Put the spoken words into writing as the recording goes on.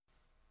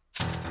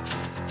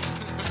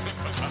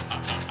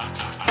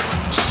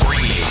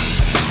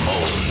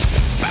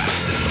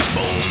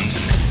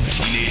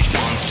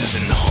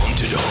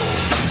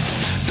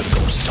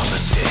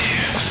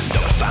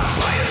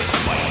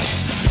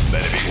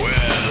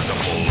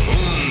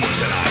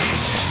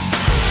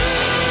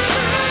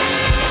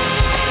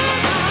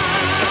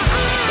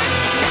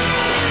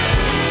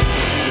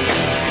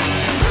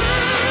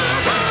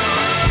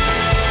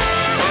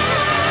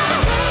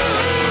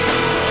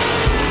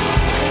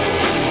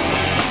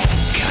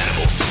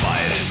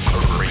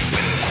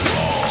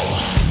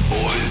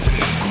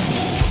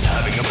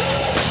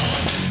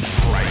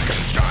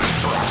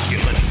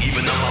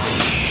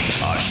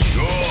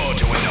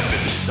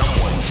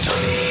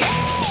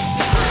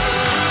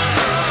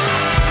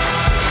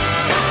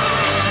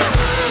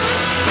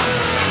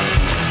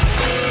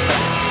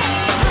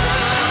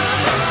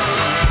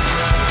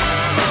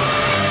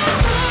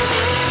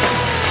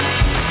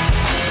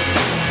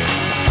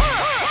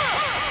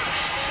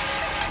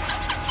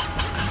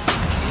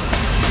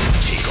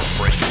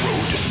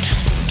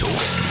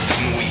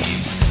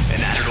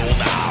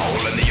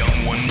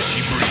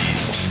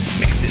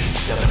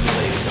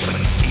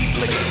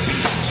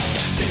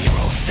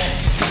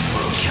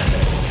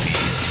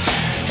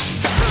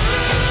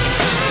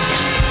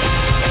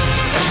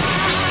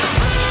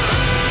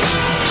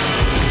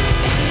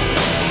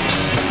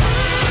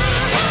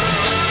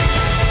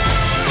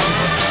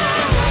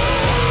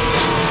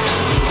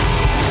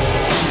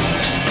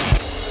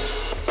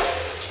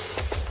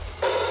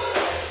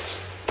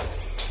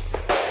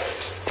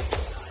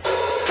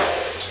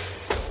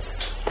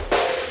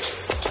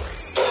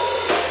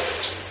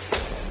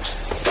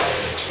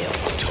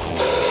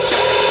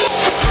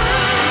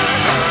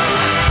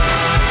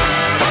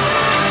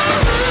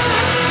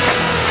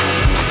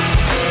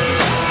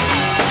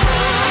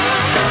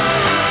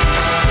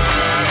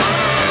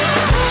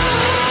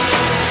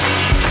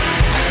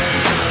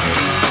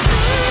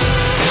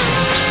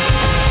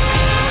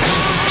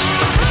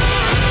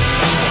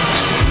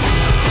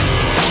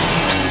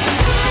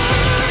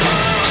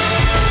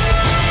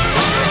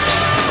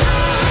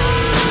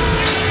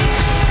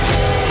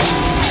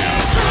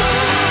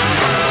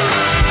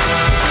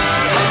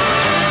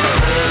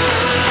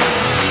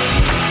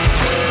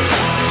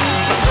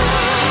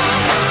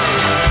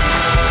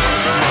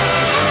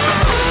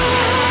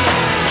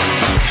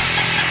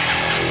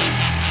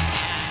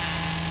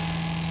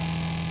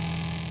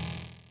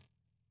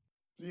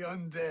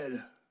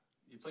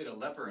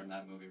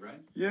that movie, right?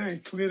 Yeah,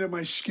 it cleared up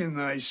my skin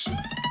nice.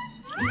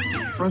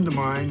 A friend of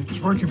mine was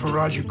working for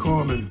Roger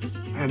Corman,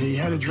 and he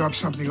had to drop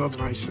something off,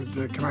 and I said,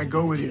 can I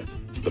go with you?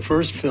 The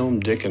first film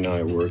Dick and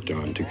I worked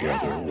on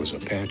together was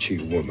Apache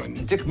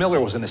Woman. Dick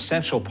Miller was an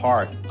essential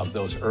part of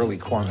those early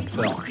Corman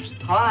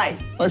films. Hi.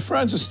 My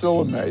friends are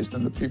still amazed,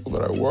 and the people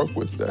that I work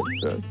with,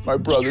 that my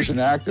brother's an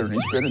actor, and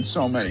he's been in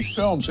so many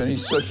films, and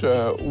he's such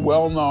a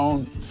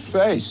well-known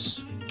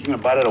face. You gonna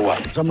buy it or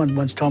what? Someone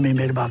once told me he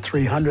made about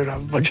 300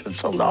 of them, which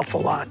is an awful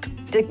lot.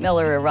 Dick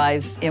Miller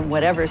arrives in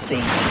whatever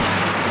scene.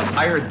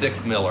 Hire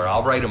Dick Miller.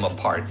 I'll write him a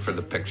part for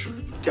the picture.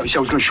 Yeah, he said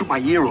I was gonna shoot my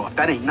ear off.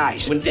 That ain't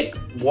nice. When Dick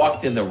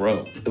walked in the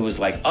room, it was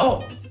like,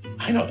 oh,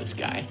 I know this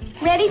guy.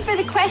 Ready for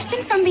the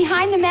question from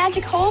behind the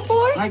magic hole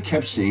board? I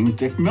kept seeing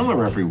Dick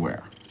Miller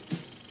everywhere.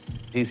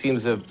 He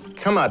seems to have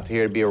come out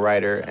here to be a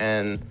writer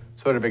and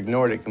sort of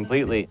ignored it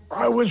completely.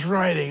 I was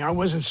writing. I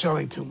wasn't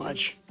selling too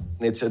much.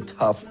 It's a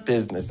tough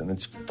business, and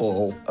it's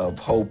full of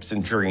hopes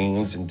and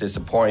dreams and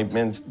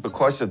disappointments.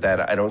 Because of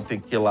that, I don't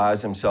think he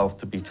allows himself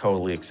to be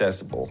totally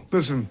accessible.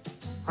 Listen,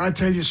 I'll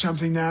tell you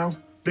something now.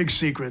 Big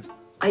secret.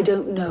 I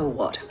don't know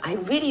what. I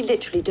really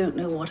literally don't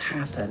know what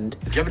happened.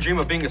 Did you ever dream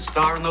of being a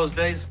star in those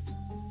days?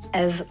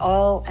 As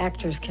all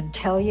actors can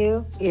tell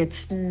you,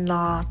 it's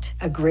not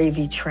a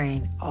gravy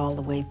train all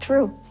the way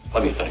through.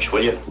 Let me finish,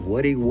 will you?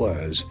 What he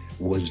was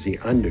the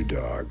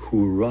underdog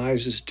who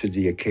rises to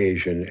the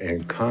occasion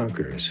and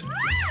conquers.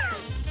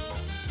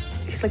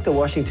 He's like the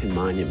Washington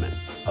Monument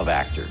of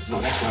actors. No,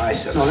 that's what I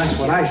said. No, that's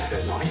what I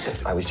said. No, I said.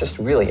 I was just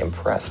really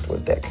impressed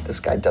with Dick. This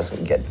guy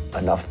doesn't get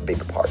enough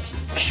big parts.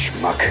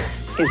 Schmuck.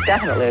 He's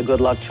definitely a good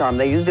luck charm.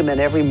 They used him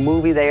in every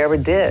movie they ever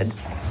did.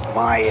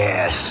 My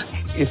ass.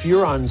 If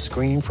you're on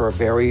screen for a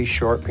very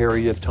short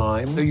period of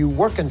time, you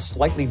work in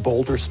slightly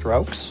bolder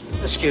strokes.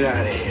 Let's get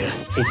out of here.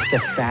 It's the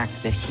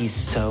fact that he's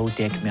so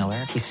Dick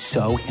Miller. He's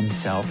so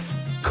himself.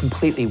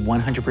 Completely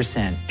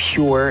 100%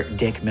 pure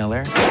Dick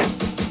Miller.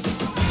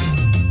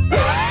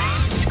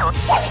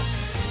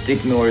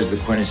 Dick Miller is the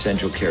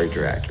quintessential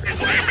character actor.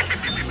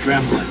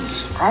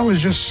 Gremlins. I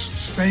was just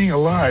staying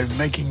alive,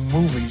 making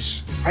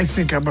movies. I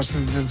think I must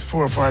have done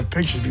 4 or 5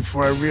 pictures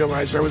before I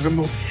realized I was a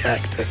movie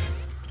actor.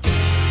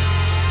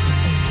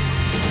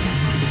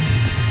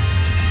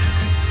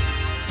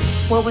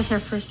 What was our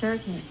first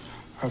argument?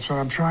 That's what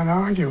I'm trying to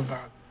argue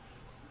about.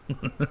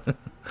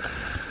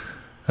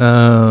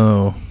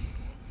 Oh.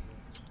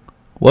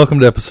 Welcome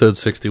to episode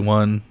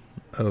 61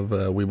 of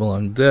We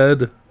Belong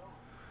Dead.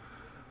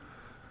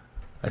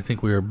 I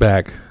think we are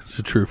back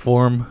to true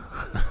form.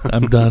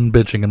 I'm done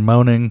bitching and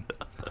moaning.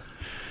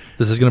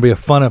 This is going to be a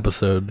fun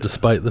episode,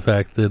 despite the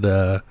fact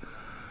that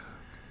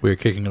we're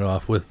kicking it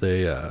off with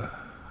a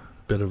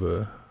bit of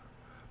a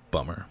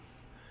bummer.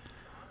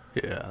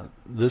 Yeah,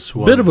 this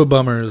one... Bit of a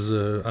bummer is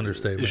an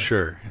understatement.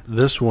 Sure.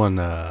 This one,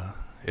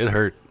 it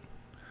hurt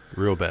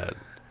real bad.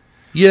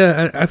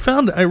 Yeah,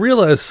 I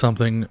realized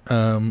something.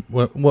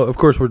 Well, of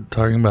course, we're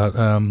talking about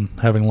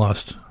having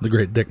lost the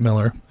great Dick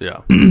Miller. Yeah.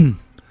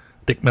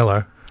 Dick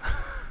Miller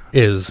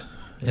is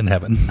in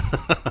heaven.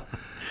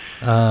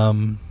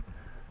 I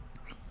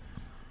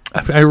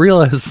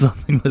realized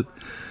something that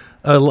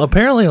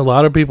apparently a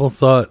lot of people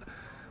thought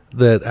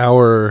that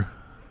our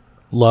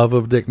love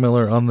of Dick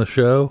Miller on the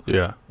show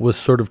was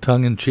sort of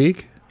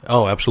tongue-in-cheek.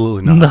 Oh,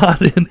 absolutely not.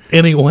 Not in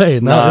any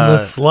way. Not in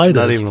the slightest.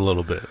 Not even a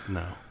little bit,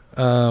 no.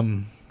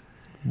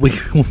 We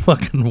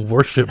fucking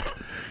worshipped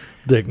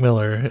Dick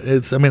Miller.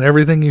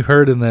 Everything you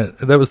heard in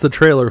that was the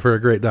trailer for a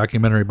great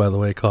documentary, by the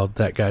way, called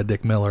That Guy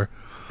Dick Miller.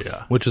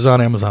 Yeah. Which is on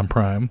Amazon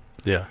Prime.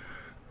 Yeah.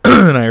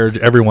 And I urge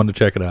everyone to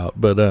check it out.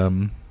 But,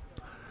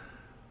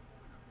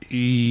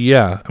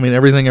 yeah,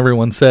 everything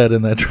everyone said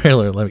in that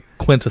trailer, like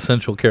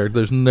quintessential character.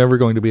 There's never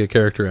going to be a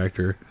character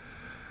actor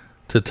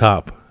to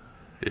top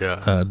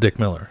Dick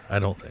Miller, I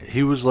don't think.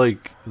 He was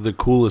like the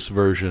coolest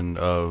version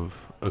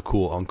of a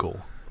cool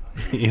uncle.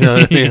 You know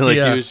what I mean? Like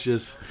he was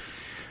just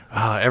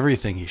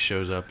everything he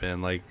shows up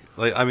in. Like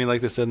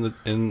they said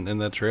in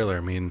that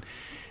trailer.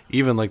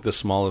 Even like the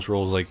smallest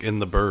roles, like in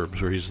The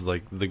Burbs, where he's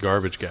like the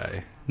garbage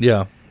guy.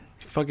 Yeah.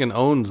 Fucking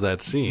owns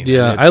that scene.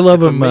 Yeah, I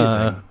love him.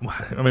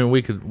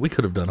 We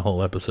could have done a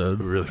whole episode,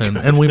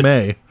 and we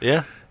may,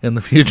 in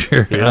the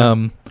future.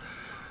 Yeah.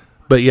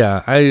 But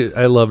yeah,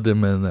 I loved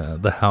him in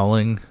The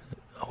Howling.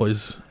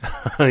 Always,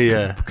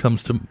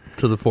 comes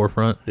to the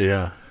forefront.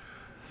 Yeah,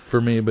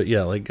 for me. But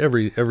yeah, like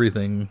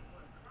everything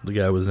the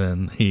guy was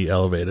in, he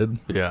elevated.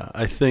 Yeah,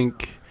 I'm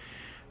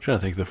trying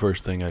to think. The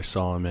first thing I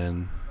saw him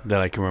in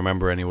that I can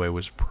remember anyway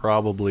was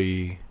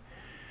probably.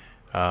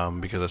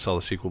 Because I saw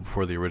the sequel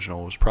before the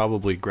original, was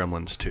probably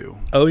Gremlins 2.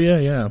 Oh,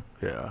 yeah.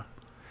 Yeah.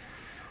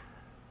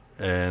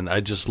 And I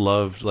just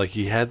loved, like,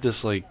 he had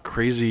this, like,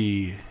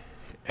 crazy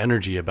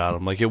energy about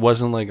him. Like, it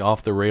wasn't, like,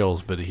 off the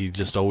rails, but he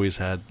just always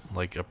had,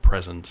 like, a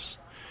presence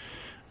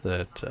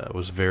that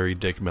was very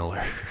Dick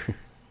Miller.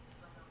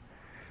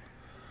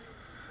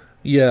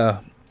 Yeah.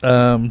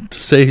 To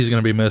say he's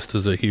going to be missed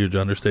is a huge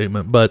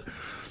understatement. But,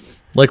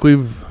 like,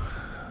 we've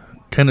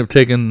kind of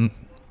taken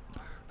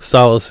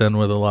solace in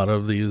with a lot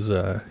of these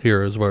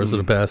heroes of ours of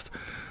the past.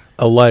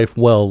 a life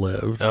well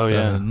lived. Oh,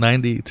 yeah.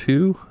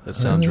 92? That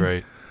sounds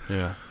right.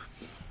 Yeah.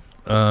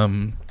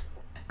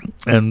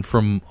 And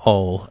from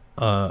all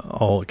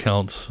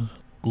accounts,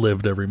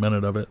 lived every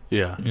minute of it.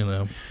 Yeah. You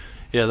know?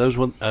 Yeah, that was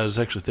what I was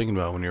actually thinking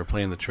about when you were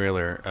playing the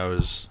trailer. I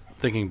was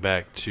thinking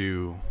back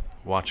to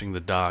watching the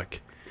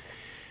doc,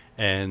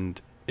 and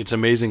it's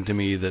amazing to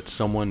me that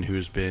someone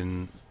who's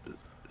been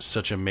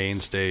such a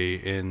mainstay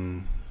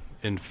in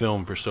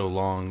film for so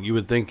long, you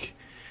would think,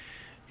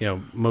 you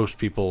know, most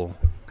people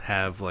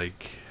have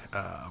like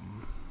a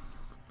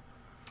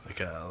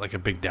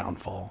big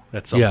downfall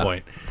at some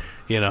point.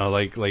 You know,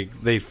 like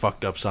they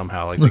fucked up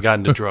somehow, like they got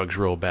into drugs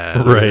real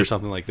bad, right, or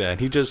something like that. And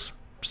he just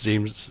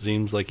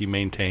seems like he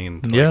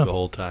maintained the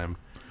whole time.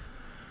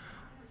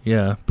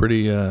 Yeah,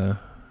 pretty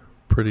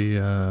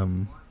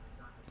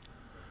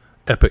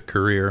epic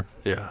career.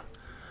 Yeah.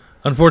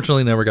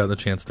 Unfortunately, never got the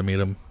chance to meet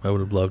him. I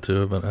would have loved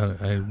to, but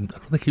I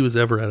don't think he was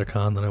ever at a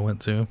con that I went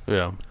to.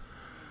 Yeah.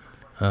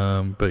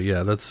 But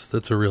yeah,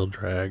 that's a real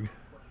drag.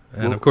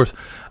 And of course,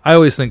 I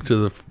always think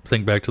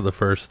back to the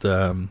first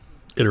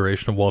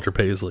iteration of Walter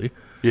Paisley.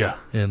 Yeah.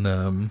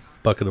 In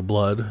Bucket of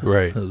Blood.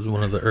 Right. It was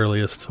one of the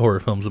earliest horror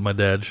films that my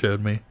dad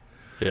showed me.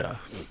 Yeah.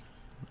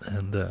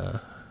 And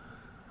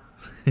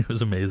he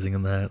was amazing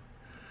in that.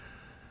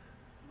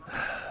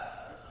 Yeah.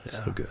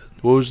 So good.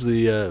 What was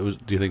the?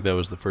 Do you think that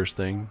was the first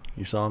thing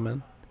you saw him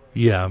in?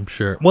 Yeah, I'm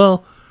sure.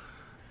 Well,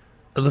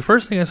 the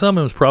first thing I saw him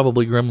in was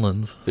probably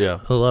Gremlins. Yeah.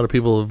 A lot of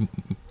people of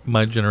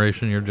my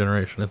generation, your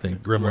generation, I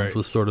think Gremlins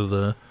was sort of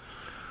the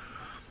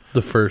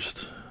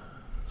first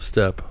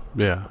step.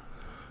 Yeah.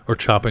 Or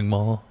Chopping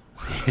Mall.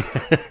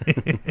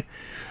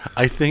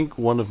 I think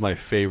one of my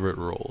favorite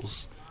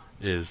roles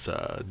is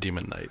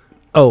Demon Knight.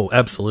 Oh,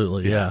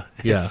 absolutely. Yeah.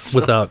 So,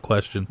 without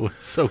question.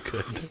 So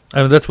good.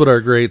 I mean, that's what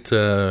our great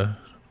I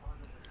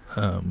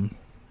don't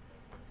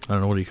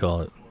know, what do you call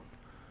it?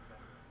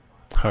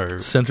 Our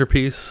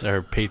centerpiece,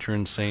 our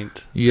patron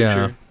saint.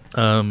 Yeah.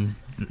 Picture.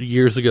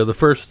 Years ago, the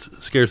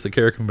first Scares That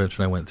Care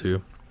convention I went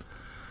to,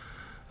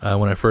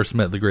 when I first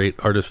met the great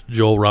artist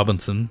Joel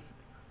Robinson.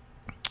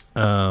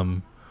 I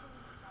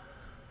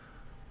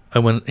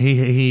went.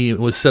 He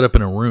was set up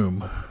in a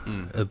room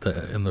at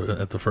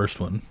the first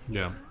one.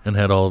 Yeah. And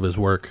had all of his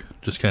work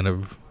just kind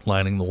of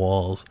lining the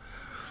walls.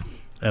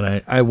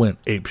 And I went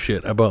ape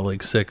shit. I bought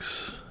like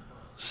six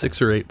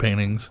or eight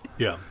paintings.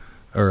 Yeah.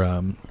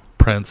 Or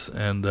prints,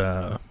 and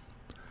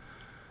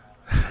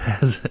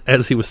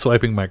as he was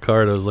swiping my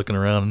card, I was looking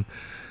around,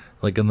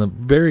 like in the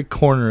very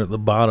corner at the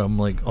bottom,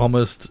 like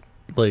almost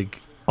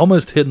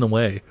hidden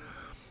away,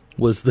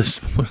 was this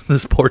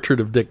portrait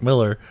of Dick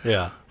Miller.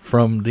 Yeah.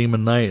 From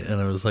Demon Knight,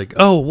 and I was like,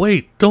 oh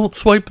wait, don't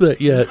swipe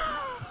that yet.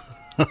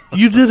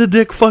 You did a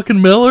Dick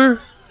fucking Miller?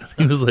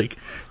 He was like,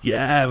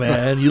 yeah,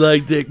 man, you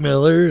like Dick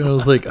Miller? And I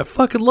was like, I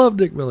fucking love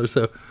Dick Miller.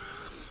 So,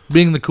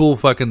 being the cool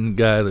fucking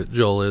guy that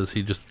Joel is,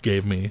 he just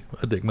gave me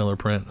a Dick Miller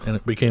print, and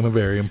it became a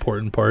very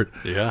important part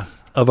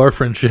of our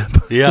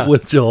friendship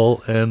with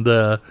Joel, and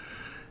a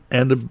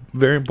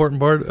very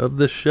important part of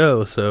this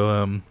show.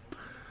 So,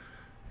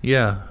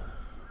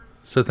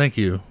 So thank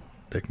you,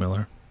 Dick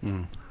Miller,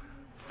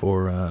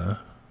 for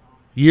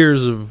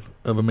years of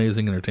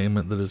amazing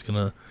entertainment that is going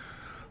to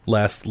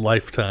last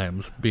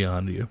lifetimes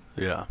beyond you.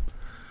 Yeah.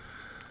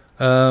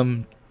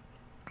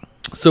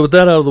 So with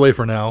that out of the way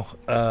for now,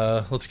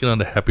 let's get on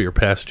to happier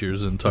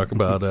pastures and talk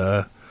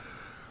about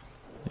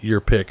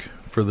your pick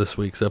for this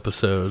week's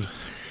episode.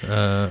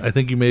 I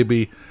think you may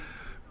be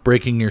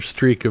breaking your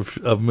streak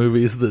of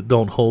movies that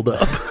don't hold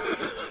up.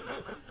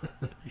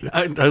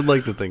 I'd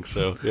like to think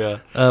so, yeah.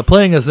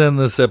 Playing us in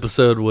this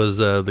episode was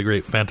the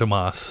great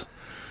Fantomas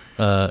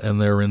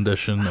and their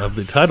rendition of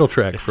the title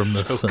track from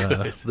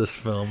this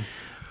film.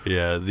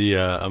 Yeah, the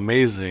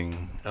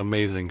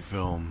amazing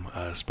film,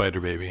 Spider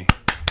Baby.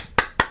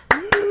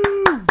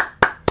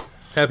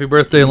 Happy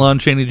birthday, Lon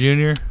Chaney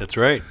Jr. That's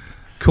right.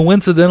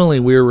 Coincidentally,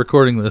 we are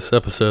recording this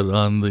episode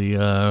on the,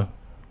 I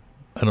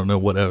don't know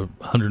what,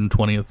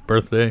 120th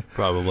birthday?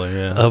 Probably,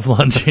 yeah. Of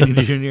Lon Chaney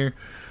Jr.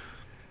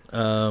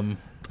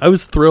 I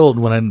was thrilled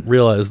when I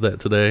realized that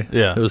today.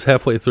 Yeah. It was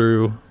halfway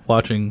through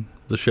watching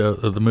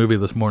the movie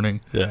this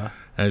morning. Yeah.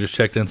 And I just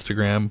checked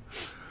Instagram,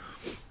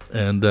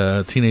 and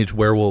Teenage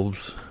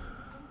Werewolves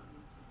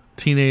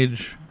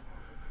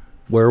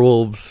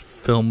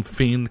Film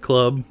Fiend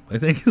Club, I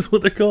think is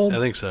what they're called. I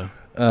think so.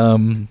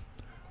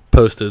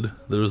 Posted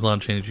that it was Lon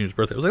Chaney Jr.'s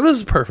birthday. I was like, this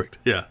is perfect.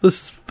 Yeah.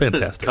 This is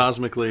fantastic.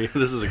 Cosmically,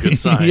 this is a good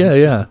sign.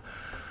 Yeah.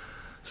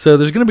 So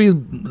there's going to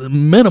be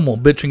minimal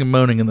bitching and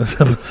moaning in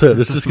this episode.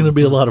 It's just going to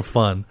be a lot of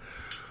fun.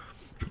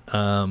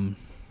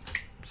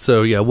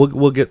 So yeah,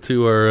 we'll get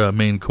to our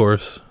main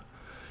course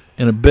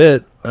in a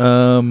bit.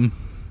 We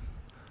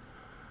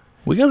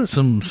got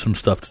some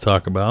stuff to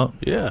talk about.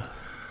 Yeah.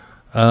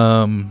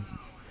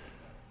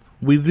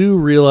 We do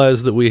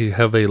realize that we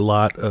have a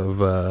lot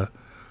of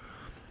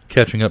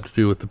catching up to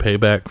do with the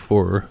payback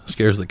for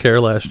Scares That Care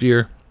last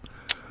year.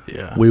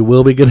 Yeah. We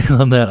will be getting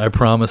on that, I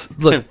promise.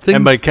 Look,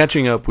 and by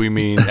catching up, we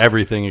mean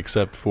everything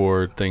except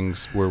for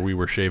things where we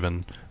were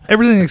shaven.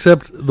 everything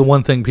except the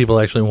one thing people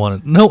actually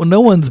wanted. No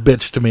one's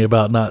bitched to me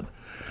about not.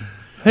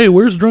 Hey,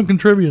 where's Drunken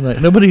Trivia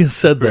Night? Nobody has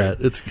said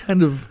that. It's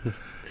kind of.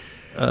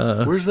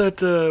 Where's that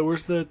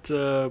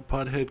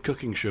Podhead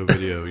cooking show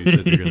video you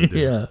said you're going to do?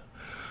 Yeah.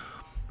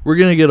 We're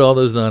going to get all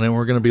those done, and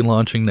we're going to be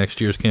launching next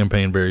year's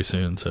campaign very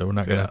soon, so we're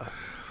not going to...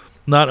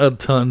 Not a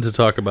ton to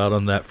talk about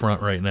on that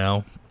front right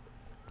now,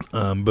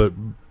 but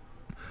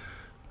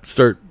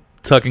start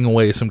tucking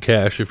away some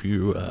cash if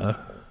you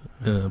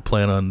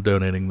plan on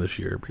donating this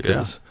year,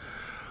 because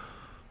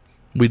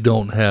we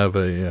don't have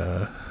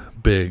a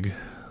big,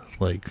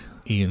 like,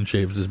 Ian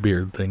shaves his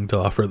beard thing to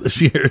offer this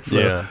year.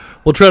 So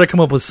we'll try to come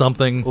up with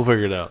something. We'll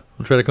figure it out.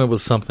 We'll try to come up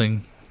with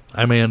something.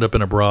 I may end up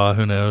in a bra,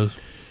 who knows?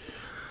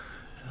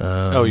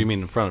 You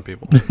mean in front of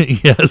people?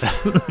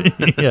 Yes.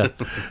 Yeah.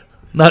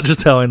 Not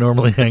just how I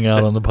normally hang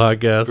out on the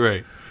podcast.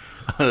 Right.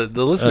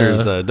 The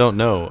listeners don't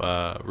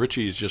know.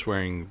 Richie's just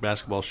wearing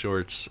basketball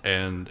shorts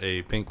and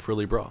a pink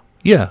frilly bra.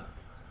 Yeah.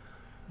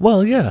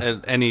 Well, yeah.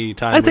 At any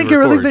time I think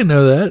they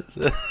know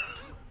that.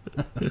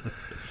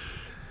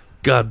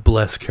 God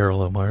bless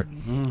Carol O'Mart.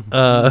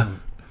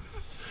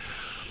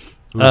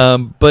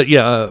 But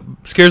yeah,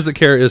 Scares That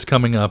Care is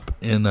coming up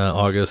in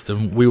August,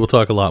 and we will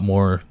talk a lot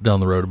more down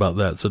the road about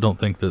that, so don't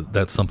think that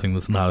that's something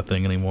that's not a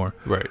thing anymore.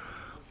 Right.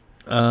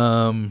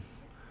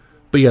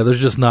 But yeah,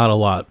 there's just not a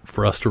lot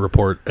for us to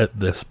report at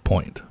this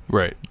point.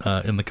 Right.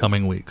 In the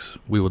coming weeks,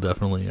 we will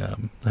definitely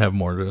have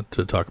more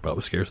to talk about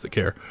with Scares That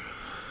Care.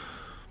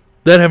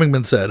 That having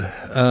been said,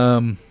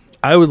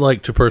 I would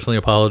like to personally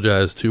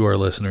apologize to our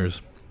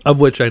listeners, of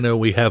which I know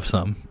we have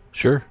some.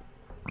 Sure.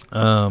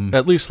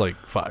 At least like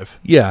 5.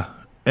 Yeah,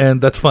 and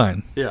that's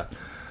fine. Yeah.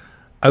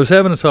 I was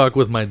having a talk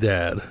with my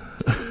dad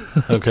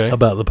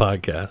about the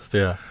podcast.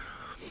 Yeah.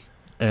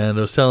 And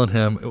I was telling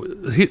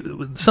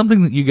him,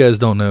 something that you guys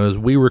don't know is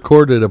we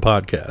recorded a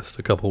podcast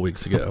a couple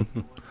weeks ago,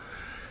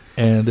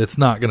 and it's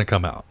not going to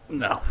come out.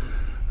 No.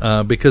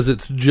 Because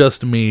it's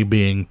just me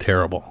being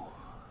terrible.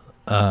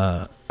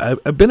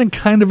 I've been in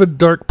kind of a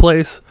dark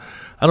place.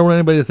 I don't want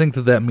anybody to think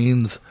that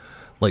means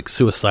like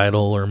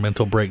suicidal or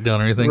mental breakdown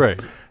or anything. Right.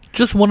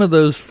 Just one of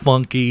those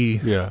funky,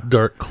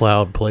 dark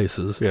cloud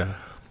places. Yeah.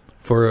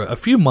 For a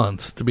few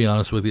months, to be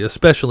honest with you,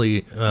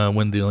 especially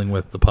when dealing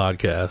with the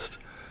podcast,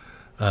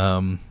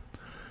 and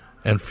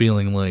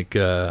feeling like,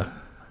 I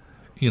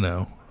mean,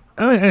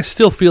 I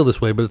still feel this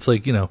way, but it's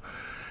like,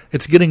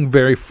 it's getting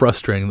very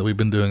frustrating that we've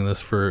been doing this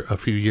for a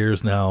few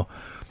years now,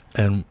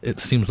 and it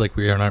seems like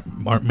we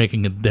aren't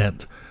making a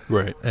dent.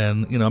 Right.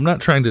 And, I'm not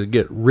trying to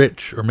get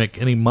rich or make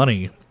any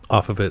money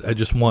off of it. I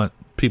just want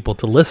people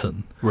to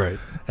listen. Right.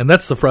 And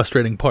that's the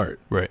frustrating part.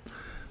 Right.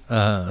 So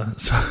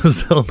I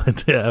was telling my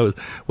dad,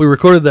 we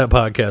recorded that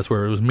podcast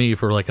where it was me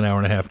for like an hour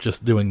and a half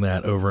just doing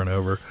that over and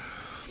over.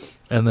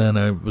 And then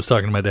I was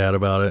talking to my dad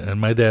about it,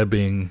 and my dad,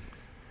 being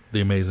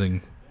the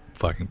amazing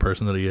fucking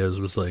person that he is,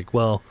 was like,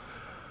 well,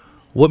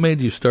 what made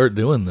you start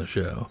doing the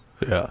show?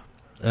 Yeah.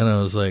 And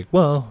I was like,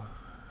 well,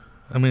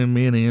 I mean,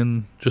 me and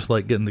Ian just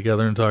like getting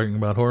together and talking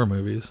about horror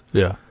movies.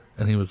 Yeah.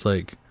 And he was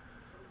like,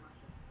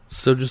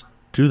 so just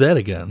do that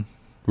again.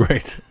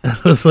 Right. And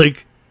I was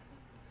like,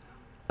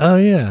 oh,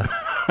 yeah.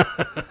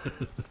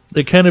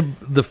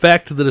 The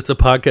fact that it's a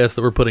podcast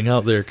that we're putting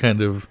out there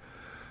kind of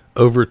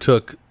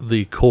overtook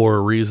the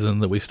core reason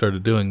that we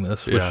started doing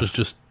this, which was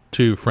just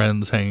two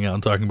friends hanging out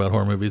and talking about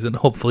horror movies, and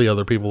hopefully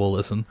other people will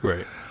listen.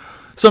 Right.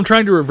 So I'm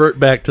trying to revert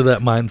back to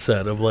that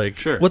mindset of like,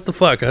 what the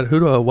fuck?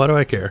 Why do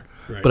I care?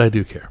 Right. But I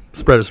do care.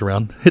 Spread us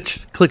around.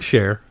 Click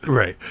share.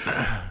 Right.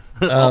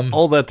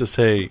 All that to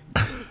say,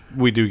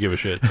 we do give a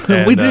shit.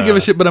 And, we do give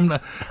a shit, but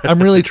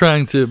I'm really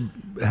trying to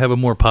have a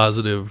more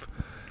positive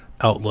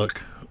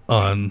outlook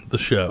on the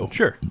show.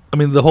 Sure. I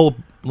mean, the whole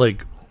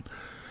like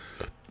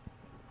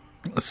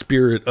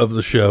spirit of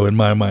the show in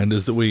my mind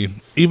is that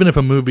even if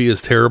a movie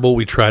is terrible,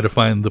 we try to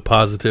find the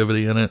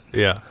positivity in it.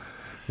 Yeah.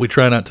 We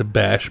try not to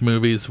bash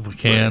movies if we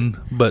can,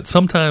 but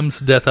sometimes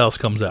Death House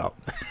comes out.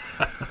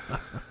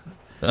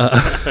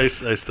 I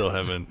still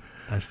haven't.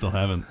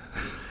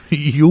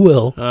 You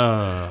will.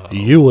 Oh.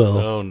 You will.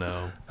 Oh,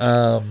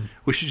 no.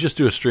 We should just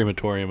do a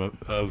streamatorium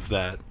of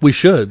that. We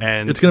should.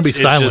 And it's going to be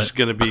silent. It's just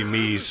going to be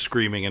me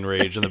screaming in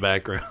rage in the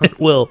background. It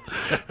will.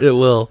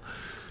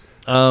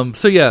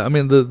 So, yeah, I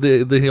mean,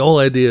 the whole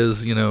idea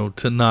is,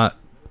 to not...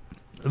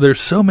 There's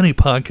so many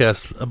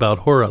podcasts about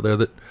horror out there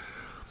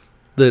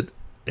that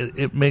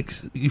it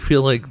makes you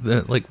feel like,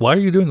 that, like, why are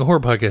you doing a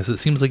horror podcast? It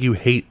seems like you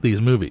hate these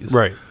movies.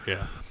 Right,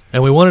 yeah.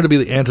 And we wanted to be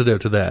the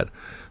antidote to that.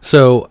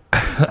 So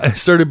I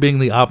started being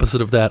the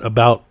opposite of that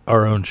about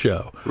our own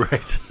show.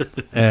 Right.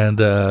 And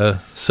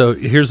so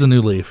here's a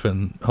new leaf,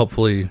 and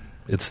hopefully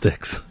it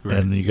sticks,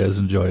 and you guys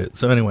enjoy it.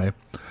 So anyway,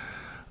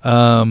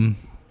 I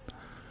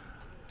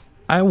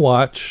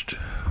watched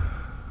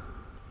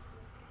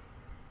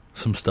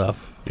some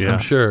stuff. Yeah.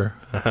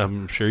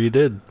 I'm sure you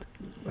did.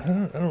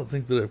 I don't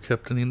think that I've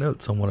kept any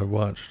notes on what I've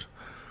watched,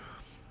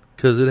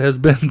 because it has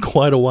been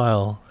quite a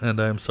while, and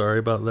I'm sorry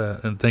about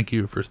that. And thank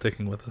you for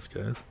sticking with us,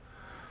 guys.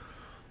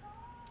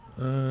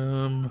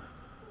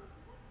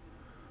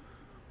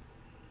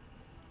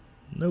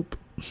 Nope.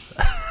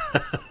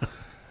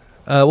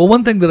 Well,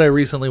 one thing that I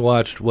recently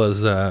watched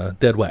was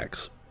Dead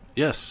Wax.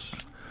 Yes.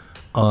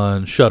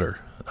 On Shudder.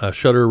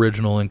 Shudder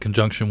original in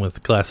conjunction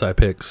with Glass Eye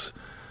Pix,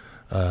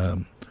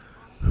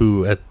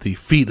 who at the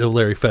feet of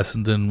Larry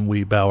Fessenden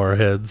we bow our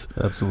heads.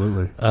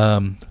 Absolutely.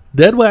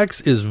 Dead Wax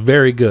is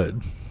very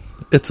good.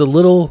 It's a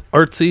little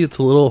artsy. It's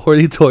a little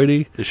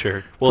hoity-toity. Sure.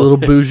 It's a little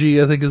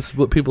bougie, I think is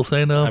what people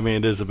say now. I mean,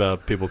 it is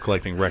about people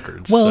collecting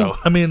records. Well, so.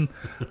 I mean,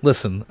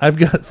 listen, I've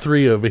got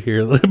 3 over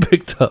here that I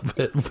picked up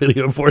at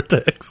Video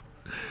Vortex.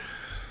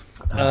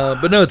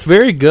 But no, it's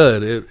very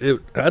good.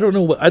 I don't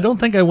know. I don't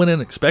think I went in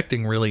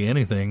expecting really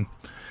anything,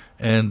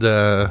 and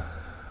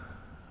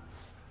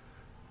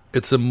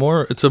it's a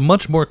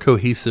much more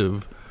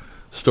cohesive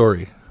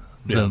story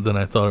than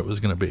I thought it was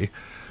going to be.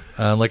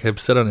 Like I've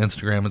said on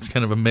Instagram, it's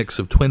kind of a mix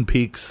of Twin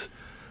Peaks,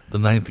 The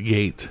Ninth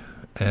Gate,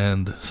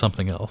 and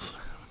something else.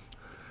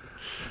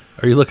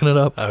 Are you looking it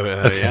up? I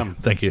am.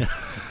 Thank you.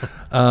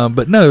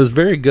 But no, it was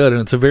very good,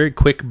 and it's a very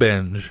quick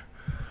binge.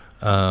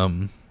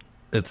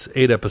 It's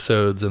 8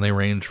 episodes, and they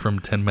range from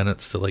 10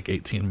 minutes to like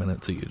 18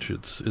 minutes each.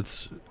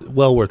 It's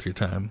well worth your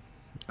time.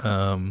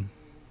 All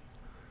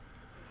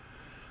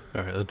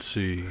right, let's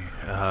see.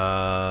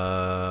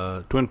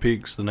 Twin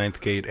Peaks, The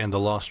Ninth Gate, and The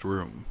Lost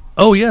Room.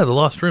 Oh, yeah, The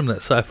Lost Room, that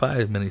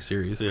sci-fi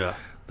miniseries. Yeah.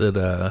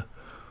 That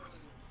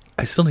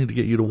I still need to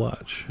get you to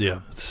watch.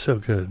 Yeah. It's so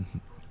good.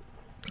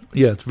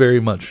 Yeah, it's very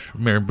much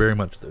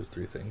those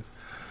 3 things.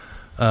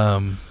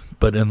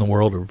 But in the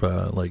world of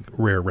like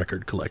rare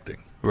record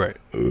collecting. Right.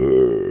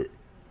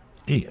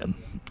 Ian.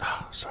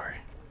 Oh, sorry.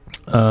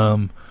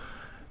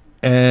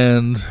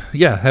 And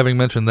yeah, having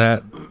mentioned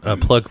that, a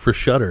plug for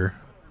Shudder.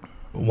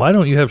 Why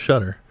don't you have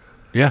Shudder?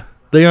 Yeah.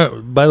 They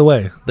aren't, by the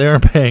way, they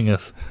aren't paying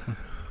us.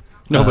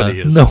 Nobody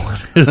is. No one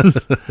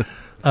is.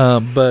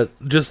 But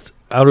just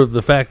out of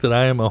the fact that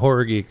I am a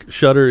horror geek,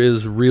 Shudder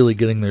is really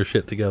getting their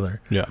shit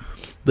together. Yeah.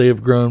 They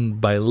have grown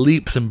by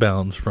leaps and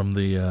bounds from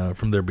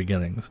their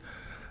beginnings.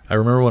 I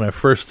remember when I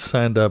first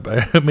signed up,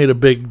 I made a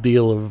big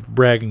deal of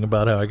bragging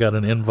about how I got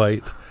an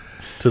invite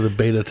to the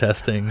beta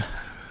testing,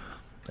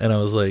 and I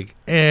was like,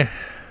 eh.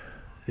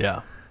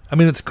 Yeah. I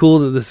mean, it's cool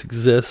that this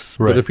exists,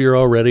 Right. but if you're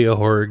already a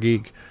horror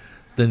geek,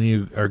 then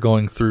you are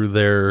going through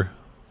their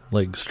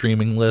like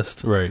streaming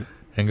list, right,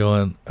 and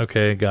going,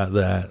 okay, got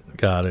that,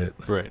 got it,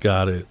 right,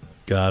 got it.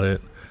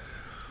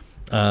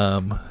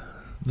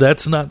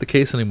 That's not the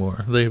case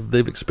anymore.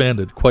 They've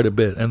expanded quite a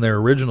bit, and their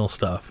original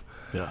stuff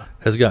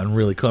has gotten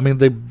really cool. I mean,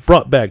 they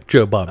brought back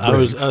Joe Bob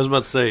Briggs. I was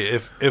about to say,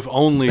 if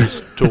only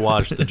to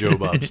watch the Joe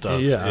Bob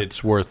stuff, Yeah.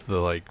 it's worth the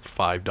like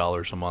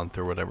 $5 a month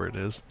or whatever it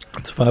is.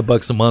 It's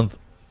 $5 a month,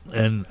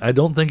 and I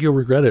don't think you'll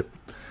regret it.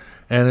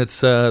 And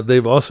it's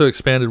they've also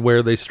expanded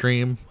where they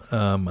stream.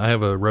 I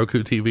have a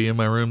Roku TV in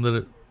my room that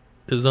it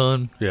is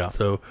on. Yeah.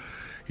 So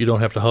you don't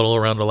have to huddle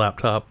around a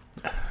laptop.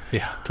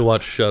 Yeah. To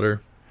watch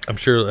Shudder. I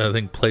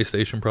think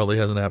PlayStation probably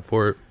has an app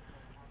for it.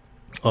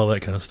 All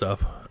that kind of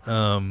stuff.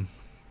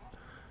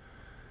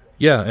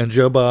 Yeah, and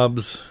Joe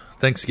Bob's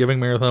Thanksgiving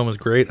marathon was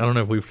great. I don't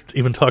know if we've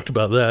even talked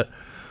about that.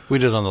 We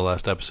did on the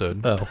last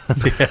episode. Oh.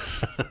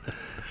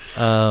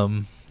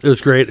 It was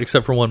great,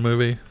 except for one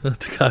movie, a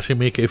Takashi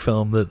Miike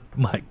film that,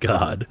 my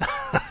God.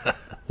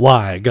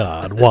 Why,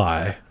 God,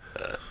 why?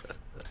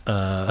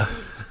 And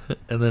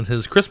then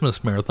his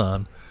Christmas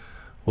marathon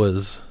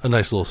was a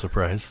nice little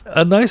surprise.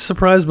 A nice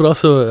surprise, but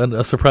also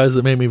a surprise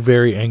that made me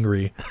very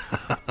angry.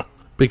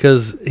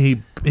 Because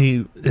he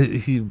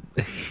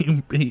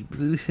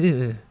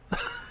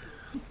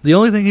the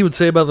only thing he would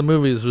say about the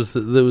movies was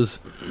that they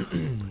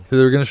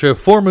were going to show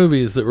 4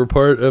 movies that were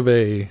part of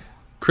a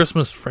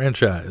Christmas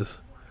franchise.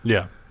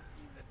 Yeah.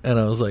 And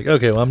I was like,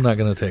 okay, well, I'm not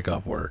going to take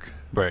off work.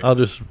 Right. I'll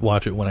just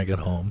watch it when I get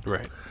home.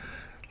 Right.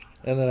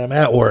 And then I'm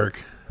at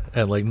work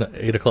at like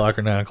 8 o'clock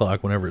or 9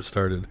 o'clock, whenever it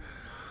started.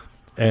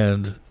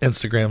 And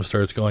Instagram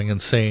starts going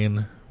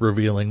insane,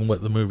 revealing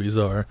what the movies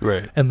are.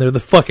 Right. And they're the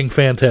fucking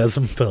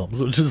Phantasm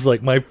films, which is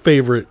like my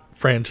favorite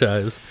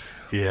franchise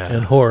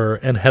in horror.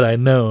 And had I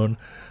known,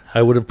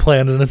 I would have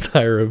planned an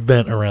entire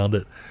event around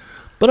it.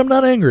 But I'm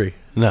not angry.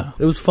 No.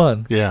 It was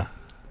fun. Yeah.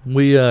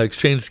 We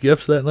exchanged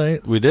gifts that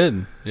night. We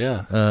did,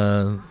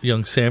 yeah.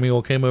 Young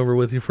Samuel came over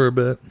with you for a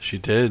bit. She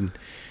did.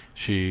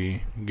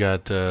 She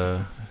got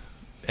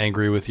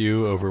angry with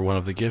you over one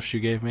of the gifts you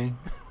gave me.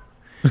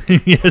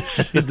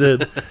 Yes, she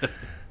did.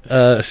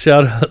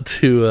 Shout out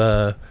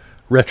to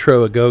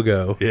Retro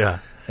A-Go-Go. Yeah.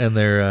 And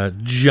their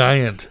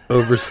giant,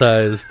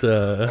 oversized,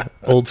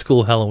 old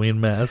school Halloween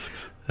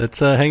masks. It's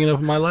hanging up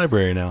in my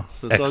library now,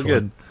 so it's all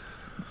good.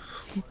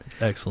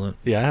 Excellent.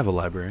 Yeah, I have a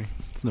library.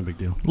 It's no big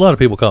deal. A lot of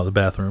people call it the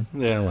bathroom.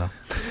 Yeah, well.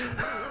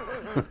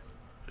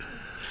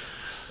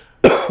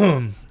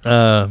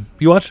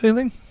 You watched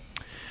anything?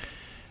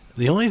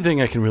 The only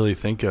thing I can really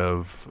think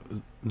of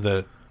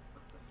that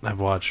I've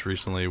watched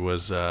recently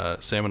was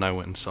Sam and I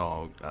went and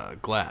saw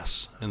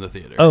Glass in the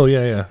theater. Oh,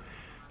 yeah.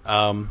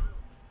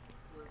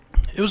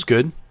 It was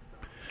good.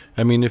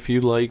 I mean, if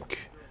you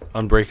like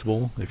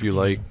Unbreakable, if you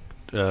like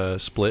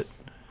Split.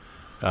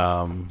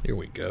 Here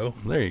we go.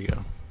 There you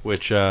go.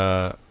 Which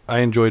I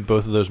enjoyed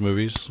both of those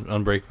movies.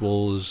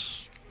 Unbreakable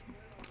is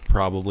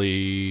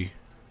definitely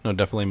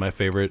my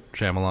favorite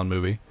Shyamalan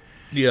movie.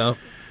 Yeah.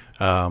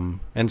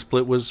 And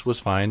Split was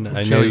fine.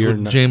 I know you're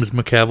not, James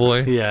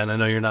McAvoy. Yeah, and I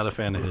know you're not a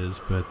fan of his,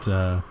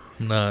 but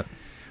not.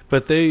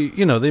 But they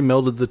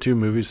melded the two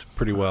movies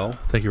pretty well.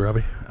 Thank you,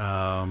 Robbie.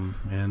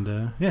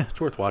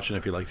 It's worth watching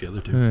if you like the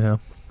other two.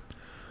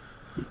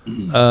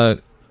 Yeah.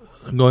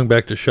 Going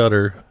back to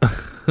Shudder,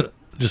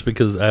 just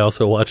because I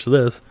also watched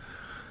this,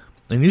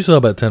 and you saw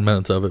about 10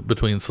 minutes of it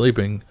between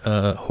sleeping.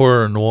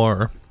 Horror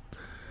Noir.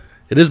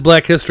 It is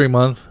Black History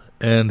Month,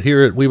 and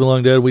here at We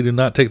Belong Dead, we do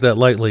not take that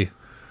lightly.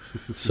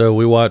 So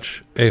we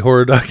watch a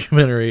horror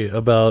documentary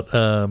about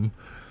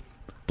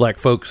black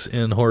folks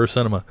in horror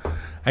cinema.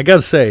 I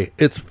gotta say,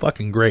 it's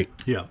fucking great.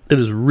 Yeah. It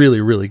is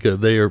really, really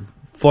good. They are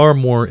far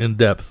more in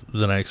depth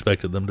than I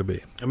expected them to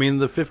be. I mean,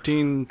 the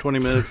 15, 20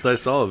 minutes that I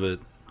saw of it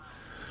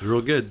was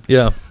real good.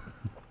 Yeah.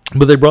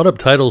 But they brought up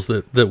titles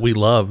that we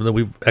love, that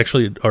we've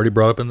actually already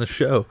brought up in this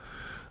show,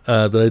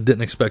 that I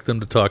didn't expect them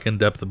to talk in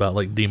depth about,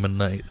 like Demon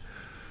Knight,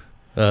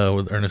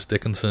 with Ernest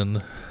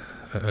Dickerson,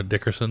 yeah.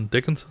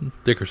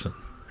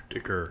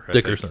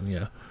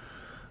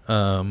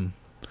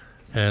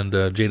 And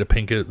Jada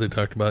Pinkett, they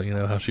talked about,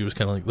 how she was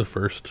kind of like the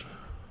first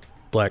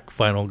black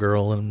final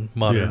girl in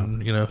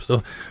modern,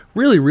 stuff.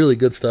 Really, really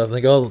good stuff.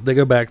 They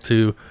go back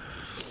to,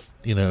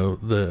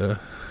 the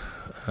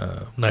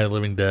Night of the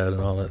Living Dead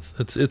and all that.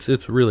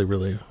 It's really,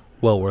 really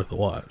well worth a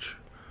watch.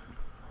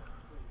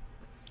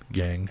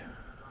 Gang.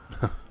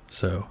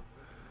 So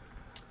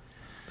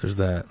there's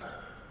that.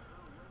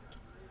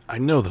 I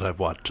know that I've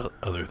watched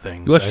other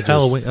things. You watched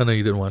Halloween? I know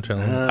you didn't watch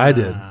Halloween. I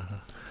did.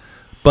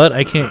 But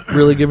I can't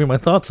really give you my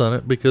thoughts on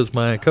it because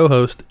my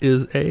co-host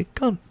is a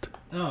cunt.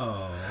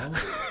 Oh.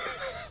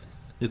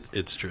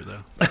 It's true,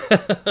 though.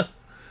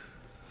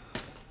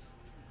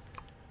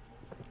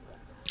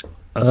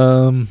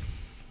 I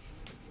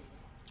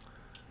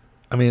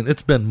mean,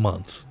 it's been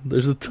months.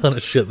 There's a ton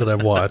of shit that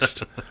I've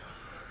watched.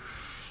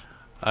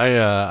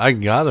 I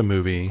got a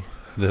movie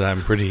that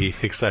I'm pretty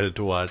excited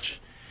to watch.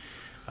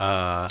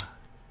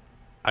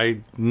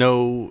 I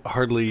know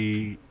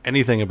hardly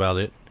anything about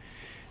it.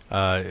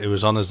 It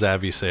was on a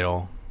Zavvi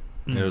sale.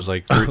 It was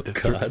like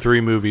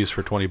three movies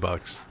for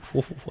 $20.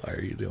 Why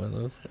are you doing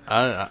this?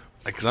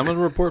 Because I'm going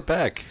to report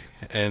back,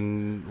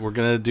 and we're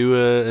going to do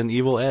an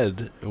Evil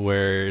Ed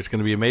where it's going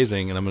to be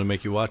amazing, and I'm going to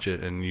make you watch it,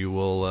 and you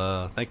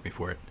will thank me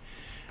for it.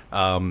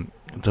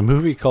 It's a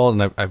movie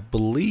called, and I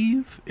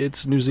believe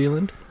it's New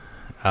Zealand.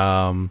 It's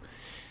a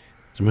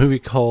movie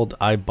called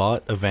I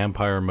Bought a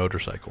Vampire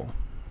Motorcycle.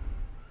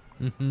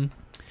 Mm-hmm.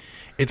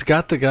 It's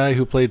got the guy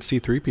who played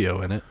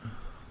C-3PO in it.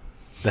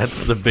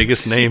 That's the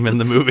biggest name in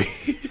the movie.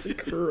 Jesus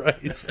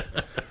Christ.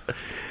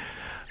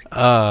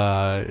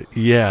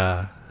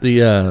 Yeah.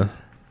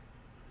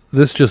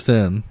 This just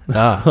in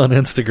on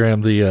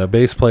Instagram, the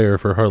bass player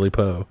for Harley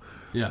Poe.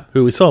 Yeah.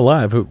 Who we saw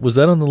live. Was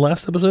that on the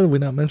last episode? Have we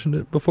not mentioned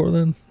it before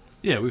then?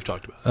 Yeah, we've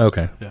talked about it.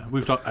 Okay. Yeah,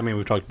 we've talked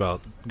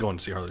about going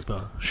to see Harley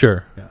Poe.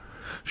 Sure. Yeah.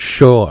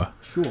 Sure.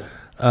 Sure.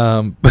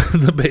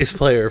 The bass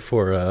player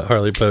for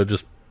Harley Poe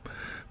just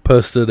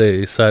posted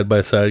a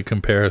side-by-side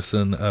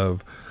comparison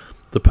of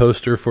the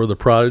poster for The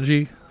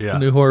Prodigy, the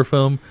new horror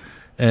film,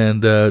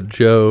 and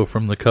Joe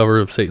from the cover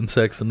of Satan's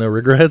Sex and No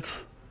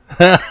Regrets.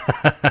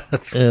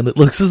 And it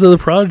looks as though The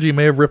Prodigy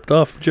may have ripped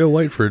off Joe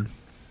Whiteford.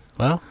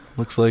 Well,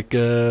 looks like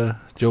Joe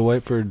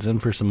Whiteford's in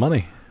for some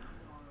money.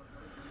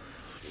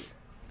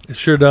 It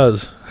sure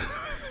does.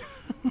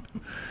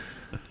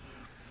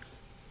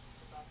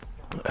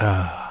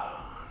 Oh,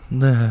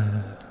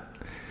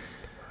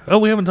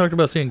 we haven't talked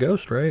about seeing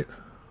Ghost, right?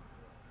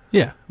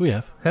 Yeah, we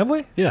have. Have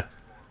we? Yeah.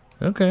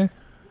 Okay.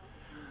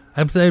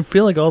 I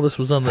feel like all this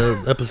was on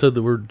the episode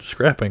that we're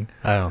scrapping.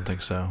 I don't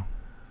think so.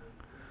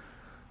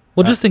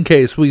 Well, just in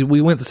case, we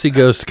went to see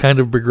Ghost kind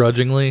of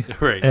begrudgingly,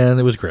 right? And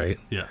it was great.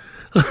 Yeah.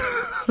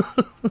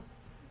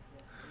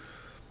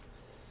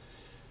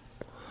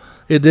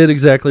 It did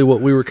exactly what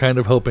we were kind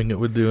of hoping it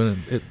would do,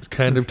 and it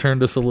kind of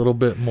turned us a little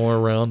bit more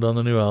around on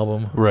the new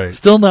album. Right.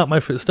 Still not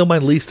still my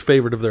least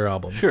favorite of their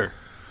albums. Sure.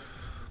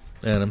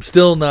 And I'm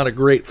still not a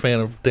great fan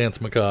of Dance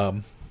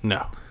Macabre.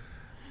 No.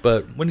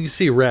 But when you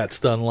see Rats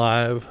done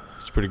live,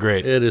 it's pretty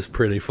great. It is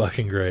pretty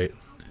fucking great.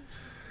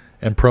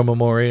 And Pro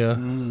Memoria,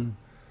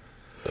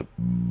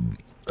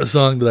 a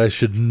song that I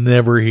should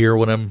never hear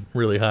when I'm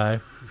really high.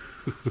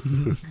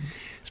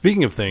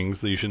 Speaking of things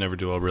that you should never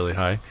do while really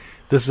high,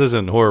 this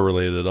isn't horror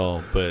related at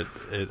all, but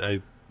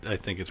I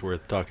think it's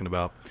worth talking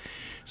about.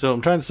 So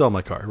I'm trying to sell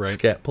my car, right?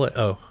 Scat play.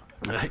 Oh,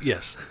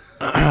 yes.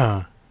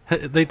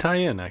 They tie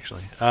in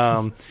actually.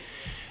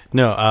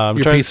 No, I'm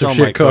Your trying piece to sell of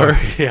shit my car.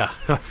 car. Yeah,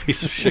 a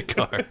piece of shit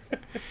car. I'm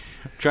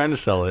trying to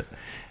sell it,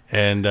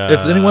 and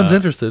if anyone's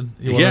interested,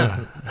 you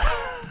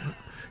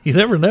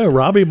never know.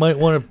 Robbie might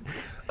want to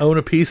own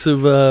a piece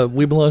of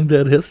We Belong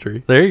Dead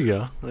history. There you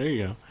go. There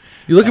you go.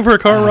 You looking for a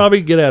car,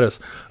 Robbie? Get at us.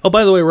 Oh,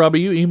 by the way,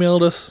 Robbie, you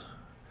emailed us.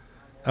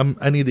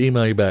 I need to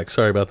email you back.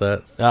 Sorry about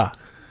that.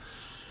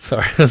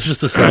 Sorry, that's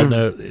just a side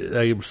note.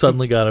 I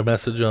suddenly got a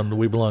message on the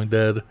We Belong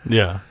Dead.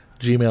 Yeah.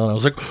 Gmail, and I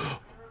was like,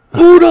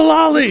 "Ooda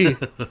lolly!"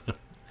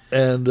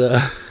 And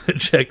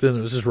checked in.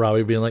 It was just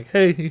Robbie being like,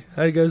 "Hey,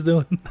 how you guys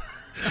doing?"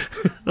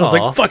 I was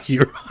like, "Fuck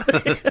you,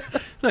 Robbie."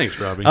 Thanks,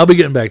 Robbie. I'll be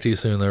getting back to you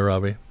soon, though,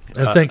 Robbie.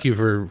 And thank you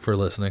for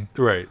listening.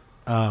 Right.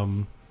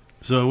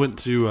 So I went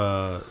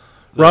to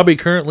Robbie,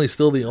 currently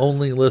still the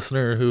only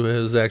listener who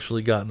has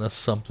actually gotten us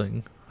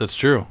something. That's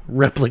true.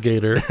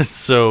 Replicator.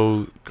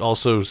 So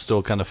also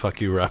still kind of fuck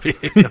you, Robbie.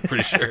 I'm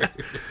pretty sure.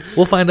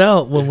 We'll find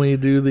out when we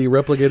do the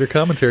Replicator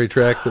commentary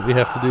track that we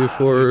have to do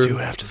for we do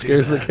have to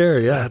Scares do That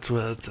Carry. Yeah,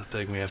 that's a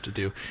thing we have to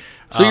do.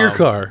 So your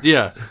car.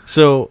 Yeah.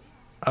 So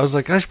I was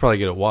like, I should probably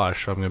get it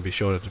washed. I'm going to be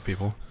showing it to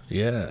people.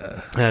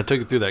 Yeah. And I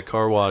took it through that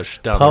car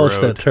wash down Polish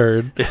the road. that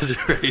turd. That's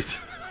right.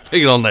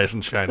 Make it all nice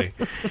and shiny.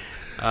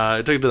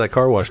 I took it to that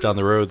car wash down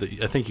the road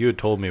that I think you had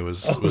told me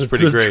was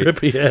pretty great.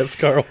 Trippy ass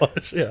car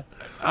wash, yeah.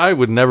 I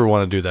would never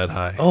want to do that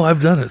high. Oh,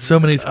 I've done it so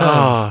many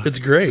times. It's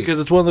great. Because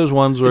it's one of those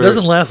ones where... It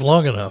doesn't last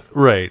long enough.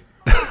 Right.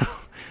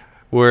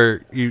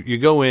 Where you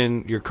go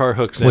in, your car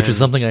hooks in. Which is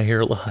something I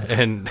hear a lot.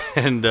 And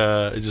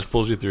it just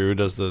pulls you through,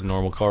 does the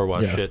normal car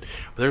wash shit.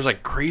 But there's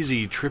like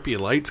crazy trippy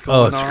lights going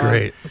on. Oh, it's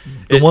great.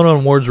 The one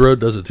on Ward's Road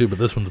does it too, but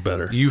this one's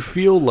better. You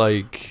feel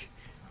like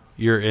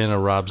you're in a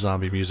Rob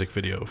Zombie music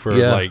video for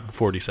like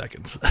 40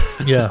 seconds.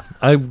 Yeah.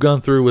 I've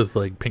gone through with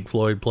like Pink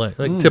Floyd playing,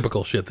 like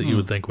typical shit that you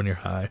would think when you're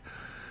high.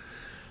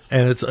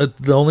 And it's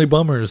the only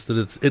bummer is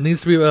that it needs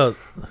to be about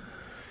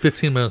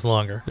 15 minutes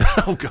longer.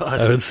 Oh,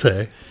 God. I would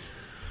say.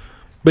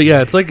 But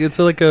yeah, it's like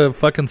a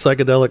fucking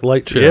psychedelic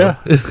light show. Yeah,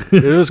 it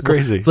is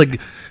crazy. It's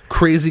like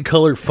crazy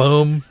colored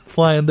foam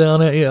flying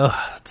down at you.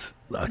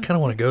 I kind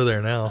of want to go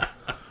there now.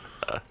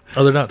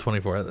 Oh, they're not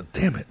 24 hours.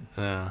 Damn it.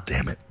 Yeah.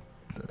 Damn it.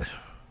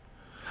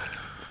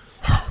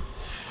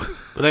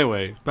 But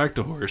anyway, back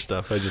to horror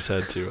stuff. I just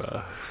had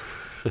to...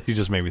 you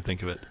just made me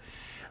think of it.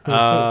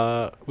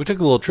 We took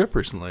a little trip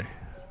recently.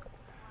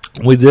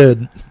 We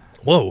did.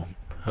 Whoa.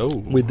 Oh.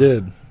 We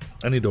did.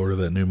 I need to order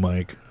that new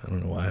mic. I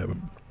don't know why I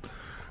haven't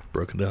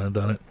broken down and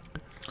done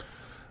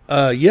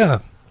it. Yeah.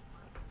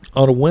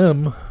 On a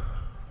whim.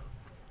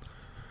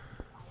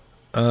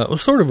 It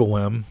was sort of a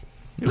whim.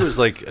 It was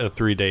like a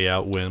 3-day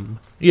out whim.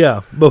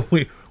 Yeah, but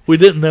we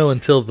didn't know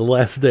until the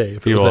last day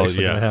if it was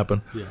actually going to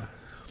happen. Yeah.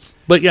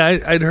 But yeah,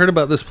 I'd heard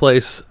about this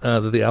place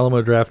that the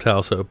Alamo Draft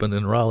House opened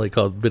in Raleigh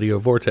called Video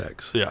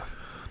Vortex. Yeah.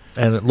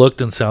 And it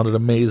looked and sounded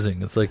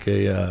amazing. It's like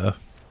an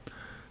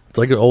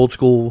old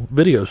school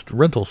video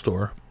rental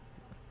store,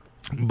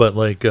 but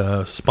like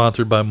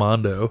sponsored by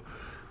Mondo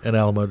and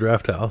Alamo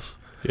Draft House.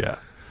 Yeah.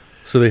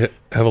 So they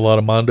have a lot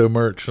of Mondo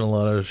merch and a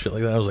lot of shit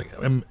like that. I was like,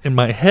 in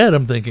my head,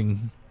 I'm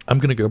thinking, I'm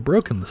going to go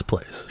broke in this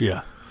place.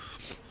 Yeah.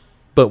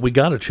 But we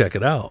got to check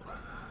it out.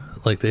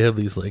 Like they have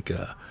these like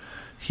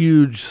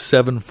huge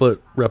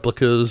 7-foot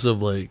replicas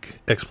of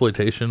like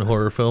exploitation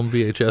horror film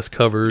VHS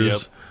covers.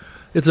 Yep.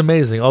 It's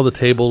amazing. All the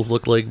tables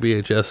look like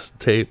VHS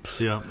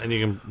tapes. Yeah, and you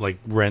can like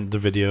rent the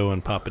video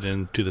and pop it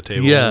into the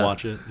table and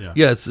watch it.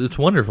 Yeah, it's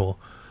wonderful.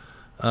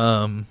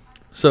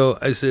 So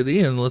I said,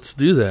 Ian, let's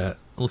do that.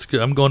 Let's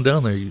go. I'm going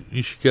down there.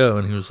 You should go.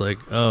 And he was like,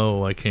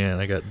 oh, I can't.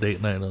 I got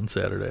date night on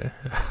Saturday.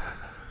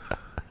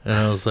 And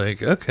I was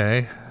like,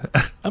 okay.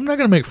 I'm not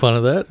going to make fun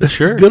of that.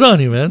 Sure. Good on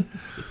you, man.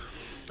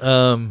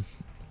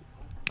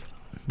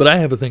 But I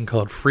have a thing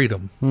called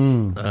freedom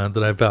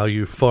that I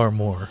value far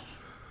more.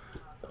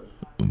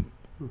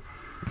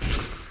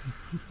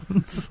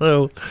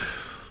 So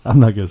I'm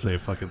not going to say a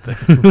fucking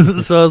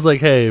thing. So I was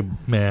like, hey,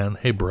 man.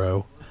 Hey,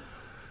 bro.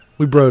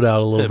 We broed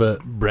out a little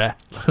bit. Bruh.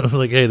 I was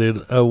like, hey,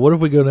 dude, what if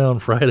we go down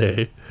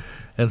Friday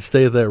and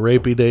stay at that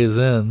Rapey Days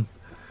Inn?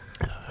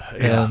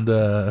 Yeah.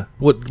 And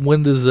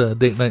when does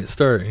date night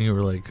start? And you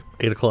were like,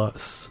 8 o'clock.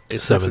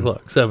 6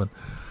 o'clock. 7.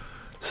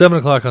 7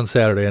 o'clock on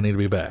Saturday, I need to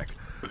be back.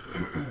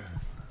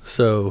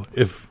 So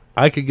if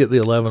I could get the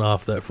 11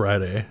 off that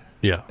Friday,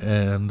 yeah,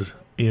 and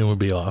Ian would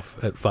be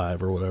off at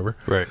 5 or whatever,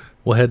 right,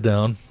 we'll head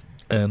down.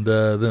 And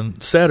then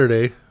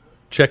Saturday,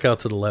 check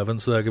out at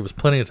 11, so that'll give us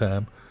plenty of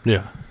time.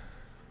 Yeah.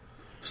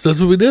 So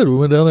that's what we did. We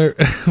went down there,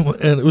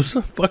 and it was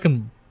a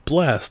fucking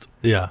blast.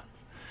 Yeah.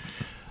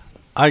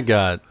 I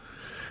got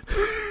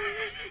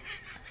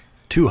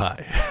too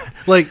high.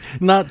 Like,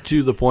 not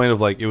to the point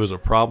of, like, it was a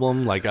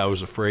problem, like I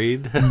was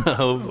afraid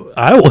of.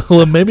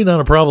 Well, maybe not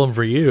a problem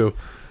for you.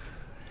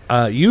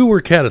 You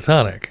were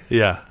catatonic.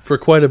 Yeah. For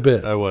quite a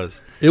bit. I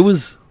was. It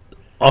was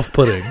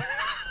off-putting,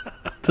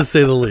 to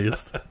say the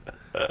least.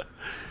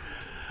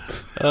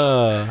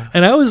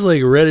 And I was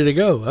like ready to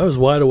go. I was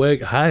wide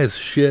awake, high as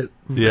shit,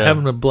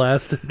 having a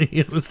blast. And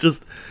it was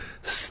just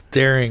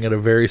staring at a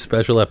very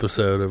special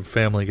episode of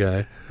Family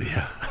Guy.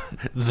 Yeah,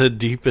 the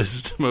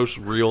deepest, most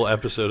real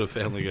episode of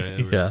Family Guy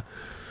ever.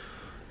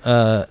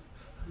 Yeah.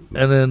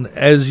 And then,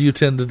 as you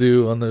tend to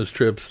do on those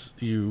trips,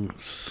 you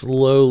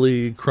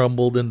slowly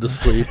crumbled into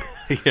sleep.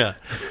 Yeah,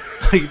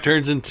 it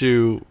turns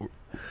into,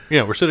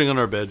 we're sitting on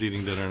our beds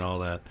eating dinner and all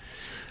that,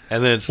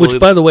 and then which,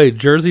 by the way,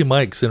 Jersey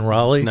Mike's in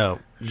Raleigh. No.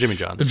 Jimmy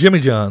John's. Jimmy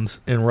John's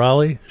in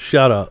Raleigh,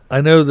 shout out.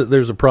 I know that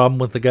there's a problem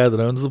with the guy that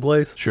owns the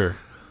place. Sure.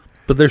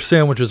 But their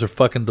sandwiches are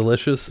fucking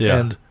delicious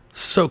and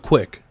so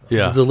quick.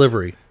 Yeah. The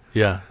delivery.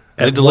 Yeah.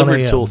 At They delivered 1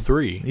 a.m. till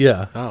 3.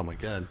 Yeah. Oh my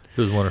god.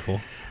 It was wonderful.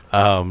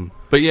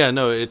 But yeah,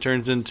 no, it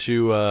turns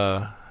into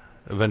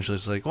eventually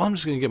it's like, well, I'm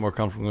just going to get more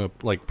comfortable. I'm going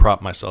to like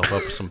prop myself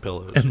up with some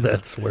pillows. And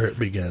that's where it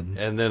begins.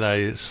 And then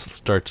I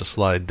start to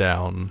slide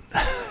down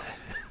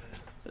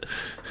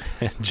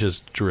and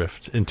just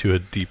drift into a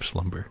deep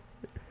slumber.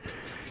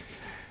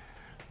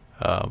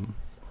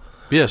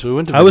 Yeah, so we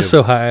went to I was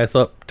so high I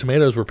thought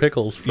tomatoes were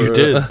pickles for You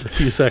did. a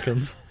few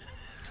seconds.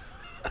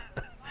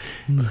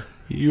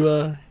 You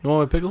want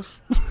my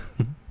pickles?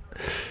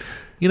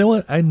 You know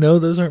what? I know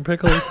those aren't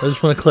pickles. I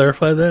just want to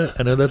clarify that.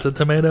 I know that's a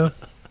tomato.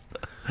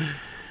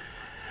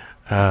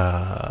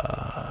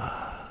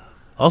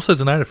 Also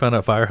tonight I found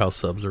out Firehouse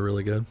subs are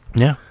really good.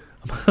 Yeah.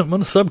 I'm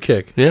on a sub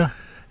kick. Yeah.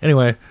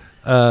 Anyway,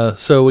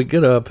 so we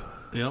get up.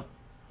 Yep.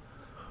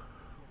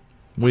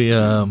 We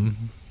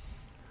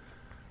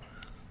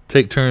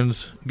take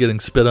turns getting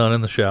spit on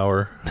in the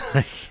shower.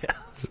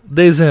 Yes.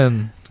 Days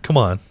in. Come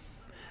on.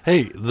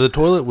 Hey, the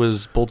toilet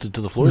was bolted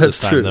to the floor That's this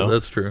time, true. though.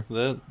 That's true.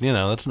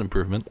 That's an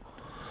improvement.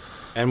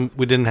 And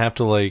we didn't have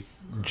to, like,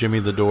 jimmy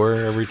the door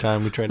every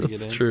time we tried to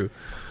get in. That's true.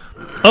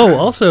 Oh,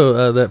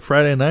 also, that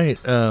Friday night,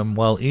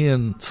 while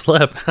Ian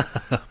slept,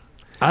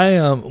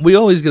 we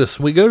always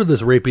we go to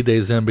this Rapey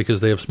Days Inn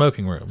because they have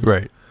smoking rooms.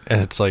 Right.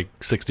 And it's like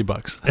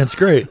 $60. It's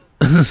great.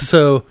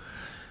 So,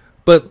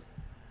 but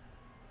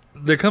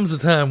there comes a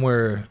time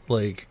where,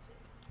 like,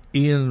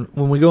 Ian,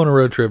 when we go on a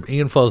road trip,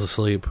 Ian falls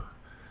asleep,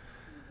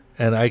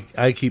 and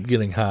I keep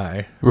getting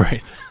high.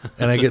 Right.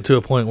 And I get to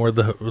a point where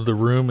the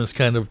room is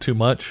kind of too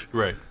much.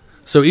 Right.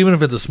 So even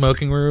if it's a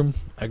smoking room,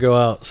 I go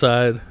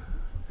outside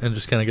and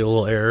just kind of get a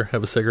little air,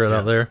 have a cigarette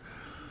out there.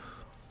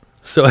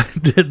 So I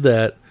did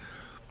that,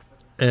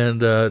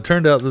 and it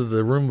turned out that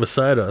the room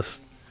beside us,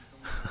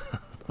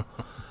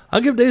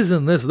 I'll give Days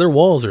in this, their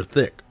walls are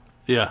thick.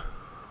 Yeah.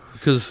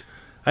 Because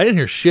I didn't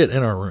hear shit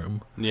in our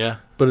room. Yeah.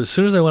 But as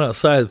soon as I went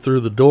outside through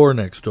the door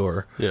next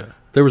door,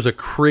 there was a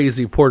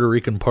crazy Puerto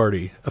Rican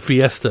party, a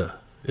fiesta,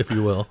 if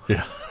you will,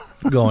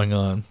 going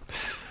on.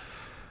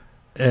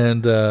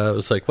 And it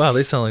was like, wow,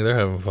 they sound like they're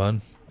having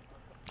fun.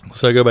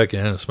 So I go back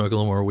in and smoke a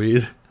little more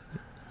weed,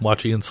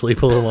 watch Ian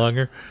sleep a little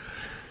longer.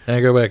 And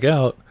I go back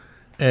out,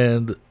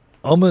 and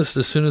almost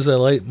as soon as I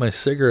light my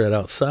cigarette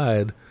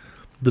outside,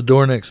 the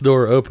door next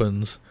door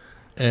opens,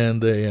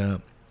 and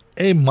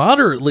a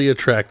moderately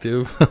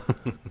attractive,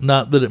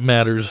 not that it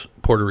matters,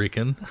 Puerto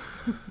Rican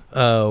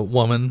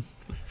woman,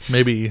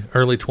 maybe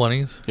early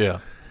 20s,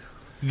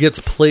 gets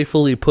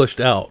playfully pushed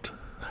out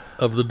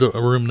of the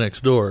room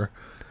next door,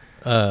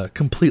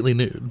 completely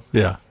nude.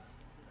 Yeah.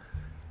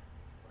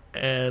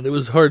 And it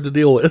was hard to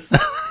deal with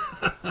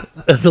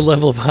at the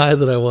level of high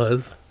that I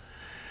was.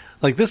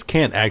 Like, this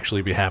can't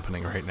actually be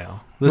happening right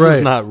now. This is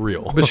not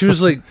real. But she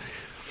was like,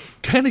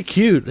 kind of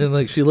cute, and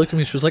like she looked at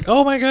me, she was like,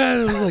 oh my god,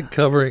 it was like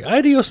covering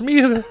adios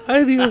mira.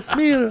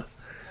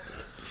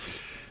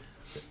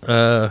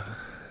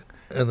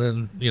 And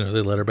then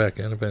they let her back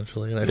in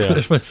eventually, and I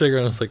finished my cigarette,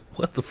 and I was like,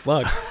 what the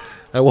fuck.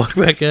 I walked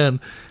back in,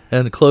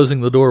 and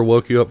closing the door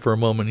woke you up for a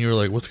moment, and you were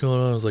like, what's going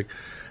on? I was like,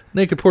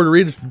 naked Puerto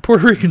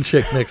Rican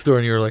chick next door,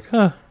 and you were like,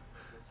 huh,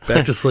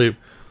 back to sleep.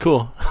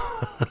 Cool.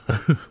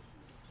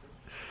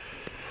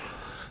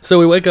 So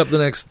we wake up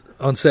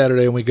on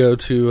Saturday, and we go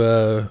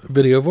to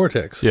Video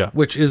Vortex,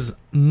 which is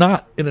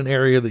not in an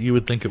area that you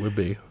would think it would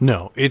be.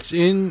 No, it's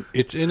in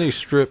a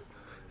strip,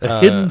 a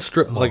hidden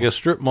strip mall, like a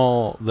strip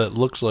mall that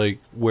looks like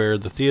where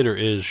the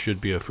theater should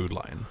be a Food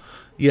Lion.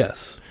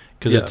 Yes,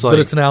 because it's like, but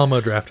it's an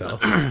Alamo Draft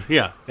House.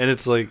 Yeah, and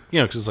it's like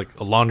because it's like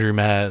a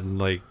laundromat and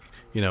like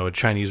a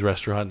Chinese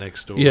restaurant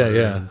next door.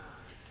 Yeah.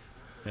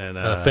 And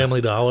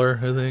Family Dollar,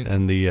 I think,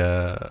 and the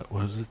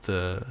what was it,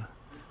 the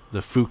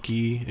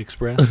Fuki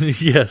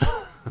Express?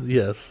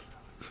 Yes.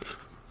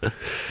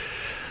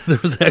 There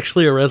was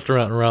actually a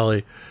restaurant in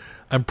Raleigh.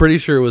 I'm pretty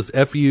sure it was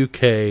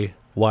Fukyoo.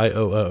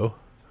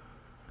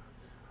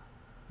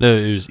 No,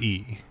 it was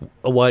E.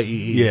 A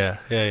Y-E-E. Yeah.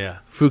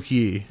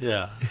 Fuki.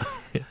 Yeah.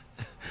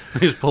 He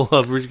just pull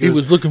up. He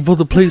was looking for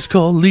the place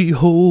called Lee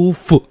Ho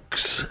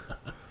Fooks.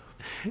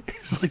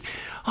 He's like,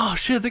 oh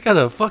shit, they got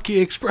a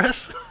Fucky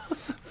Express.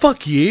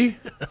 Fuck ye.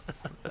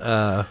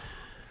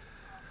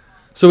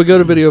 So we go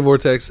to Video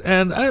Vortex,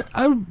 and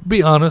I'll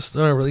be honest,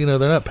 they're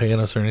not paying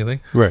us or anything.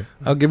 Right.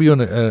 I'll give you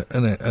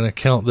an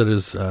account that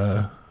is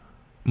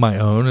my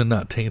own and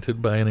not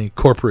tainted by any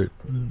corporate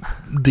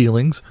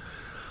dealings.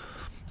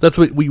 That's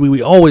what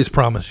we always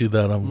promise you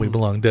that on We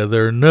Belong Dead.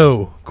 There are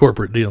no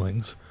corporate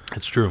dealings.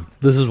 It's true.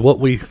 This is what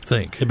we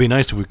think. It'd be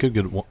nice if we could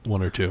get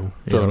one or two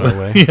thrown our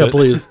way. Yeah,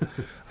 please.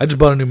 I just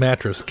bought a new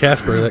mattress.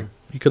 Casper,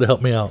 you could have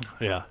helped me out.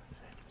 Yeah.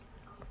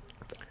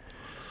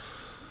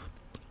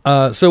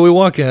 So we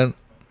walk in.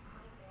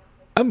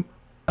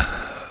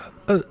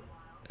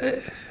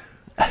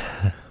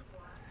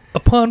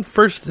 Upon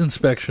first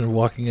inspection of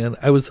walking in,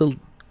 I was a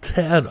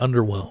tad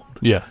underwhelmed.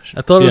 Yeah.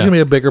 I thought it was going to be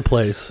a bigger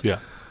place. Yeah.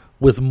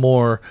 With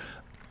more.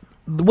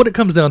 What it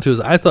comes down to is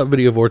I thought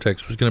Video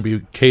Vortex was going to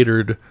be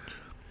catered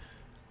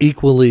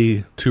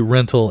equally to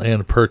rental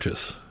and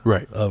purchase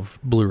of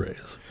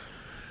Blu-rays.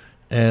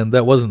 And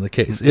that wasn't the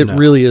case. It No.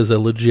 really is a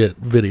legit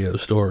video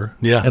store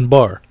Yeah. and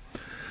bar.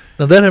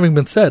 Now, that having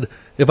been said,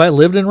 if I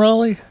lived in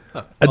Raleigh,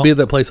 I'd be at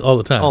that place all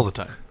the time. All the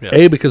time, yeah.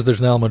 A, because there's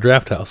an Alamo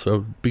Draft House, so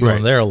I'd be going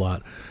Right. there a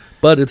lot.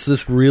 But it's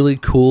this really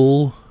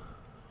cool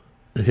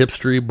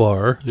hipstery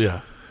bar.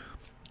 Yeah.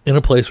 In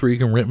a place where you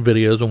can rent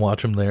videos and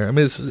watch them there. I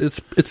mean,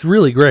 it's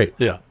really great.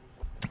 Yeah.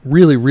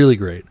 Really, really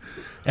great.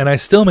 And I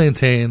still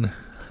maintain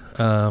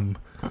that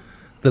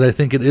I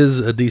think it is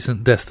a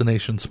decent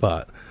destination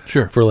spot.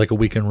 Sure. For like a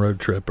weekend road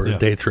trip or Yeah. a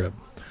day trip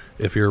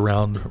if you're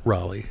around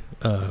Raleigh.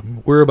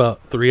 We're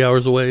about 3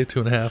 hours away,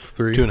 2.5,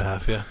 3.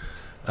 2.5, yeah.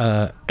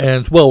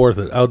 And it's well worth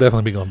it. I'll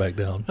definitely be going back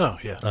down. Oh,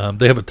 yeah.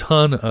 They have a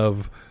ton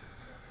of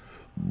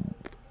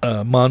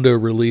Mondo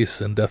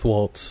Release and Death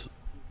Waltz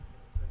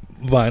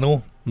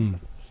vinyl,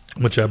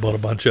 which I bought a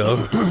bunch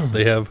of.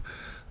 They have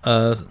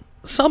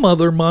some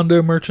other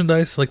Mondo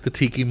merchandise, like the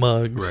tiki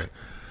mugs.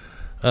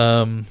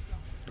 Right.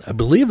 I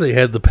believe they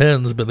had the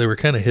pens, but they were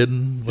kind of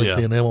hidden, like Yeah.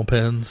 the enamel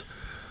pens.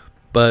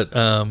 But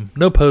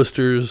no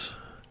posters,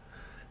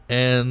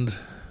 and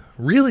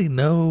really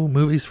no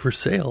movies for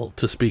sale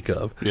to speak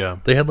of. Yeah.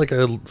 They had like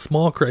a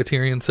small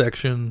Criterion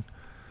section,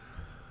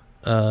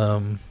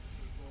 and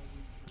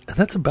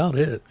that's about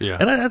it. Yeah.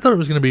 And I thought it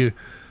was going to be,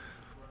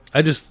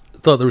 I just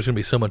thought there was going to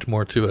be so much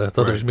more to it. I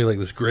thought there was Right. going to be like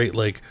this great,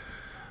 like,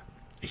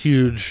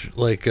 huge,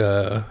 like,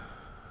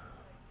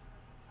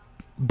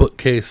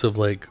 bookcase of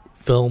like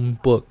film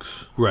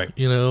books. Right.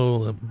 You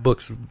know,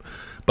 books,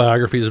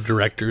 biographies of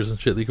directors and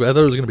shit. I thought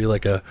it was going to be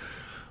like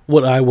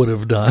what I would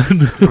have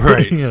done.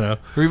 Right. You know.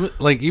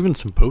 Or even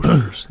some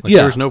posters. Like Yeah.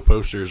 there was no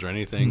posters or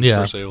anything Yeah.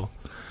 for sale.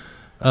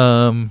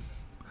 And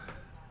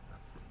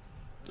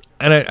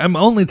I'm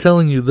only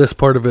telling you this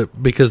part of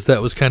it because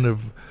that was kind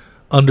of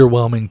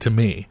underwhelming to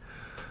me.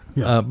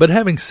 Yeah. But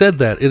having said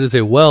that, it is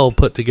a well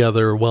put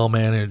together, well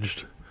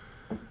managed,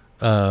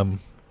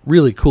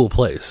 really cool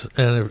place.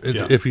 And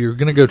if you're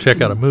going to go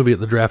check out a movie at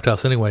the Draft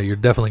House anyway, you're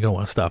definitely going to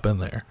want to stop in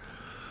there.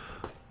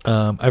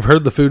 I've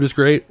heard the food is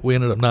great. We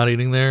ended up not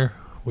eating there.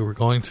 We were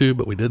going to,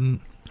 but we didn't.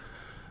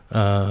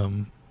 And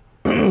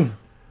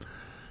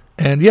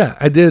yeah,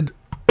 I did.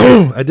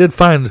 I did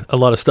find a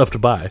lot of stuff to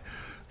buy.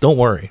 Don't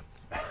worry.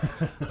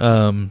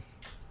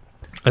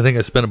 I think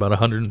I spent about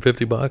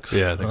 $150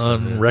 Yeah, I think so,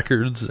 on yeah.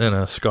 records and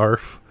a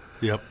scarf.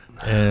 Yep.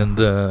 And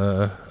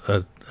a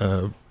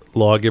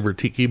Lawgiver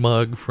Tiki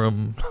mug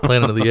from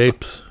Planet of the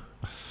Apes.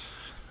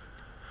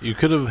 You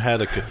could have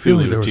had a feel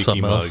like there Cthulhu was tiki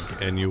something mug,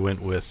 else. and you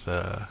went with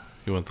the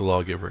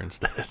Lawgiver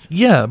instead.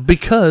 Yeah,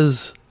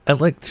 because I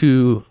like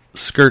to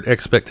skirt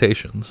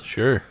expectations.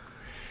 Sure.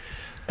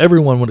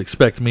 Everyone would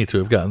expect me to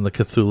have gotten the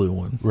Cthulhu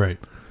one. Right.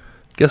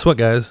 Guess what,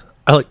 guys?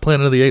 I like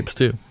Planet of the Apes,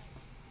 too.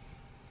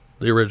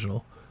 The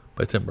original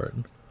by Tim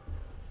Burton.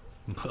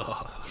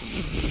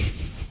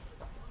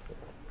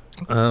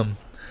 And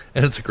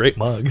it's a great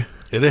mug.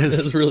 It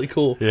is. It's really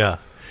cool. Yeah.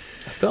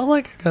 I felt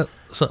like I got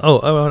some...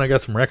 Oh, and I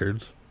got some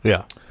records.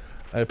 Yeah.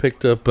 I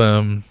picked up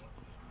the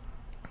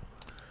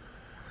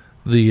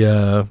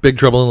Big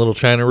Trouble in Little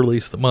China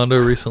release that Mondo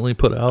recently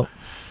put out,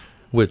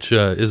 which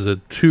is a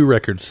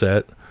 2-record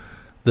set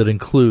that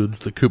includes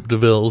the Coupe de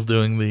Villes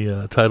doing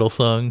the title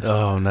song.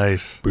 Oh,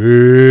 nice.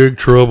 Big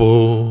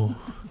Trouble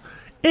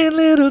in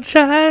Little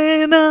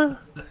China.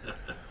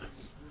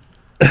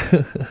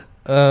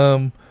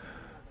 And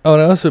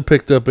I also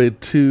picked up a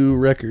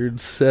 2-record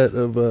set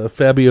of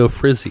Fabio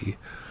Frizzi.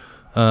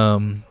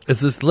 It's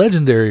this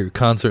legendary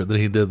concert that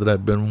he did that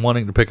I've been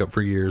wanting to pick up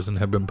for years and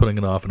have been putting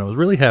it off, and I was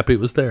really happy it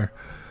was there.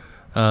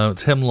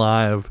 It's him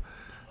live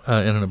in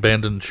an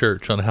abandoned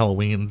church on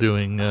Halloween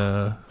doing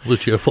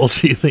Lucio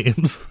Fulci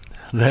themes.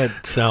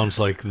 That sounds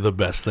like the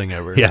best thing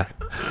ever. Yeah.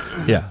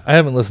 I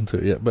haven't listened to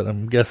it yet, but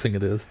I'm guessing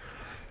it is.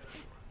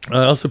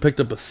 I also picked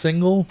up a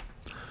single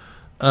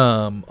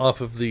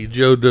off of the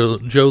Joe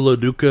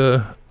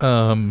LaDuca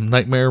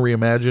Nightmare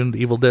Reimagined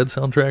Evil Dead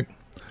soundtrack.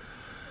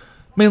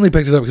 Mainly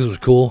picked it up because it was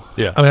cool.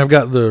 Yeah. I mean, I've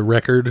got the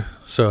record,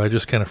 so I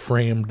just kind of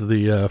framed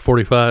the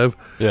 45.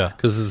 Yeah.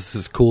 Because this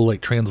is cool, like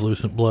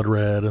translucent blood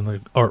red, and the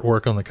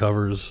artwork on the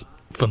cover is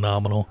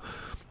phenomenal.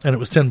 And it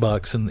was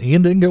 $10, and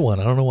Ian didn't get one.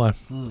 I don't know why.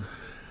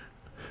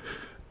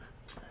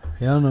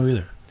 Yeah, I don't know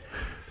either.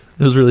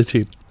 It was really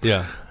cheap.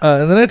 Yeah.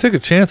 And then I took a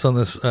chance on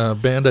this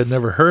band I'd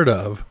never heard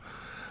of.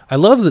 I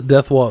love that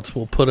Death Waltz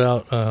will put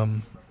out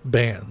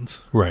bands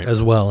Right.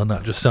 as well, and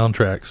not just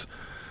soundtracks.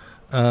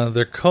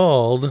 They're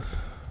called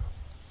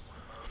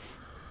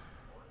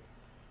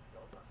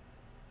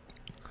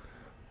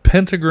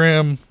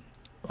Pentagram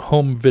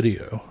Home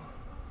Video.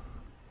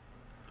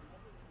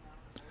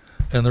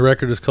 And the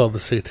record is called The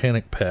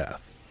Satanic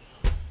Path.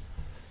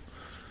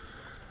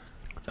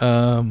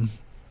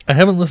 I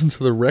haven't listened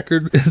to the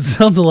record. It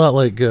sounds a lot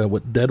like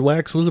what Dead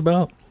Wax was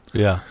about.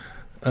 Yeah.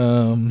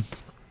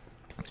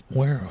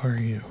 Where are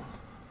you?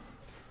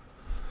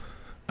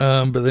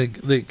 But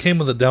they came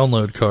with a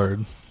download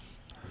card,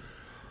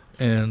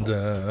 and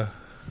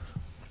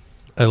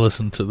I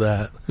listened to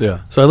that.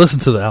 Yeah. So I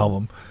listened to the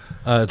album.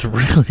 It's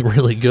really,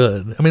 really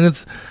good. I mean,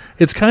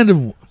 it's kind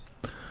of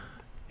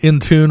in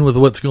tune with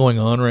what's going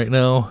on right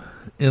now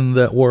in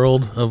that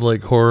world of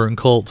like horror and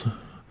cult.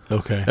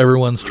 Okay.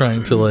 Everyone's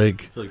trying to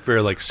like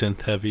very like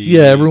synth heavy.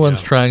 Yeah,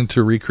 everyone's trying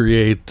to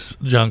recreate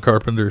John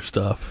Carpenter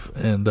stuff,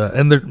 and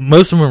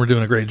most of them are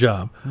doing a great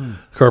job.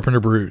 Carpenter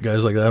Brute,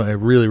 guys like that. I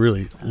really,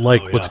 really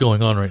like what's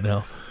going on right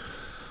now.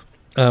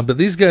 But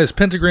these guys,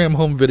 Pentagram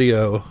Home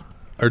Video,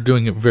 are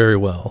doing it very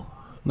well.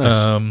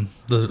 Nice.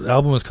 The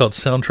album is called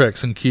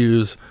Soundtracks and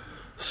Cues,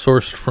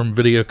 sourced from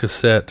video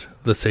cassette,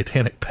 The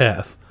Satanic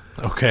Path.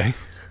 Okay.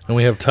 And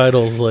we have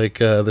titles like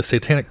The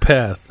Satanic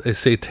Path, A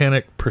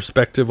Satanic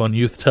Perspective on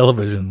Youth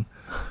Television,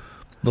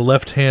 The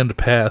Left Hand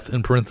Path,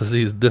 in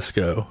parentheses,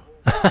 Disco,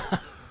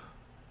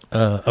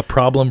 A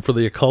Problem for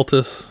the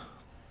Occultist,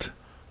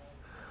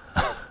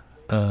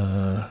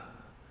 The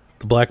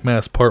Black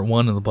Mass Part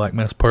 1 and The Black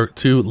Mass Part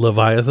 2,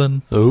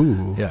 Leviathan.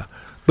 Ooh. Yeah.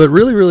 But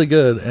really, really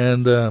good.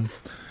 And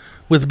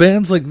with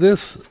bands like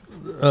this,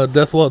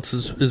 Death Waltz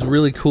is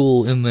really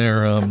cool in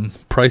their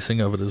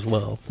pricing of it as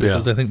well.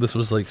 Because I think this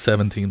was like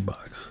 $17.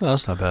 Oh,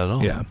 that's not bad at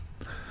all. Yeah.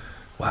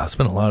 Wow, I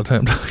spent a lot of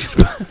time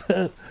talking about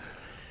that.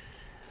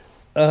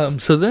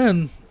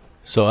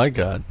 So I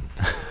got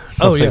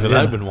something that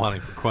I've been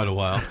wanting for quite a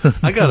while.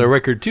 I got a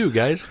record too,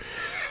 guys.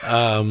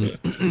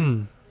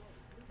 I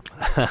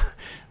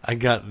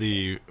got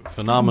the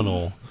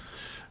phenomenal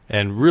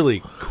and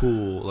really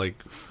cool,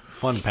 like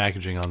fun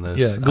packaging on this.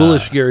 Yeah,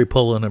 Ghoulish Gary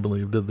Pullen, I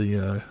believe, did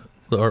the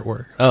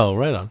artwork. Oh,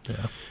 right on.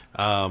 Yeah.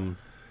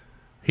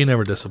 He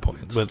never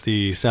disappoints. But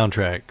the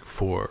soundtrack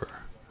for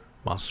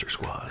Monster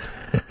Squad,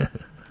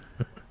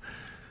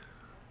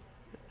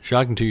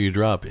 Shocking Till You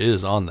Drop,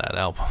 is on that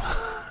album.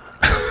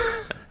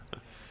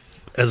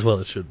 As well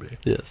it should be.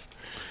 Yes.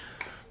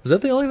 Is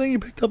that the only thing you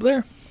picked up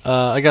there?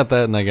 I got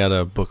that, and I got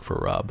a book for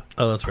Rob.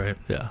 Oh, that's right.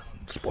 Yeah.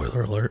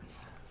 Spoiler alert.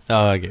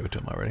 Oh, I gave it to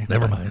him already.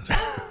 Never mind.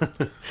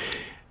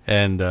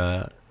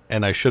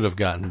 And I should have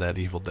gotten that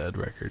Evil Dead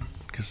record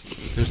because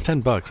it was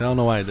 $10. I don't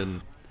know why I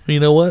didn't. You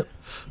know what?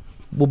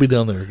 We'll be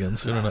down there again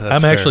soon enough.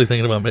 I'm actually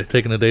thinking about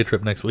taking a day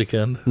trip next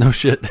weekend. No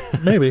shit.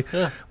 Maybe.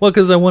 Yeah. Well,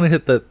 because I want to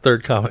hit that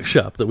third comic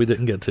shop that we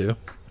didn't get to.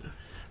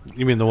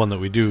 You mean the one that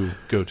we do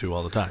go to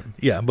all the time?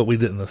 Yeah, but we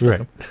didn't this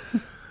time.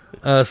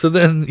 Right. So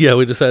then,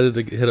 we decided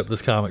to hit up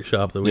this comic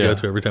shop that we go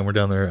to every time we're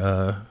down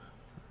there.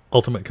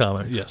 Ultimate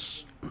Comics.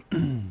 Yes.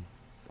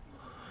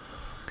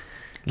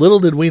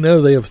 Little did we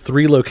know they have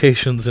 3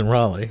 locations in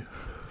Raleigh.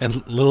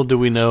 And little do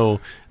we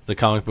know the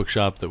comic book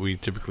shop that we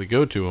typically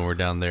go to when we're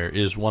down there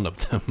is one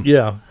of them.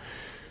 Yeah.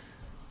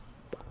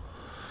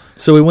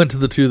 So we went to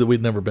the 2 that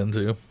we'd never been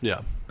to.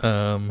 Yeah.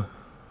 The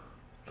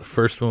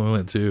first one we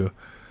went to,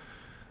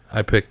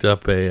 I picked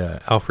up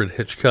a Alfred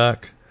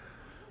Hitchcock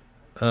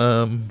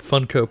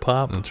Funko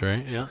Pop. That's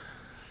right, yeah.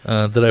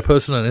 That I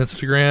posted on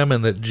Instagram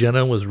and that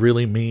Jenna was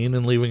really mean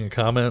in leaving a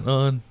comment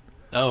on.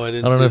 Oh, I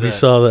didn't see that. I don't know if you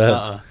saw that.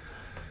 Uh-uh.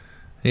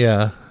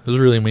 Yeah, it was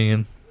really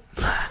mean.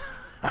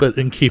 But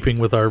in keeping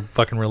with our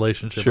fucking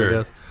relationship, I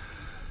guess.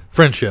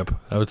 Friendship,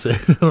 I would say.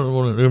 I don't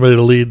want anybody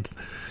to lead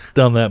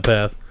down that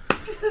path.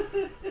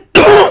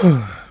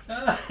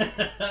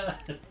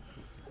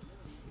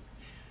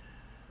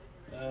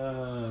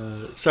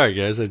 Sorry,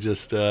 guys. I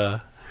just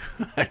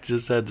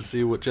had to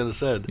see what Jenna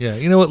said. Yeah,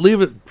 you know what?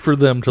 Leave it for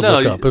them to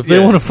look up. If they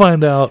want to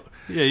find out,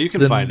 you can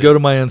then find it. Go to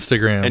my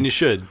Instagram. And you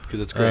should, because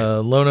it's great.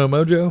 Lono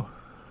Mojo?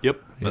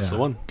 Yep, that's the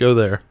one. Go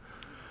there.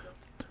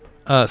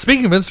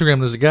 Speaking of Instagram,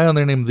 there's a guy on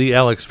there named The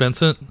Alex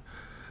Vincent.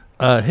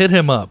 Hit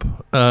him up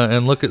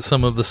and look at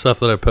some of the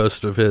stuff that I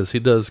posted of his. He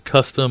does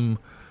custom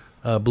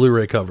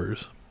Blu-ray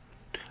covers.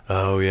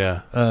 Oh,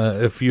 yeah.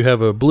 If you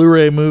have a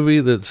Blu-ray movie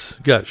that's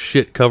got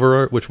shit cover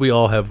art, which we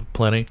all have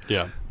plenty.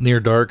 Yeah. Near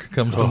Dark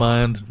comes to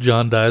mind.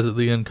 John Dies at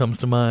the End comes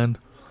to mind.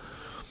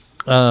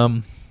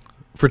 For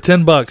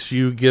 $10,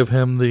 you give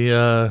him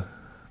the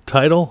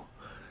title,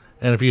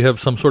 and if you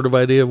have some sort of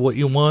idea of what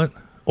you want,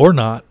 or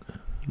not.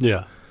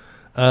 Yeah.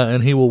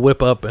 And he will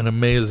whip up an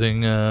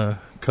amazing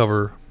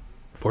cover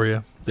for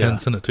you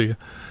and send it to you.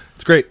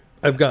 It's great.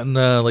 I've gotten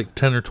like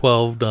 10 or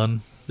 12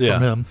 done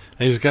from him.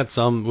 And he's got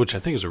some, which I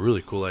think is a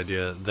really cool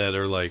idea, that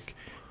are like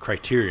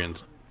Criterion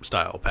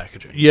style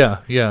packaging. Yeah,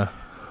 yeah.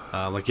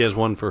 Like he has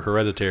one for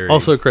Hereditary.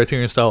 Also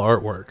Criterion style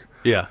artwork.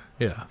 Yeah.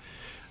 Yeah.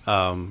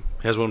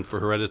 He has one for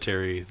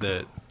Hereditary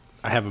that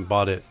I haven't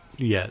bought it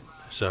yet.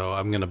 So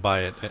I'm going to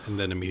buy it and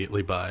then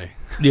immediately buy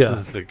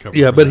the cover.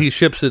 Yeah, but he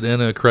ships it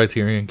in a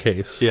Criterion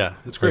case. Yeah,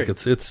 it's great.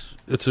 Like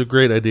it's a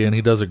great idea, and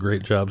he does a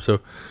great job. So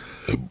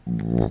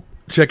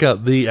check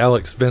out The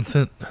Alex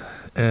Vincent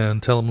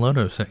and tell him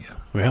Lono sent you.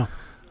 Yeah.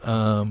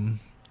 I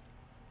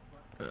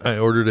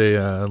ordered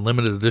a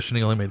limited edition.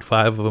 He only made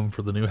 5 of them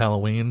for the new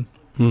Halloween.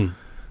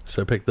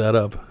 So I picked that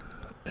up.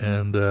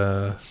 And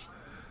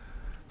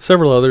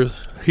several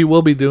others. He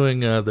will be doing,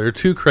 there are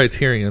 2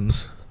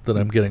 Criterions that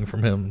I'm getting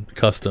from him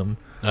custom.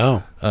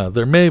 Oh.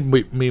 There may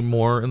be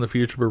more in the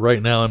future, but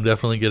right now I'm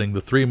definitely getting The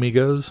Three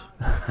Amigos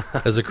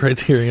as a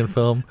Criterion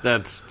film.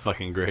 That's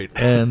fucking great.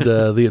 And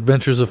The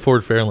Adventures of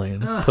Ford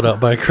Fairlane, put out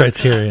by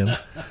Criterion.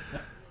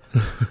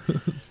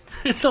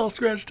 It's all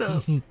scratched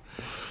out.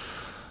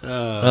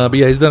 But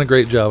yeah, he's done a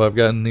great job. I've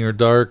gotten Near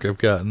Dark. I've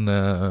gotten...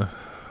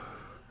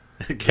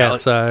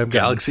 Cat's Eye. I've gotten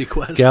Galaxy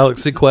Quest.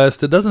 Galaxy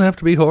Quest. It doesn't have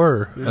to be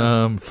horror.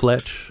 Yeah.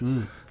 Fletch.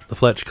 The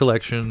Fletch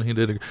collection. You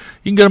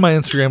can go to my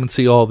Instagram and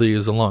see all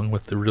these along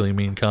with the really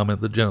mean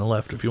comment that Jenna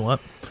left if you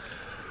want.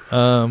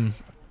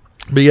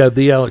 But yeah,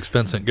 the Alex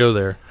Vincent, go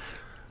there.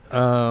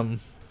 I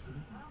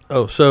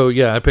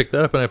picked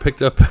that up, and I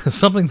picked up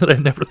something that I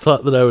never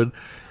thought that I would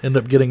end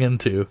up getting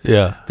into.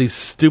 Yeah. These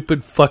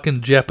stupid fucking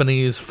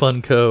Japanese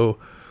Funko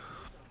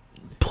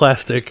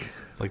plastic.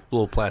 Like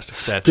little plastic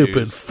statues.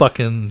 Stupid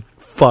fucking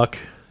fuck.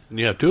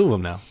 You have 2 of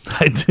them now.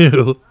 I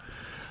do.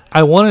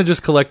 I want to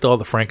just collect all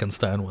the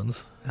Frankenstein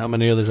ones. How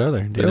many others are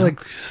there? They're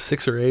like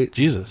 6 or 8.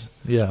 Jesus.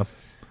 Yeah.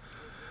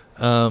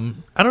 I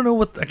don't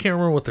know I can't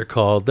remember what they're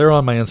called. They're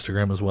on my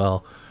Instagram as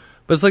well.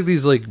 But it's like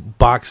these like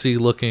boxy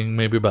looking,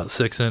 maybe about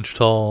 6-inch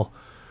tall,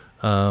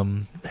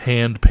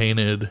 hand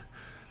painted.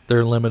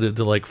 They're limited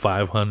to like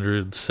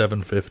 500,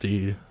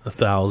 750,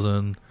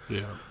 1,000.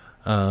 Yeah.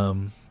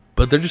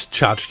 But they're just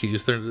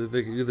tchotchkes.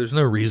 There's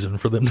no reason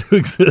for them to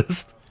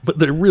exist. But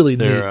they're really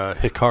neat. They're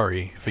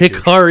Hikari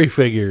figures. Hikari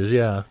figures,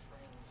 yeah.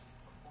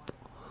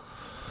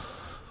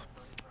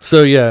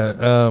 So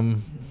yeah,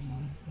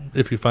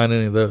 if you find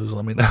any of those,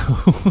 let me know.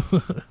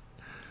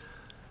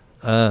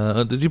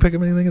 Did you pick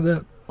up anything of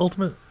that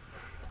Ultimate?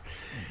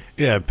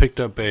 Yeah, I picked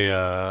up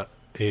a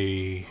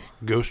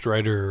Ghost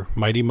Rider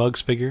Mighty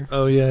Mugs figure.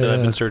 Oh yeah, that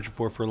I've been searching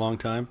for a long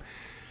time.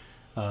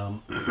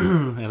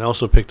 And I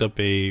also picked up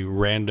a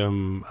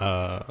random,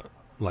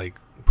 like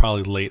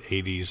probably late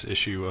 '80s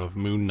issue of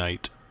Moon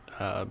Knight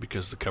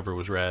because the cover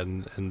was rad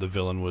and the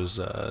villain was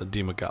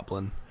Dima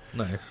Goblin.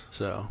 Nice.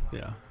 So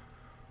yeah.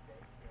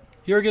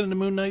 You ever get into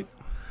Moon Knight?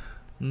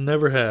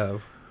 Never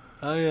have.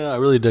 I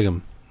really dig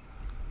him.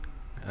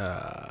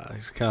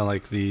 He's kind of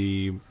like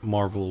the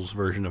Marvel's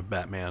version of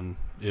Batman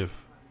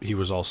if he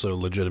was also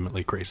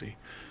legitimately crazy.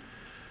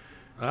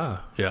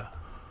 Ah. Yeah.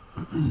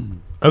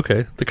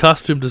 Okay. The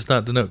costume does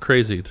not denote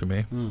crazy to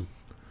me.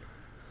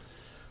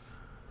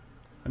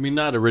 I mean,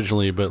 not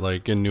originally, but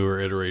like in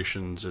newer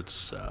iterations,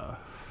 it's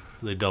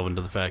they delve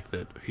into the fact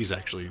that he's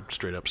actually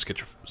straight up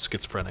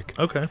schizophrenic.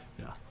 Okay.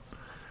 Yeah.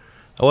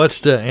 I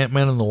watched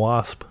Ant-Man and the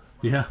Wasp.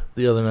 Yeah.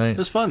 The other night. It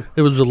was fun.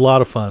 It was a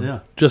lot of fun. Yeah.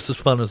 Just as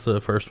fun as the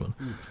first one.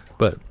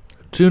 But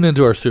tune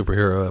into our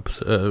superhero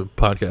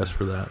podcast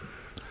for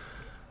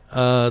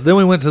that. Then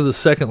we went to the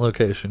second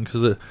location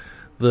because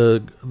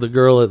the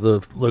girl at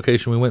the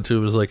location we went to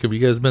was like, have you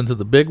guys been to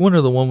the big one or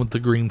the one with the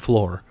green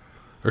floor?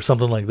 Or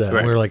something like that. Right.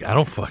 And we were like, I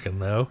don't fucking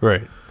know.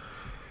 Right.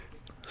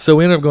 So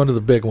we ended up going to the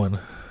big one.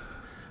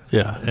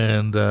 Yeah.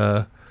 And,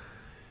 I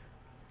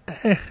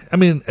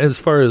mean, as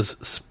far as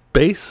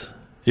space...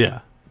 Yeah.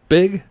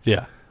 Big?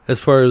 Yeah. As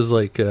far as,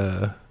 like,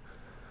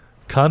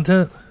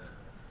 content?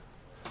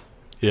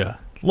 Yeah.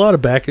 A lot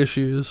of back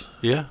issues.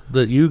 Yeah.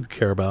 That you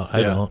care about.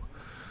 I don't.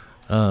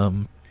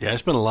 Yeah, I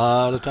spent a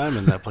lot of time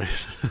in that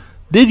place.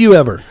 Did you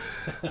ever?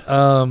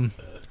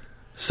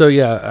 So,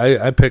 yeah,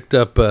 I picked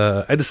up...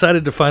 I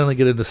decided to finally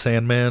get into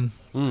Sandman.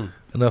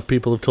 Enough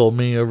people have told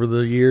me over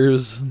the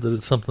years that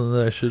it's something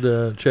that I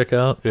should check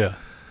out. Yeah.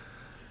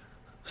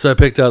 So I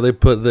picked out, I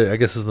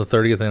guess it's the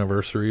 30th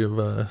anniversary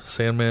of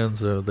Sandman,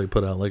 so they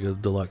put out like a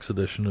deluxe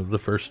edition of the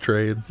first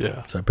trade.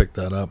 Yeah. So I picked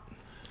that up.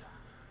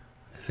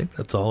 I think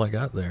that's all I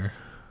got there.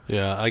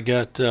 Yeah, I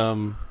got,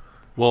 but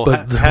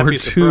there were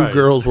two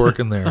girls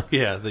working there.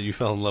 Yeah, that you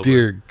fell in love with.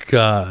 Dear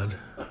God.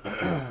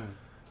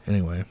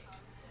 Anyway,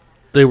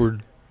 they were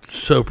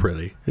so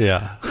pretty.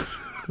 Yeah.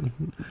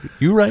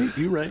 You right.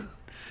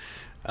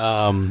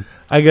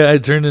 I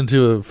turned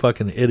into a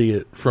fucking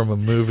idiot from a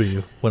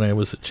movie when I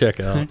was at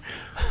checkout.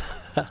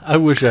 I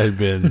wish I had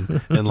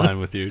been in line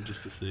with you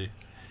just to see.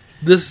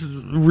 This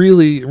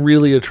really,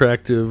 really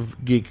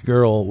attractive geek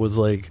girl was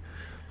like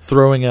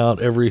throwing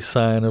out every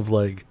sign of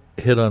like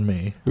hit on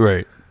me.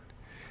 Right.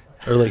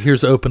 Or like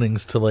here's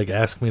openings to like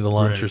ask me to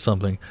lunch or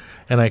something.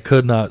 And I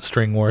could not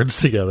string words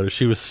together.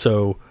 She was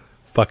so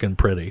fucking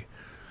pretty.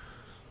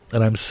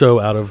 And I'm so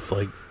out of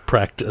like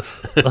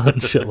practice on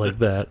shit like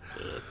that.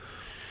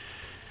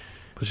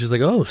 But she's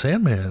like, oh,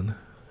 Sandman.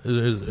 Are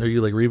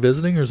you like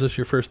revisiting or is this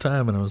your first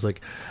time? And I was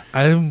like,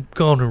 I'm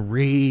going to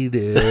read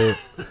it.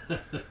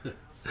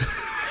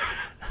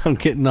 I'm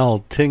getting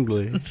all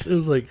tingly. I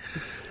was like,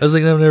 I've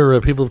never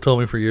read. People have told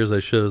me for years I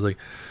should. I was like,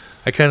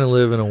 I kind of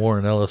live in a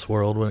Warren Ellis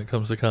world when it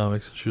comes to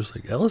comics. And she was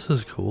like, Ellis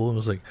is cool. And I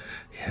was like,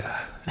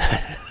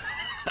 yeah.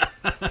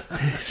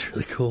 He's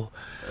really cool.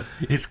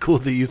 It's cool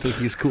that you think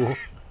he's cool.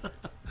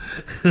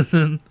 And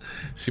then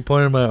she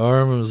pointed at my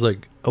arm and was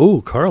like,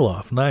 oh,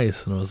 Karloff,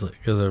 nice. And I was like,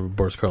 because I have a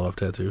Boris Karloff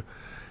tattoo.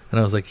 And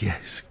I was like, yeah,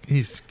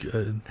 he's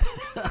good.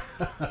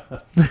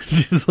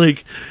 She's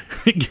like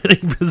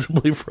getting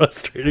visibly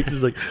frustrated.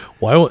 She's like,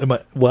 why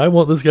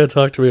won't this guy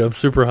talk to me? I'm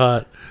super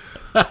hot.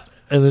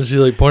 And then she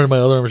like pointed at my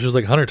other arm and she was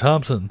like, Hunter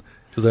Thompson.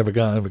 Because I have a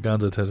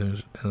Gonzo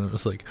tattoo. And it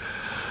was like,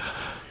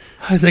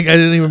 I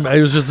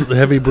was just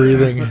heavy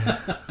breathing.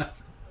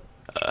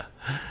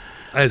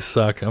 I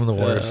suck. I'm the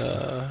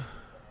worst.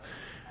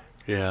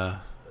 Yeah.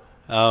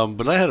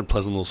 But I had a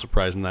pleasant little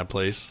surprise in that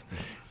place.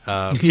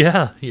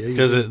 Yeah.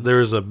 Because there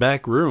was a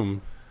back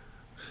room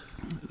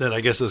that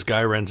I guess this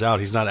guy rents out.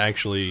 He's not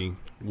actually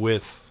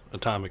with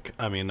Ultimate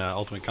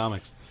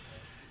Comics.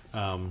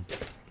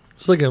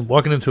 It's like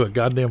walking into a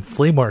goddamn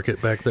flea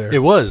market back there. It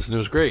was, and it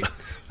was great.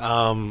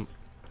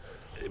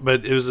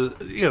 But it was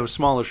a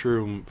smallish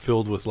room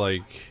filled with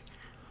like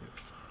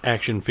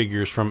action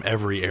figures from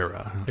every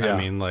era. Yeah. I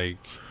mean, like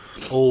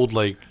old,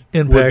 like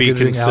in would be packaging,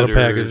 out of considered,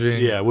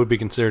 packaging. yeah, would be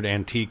considered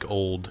antique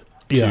old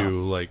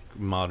to like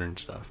modern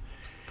stuff.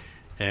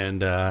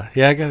 And I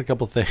got a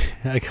couple things.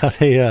 I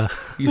got a.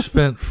 You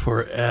spent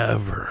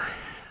forever.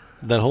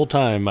 That whole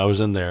time I was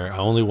in there, I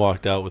only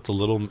walked out with the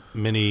little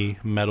mini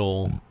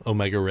metal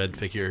Omega Red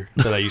figure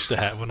that I used to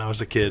have when I was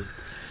a kid.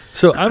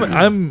 So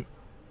I'm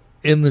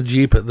in the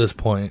Jeep at this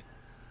point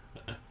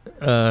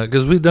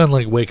because we've done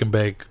like wake and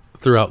bake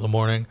throughout the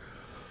morning,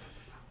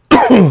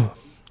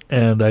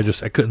 and I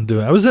couldn't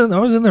do it. I was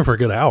in there for a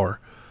good hour.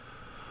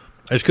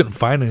 I just couldn't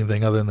find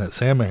anything other than that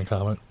Sandman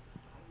comic.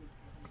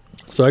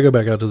 So I go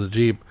back out to the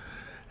Jeep.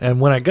 And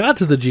when I got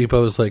to the Jeep, I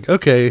was like,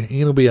 okay,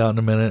 you'll be out in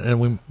a minute,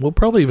 and we'll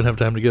probably even have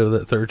time to go to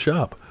that third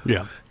shop.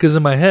 Yeah. Because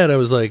in my head, I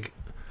was like,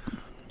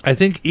 I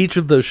think each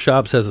of those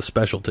shops has a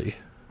specialty.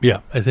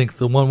 Yeah. I think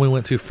the one we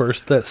went to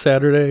first that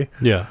Saturday,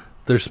 yeah,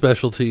 their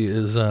specialty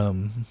is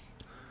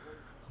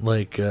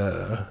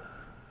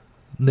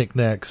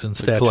knickknacks and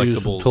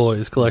statues and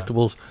toys,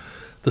 collectibles. Yeah.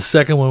 The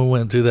second one we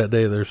went to that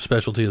day, their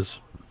specialty is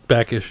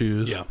back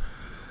issues. Yeah.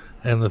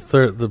 And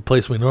the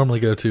place we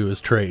normally go to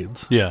is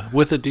trades. Yeah,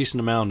 with a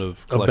decent amount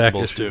of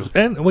collectibles too.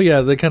 And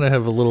they kind of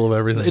have a little of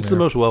everything. It's the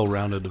most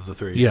well-rounded of the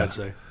three, yeah. I'd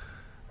say.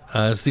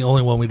 It's the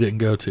only one we didn't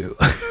go to.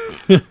 I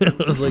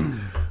was like,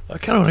 I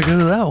kind of want to go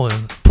to that one.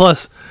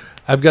 Plus,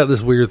 I've got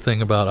this weird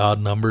thing about odd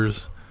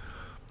numbers,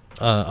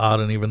 odd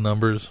and even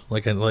numbers.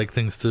 Like I like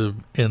things to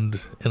end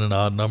in an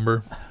odd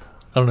number. I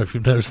don't know if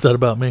you've noticed that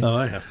about me. Oh,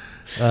 I have.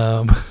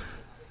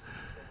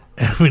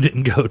 And we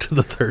didn't go to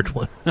the third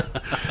one.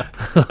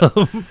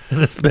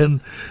 And it's been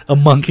a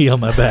monkey on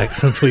my back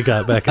since we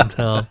got back in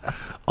town.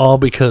 All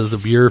because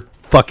of your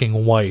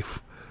fucking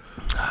wife.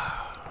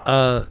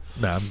 No,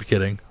 I'm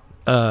kidding.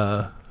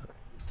 About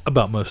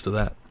most of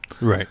that.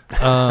 Right.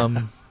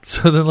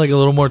 So then like a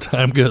little more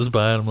time goes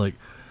by and I'm like,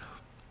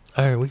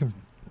 all right, we can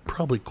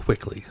probably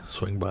quickly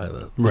swing by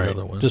the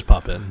other one. Just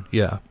pop in.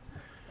 Yeah.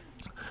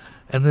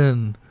 And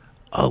then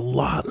a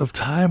lot of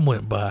time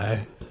went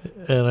by.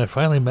 And I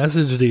finally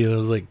messaged you, and I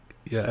was like,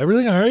 yeah,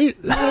 everything all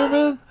right?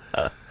 Man?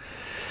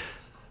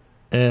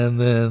 And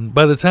then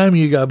by the time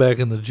you got back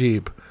in the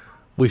Jeep,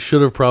 we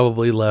should have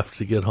probably left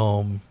to get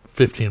home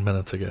 15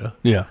 minutes ago.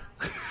 Yeah.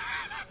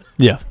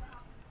 Yeah.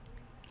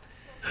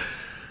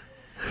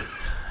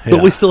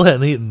 But we still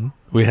hadn't eaten.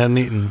 We hadn't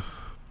eaten.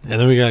 And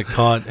then we got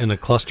caught in a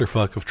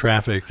clusterfuck of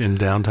traffic in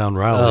downtown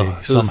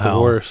Raleigh somehow.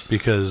 The worst.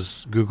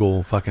 Because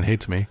Google fucking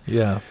hates me.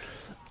 Yeah.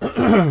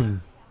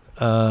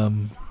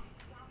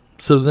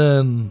 So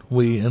then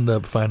we end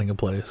up finding a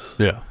place.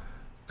 Yeah.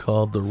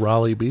 Called the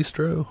Raleigh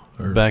Bistro.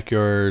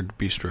 Backyard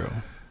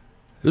Bistro.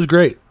 It was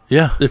great.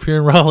 Yeah. If you're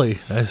in Raleigh,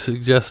 I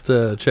suggest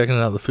checking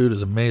it out. The food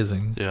is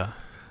amazing. Yeah.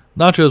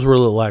 Nachos were a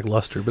little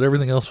lackluster, but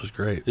everything else was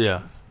great.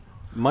 Yeah.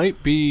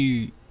 Might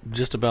be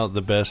just about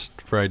the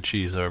best fried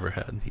cheese I've ever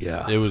had.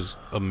 Yeah. It was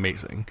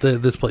amazing.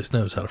 This place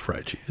knows how to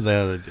fry cheese.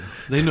 Yeah, they do.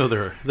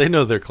 They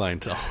know their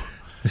clientele.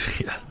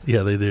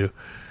 Yeah, they do.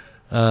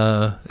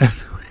 And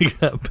we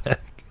got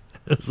back.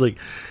 It was like,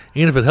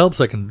 even if it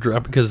helps, I can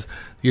drop, because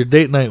your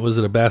date night was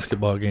at a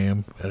basketball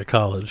game at a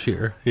college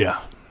here.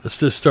 Yeah. It's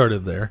just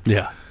started there.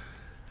 Yeah.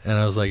 And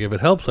I was like, if it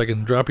helps, I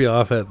can drop you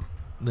off at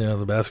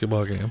the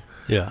basketball game.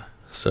 Yeah.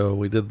 So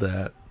we did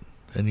that,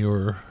 and you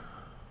were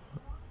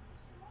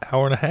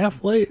hour and a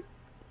half late?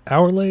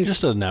 Hour late?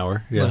 Just an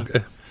hour, yeah.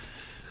 Okay.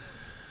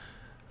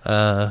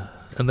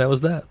 And that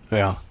was that.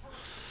 Yeah.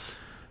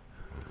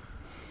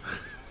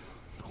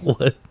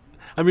 What?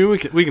 I mean,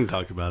 we can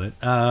talk about it.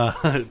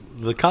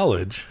 The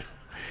college,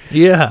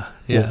 yeah,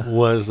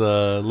 was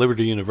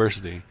Liberty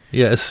University.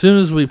 Yeah, as soon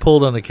as we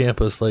pulled on the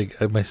campus, like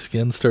my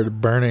skin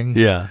started burning.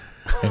 Yeah,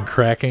 and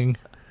cracking.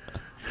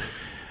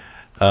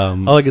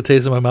 All I could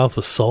taste in my mouth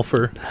was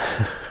sulfur.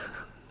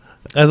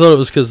 I thought it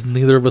was because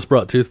neither of us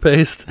brought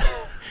toothpaste.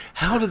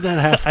 How did that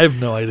happen? I have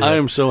no idea. I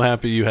am so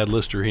happy you had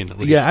Listerine at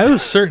least. Yeah, I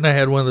was certain I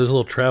had one of those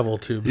little travel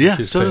tubes. Yeah,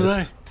 so did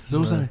I. So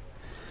was I.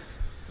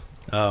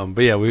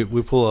 But yeah,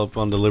 we pull up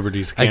onto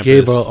Liberty's campus. I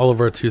gave all of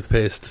our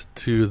toothpaste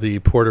to the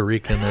Puerto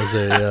Rican as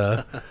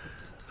a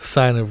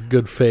sign of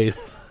good faith.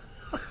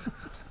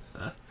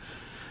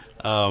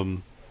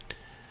 And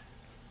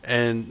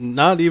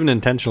not even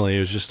intentionally, it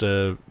was just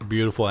a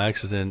beautiful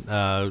accident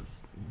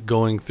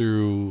going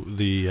through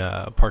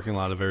the parking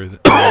lot of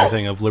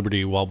everything of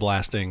Liberty while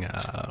blasting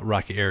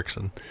Rocky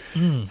Erickson.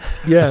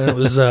 Yeah, it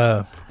was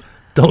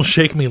Don't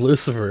Shake Me,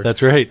 Lucifer.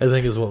 That's right. I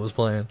think is what was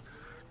playing.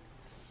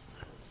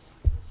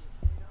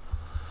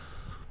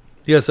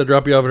 Yes, I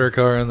drop you off at her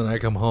car, and then I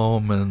come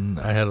home, and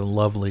I had a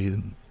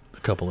lovely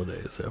couple of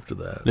days after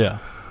that. Yeah.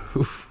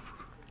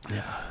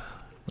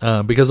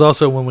 Yeah. Because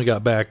also when we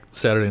got back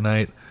Saturday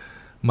night,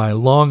 my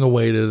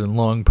long-awaited and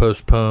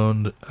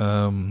long-postponed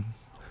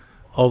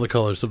All the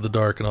Colors of the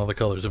Dark and All the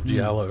Colors of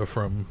Giallo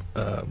from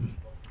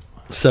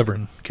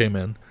Severin came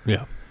in.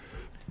 Yeah.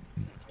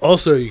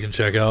 Also, you can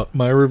check out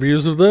my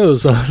reviews of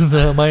those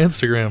on my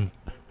Instagram,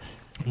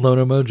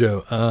 Lono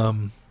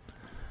Mojo.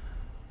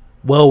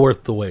 Well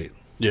worth the wait.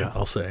 Yeah.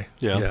 I'll say.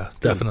 Yeah.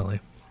 Definitely.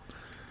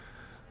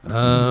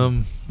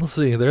 Let's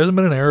see. There hasn't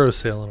been an Arrow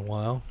sale in a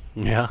while.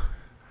 Yeah.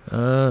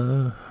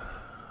 We're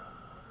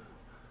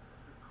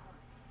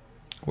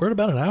at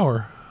about an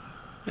hour.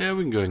 Yeah,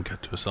 we can go ahead and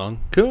cut to a song.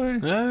 Can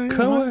we? Yeah,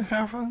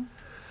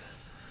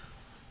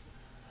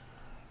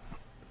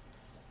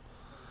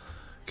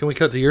 Can we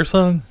cut to your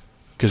song?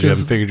 Because you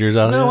haven't figured yours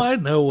out No, yet? I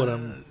know what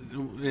I'm...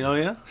 Oh,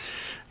 yeah?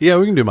 Yeah,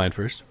 we can do mine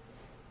first.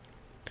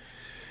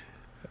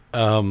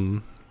 I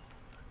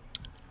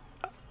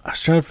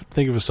was trying to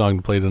think of a song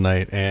to play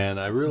tonight, and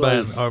I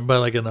realized... By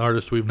like an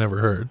artist we've never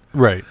heard.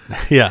 Right,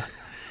 yeah.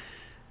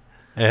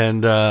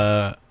 And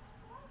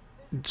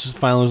just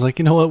finally was like,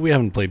 you know what? We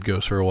haven't played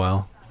Ghost for a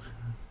while.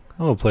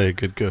 I'm going to play a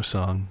good Ghost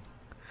song.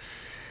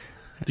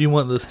 Do you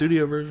want the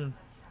studio version?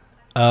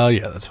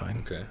 Yeah, that's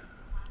fine. Okay.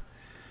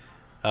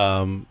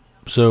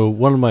 So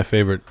one of my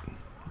favorite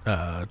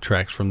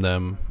tracks from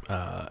them,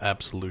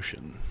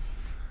 Absolution.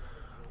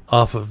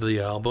 Off of the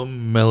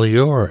album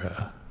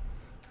Meliora.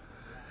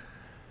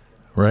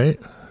 Right?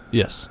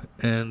 Yes.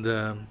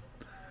 And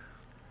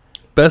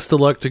best of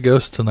luck to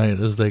Ghost tonight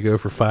as they go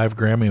for 5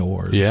 Grammy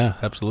Awards. Yeah,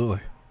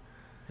 absolutely.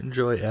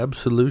 Enjoy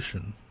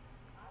Absolution.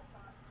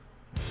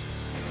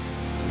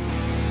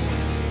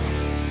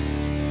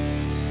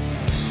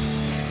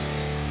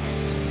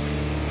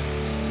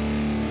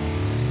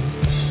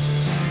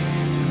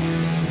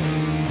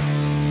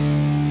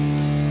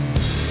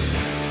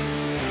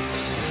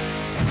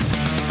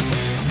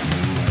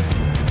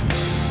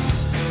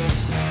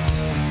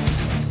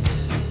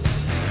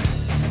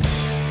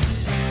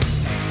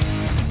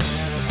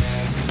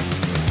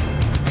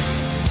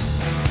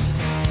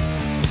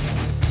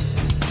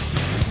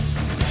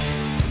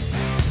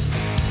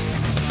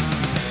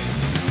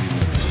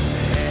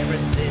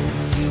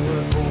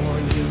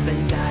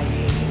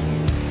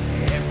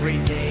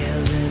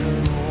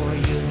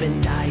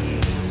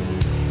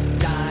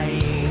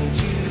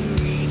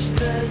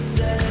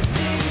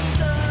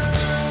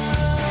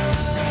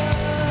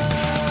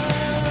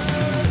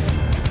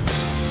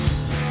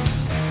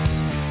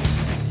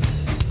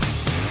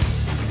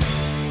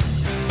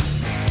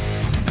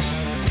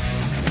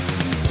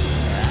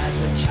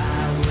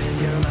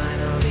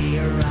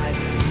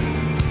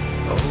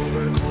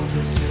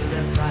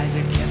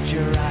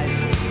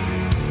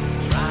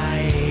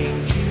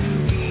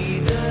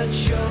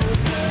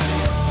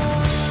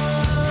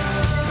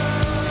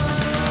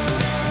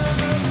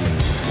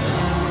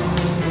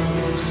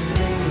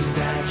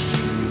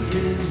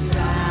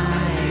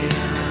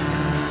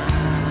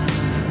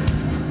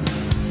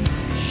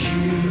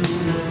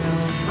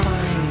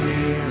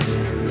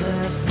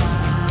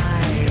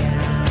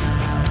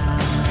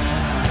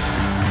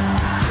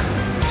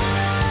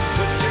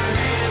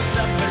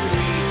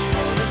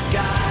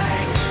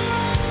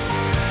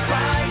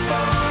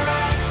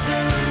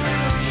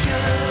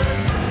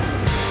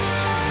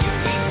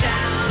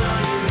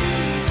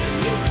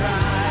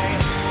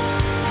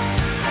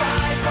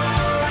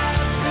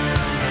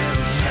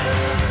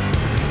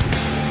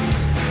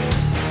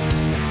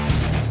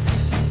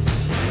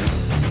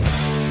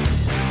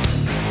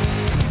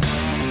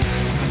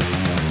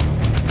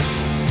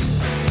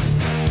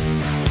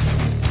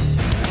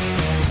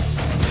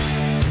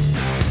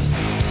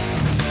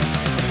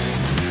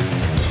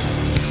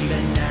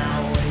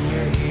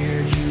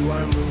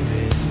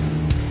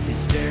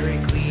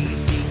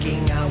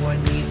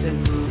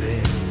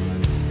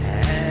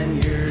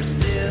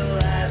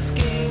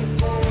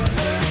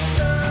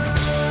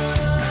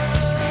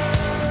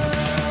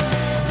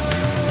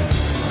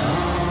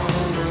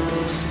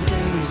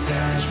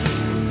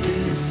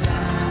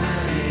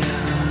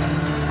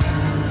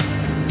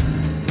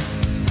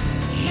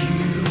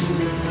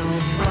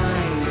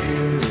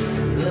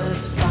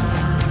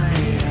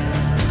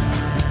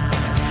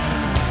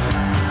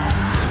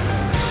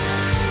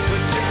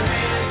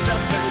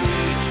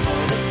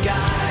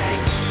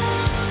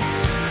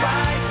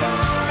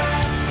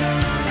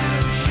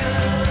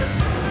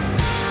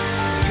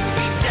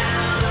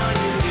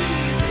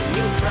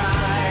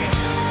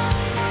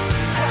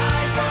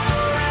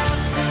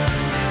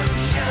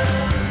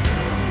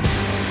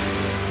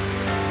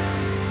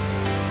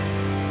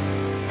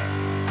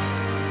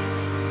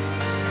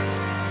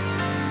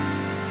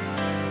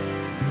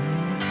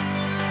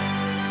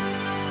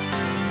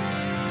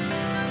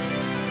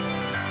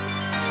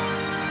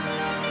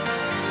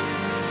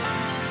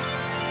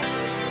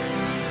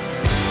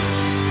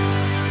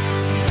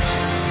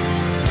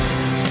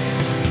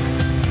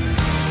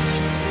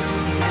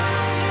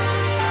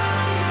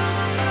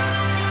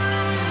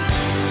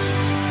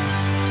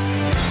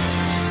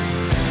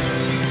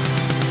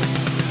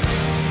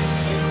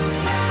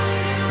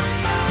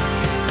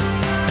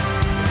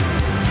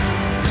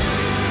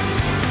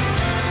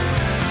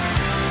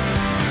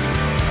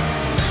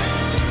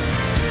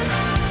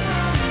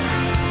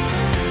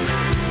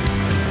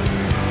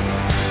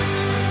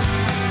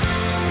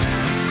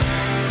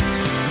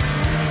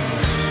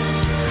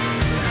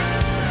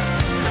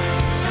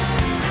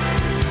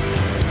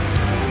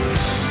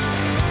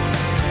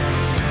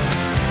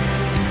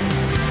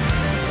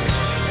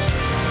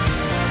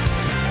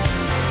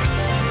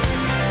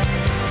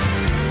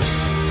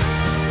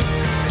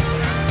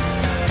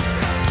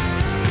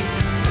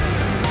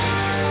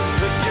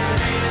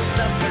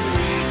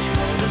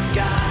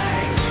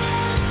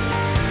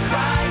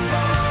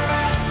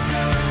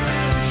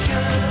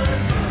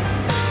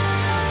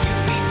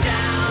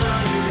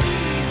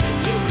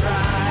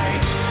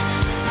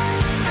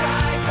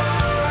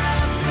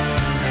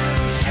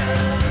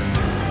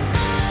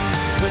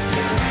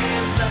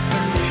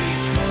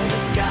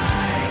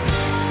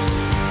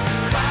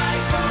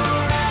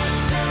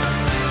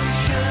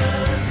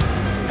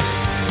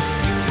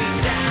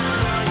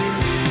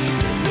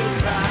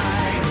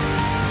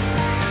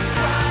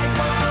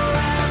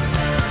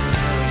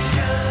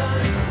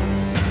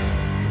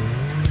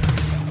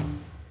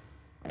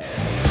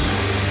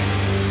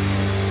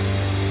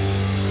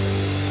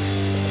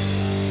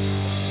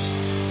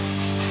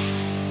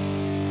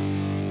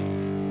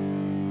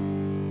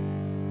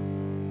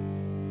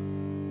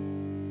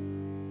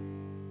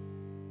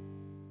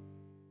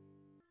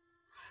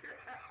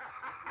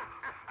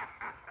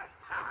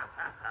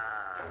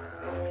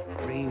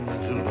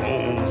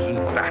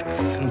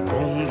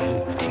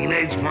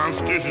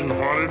 monsters in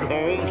haunted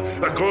homes,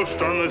 a ghost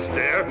on the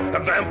stair, a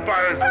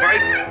vampire's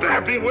bite.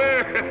 But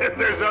beware,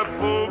 there's a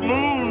full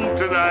moon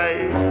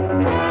tonight.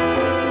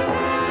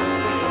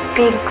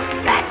 Big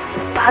fat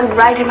bug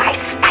right in my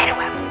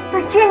spiderweb.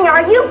 Virginia,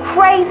 are you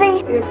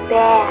crazy? You're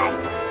bad.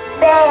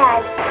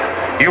 Bad.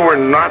 You were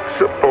not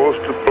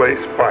supposed to play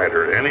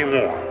spider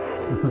anymore.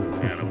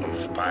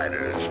 Animal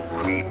spiders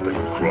creep and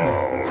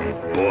crawl,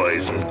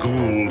 boys and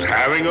ghouls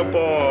having a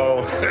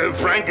ball.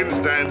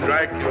 Frankenstein,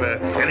 Dracula,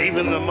 and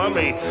even the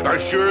mummy are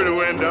sure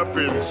to end up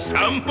in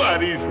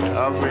somebody's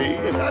tummy.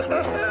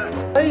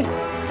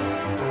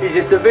 He's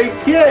just a big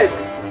kid.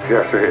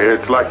 Yes,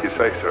 it's like you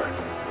say, sir.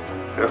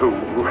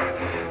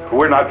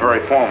 We're not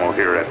very formal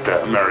here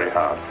at Mary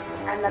House.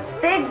 And the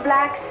big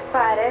black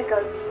spider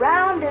goes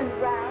round and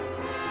round.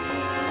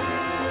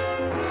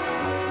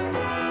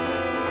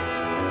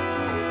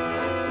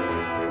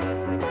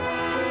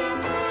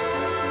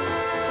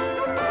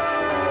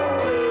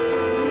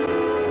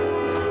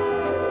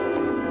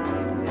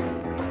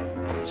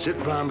 Sit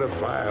round a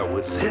fire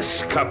with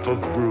this cup of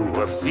brew,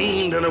 a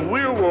fiend and a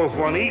werewolf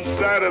on each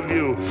side of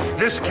you.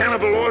 This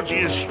cannibal orgy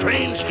is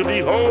strange to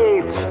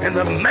behold, and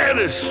the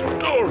maddest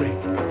story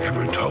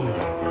ever told.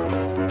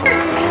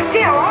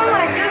 Still, all I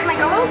want to do is make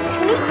a little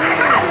sneak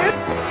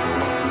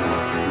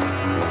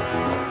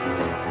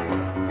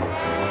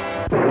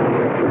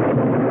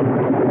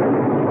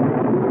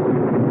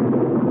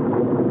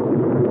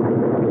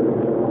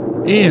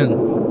Ian,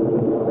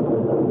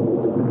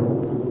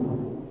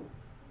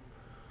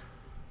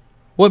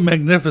 what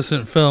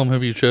magnificent film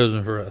have you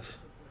chosen for us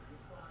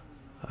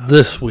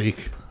this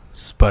week?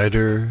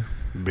 Spider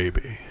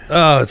Baby.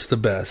 Oh, it's the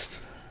best.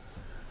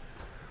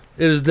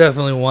 It is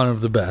definitely one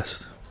of the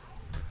best.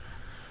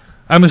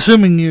 I'm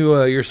assuming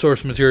your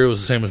source material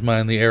was the same as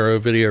mine, the Arrow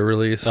video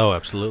release. Oh,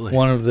 absolutely.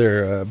 One of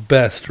their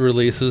best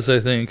releases, I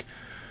think.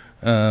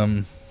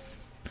 One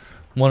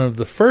of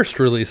the first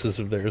releases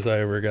of theirs I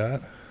ever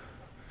got.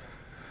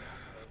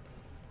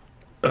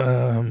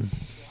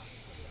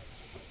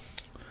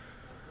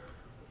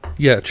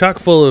 Yeah, chock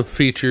full of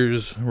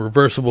features,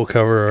 reversible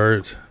cover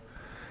art.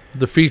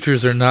 The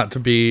features are not to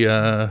be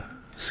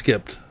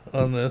skipped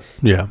on this.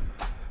 Yeah.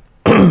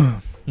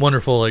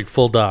 Wonderful, like,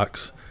 full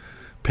docs,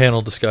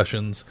 panel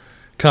discussions,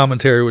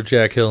 commentary with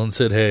Jack Hill and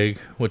Sid Haig,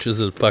 which is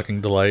a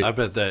fucking delight. I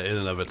bet that in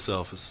and of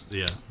itself is,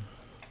 yeah.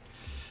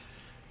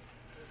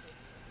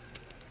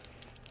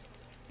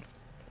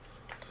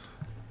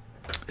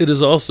 It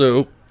is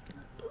also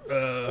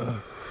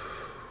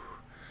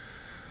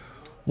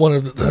one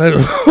of the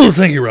titles. Oh,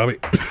 thank you, Robbie.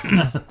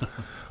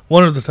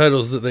 One of the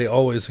titles that they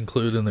always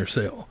include in their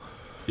sale.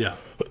 Yeah.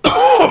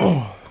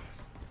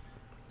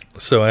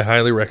 So I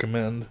highly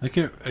recommend. I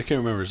can't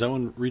remember. Is that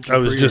one region? I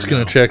was just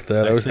going to check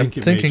that. I'm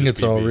thinking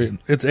it's all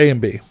it's A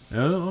and B.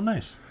 Oh,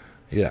 nice.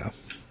 Yeah.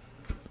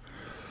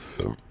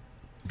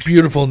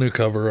 Beautiful new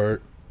cover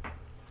art.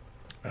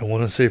 I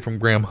want to say from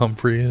Graham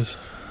Humphreys.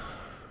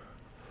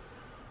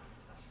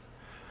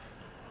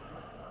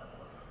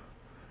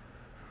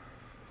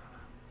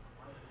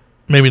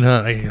 Maybe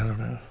not. I don't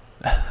know.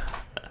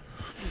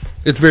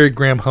 It's very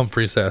Graham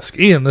Humphreys-esque.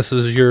 Ian, this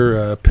is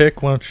your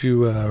pick. Why don't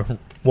you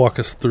walk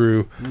us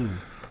through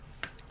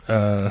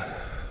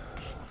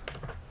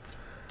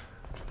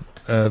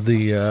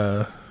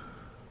the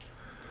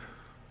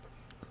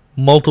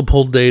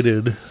multiple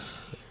dated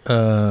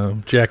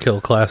Jack Hill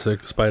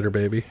classic Spider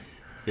Baby?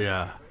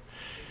 Yeah.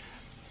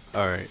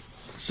 All right.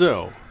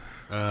 So,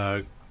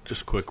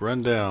 just a quick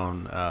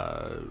rundown.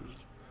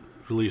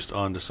 Released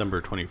on December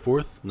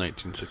 24th,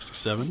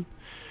 1967.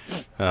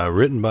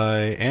 Written by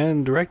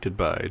and directed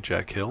by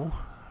Jack Hill.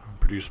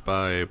 Produced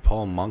by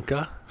Paul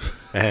Monka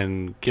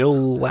and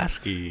Gil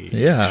Lasky.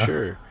 Yeah.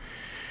 Sure.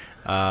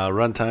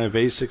 Runtime of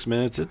 86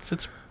 minutes.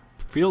 It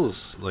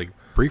feels like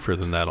briefer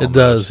than that almost. It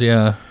does,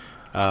 yeah.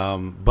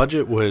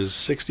 Budget was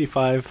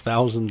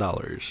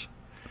 $65,000.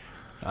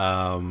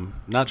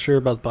 Not sure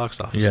about the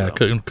box office, Yeah,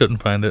 though. couldn't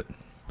find it.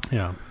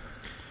 Yeah.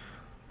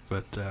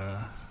 But,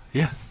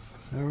 yeah.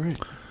 All right.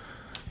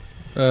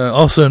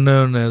 Also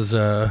known as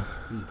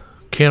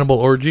Cannibal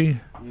Orgy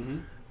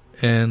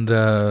and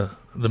The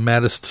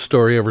Maddest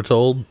Story Ever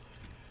Told.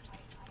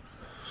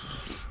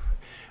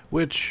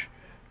 Which,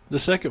 the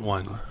second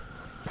one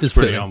is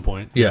pretty fitting. on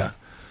point. Yeah.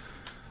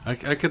 I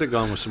could have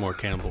gone with some more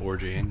cannibal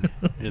orgying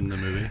in the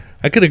movie.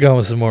 I could have gone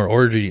with some more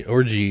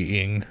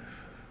orgying,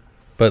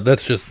 but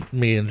that's just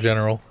me in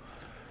general.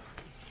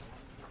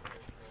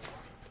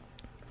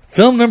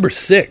 Film number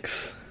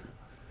 6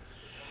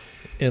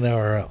 in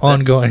our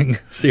ongoing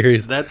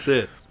series. That's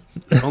it.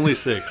 It's only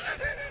 6.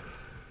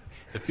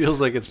 It feels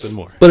like it's been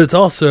more. But it's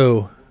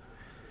also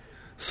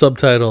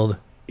subtitled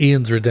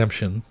Ian's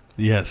Redemption.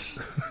 Yes.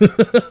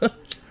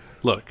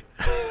 Look,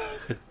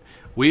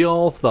 we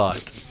all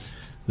thought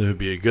it would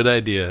be a good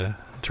idea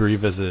to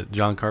revisit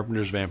John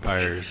Carpenter's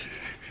Vampires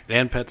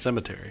and Pet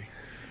Sematary.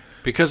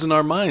 Because in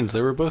our minds,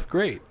 they were both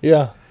great.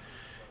 Yeah.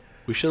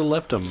 We should have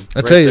left them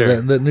I tell you,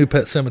 that new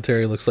Pet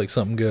Sematary looks like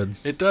something good.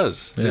 It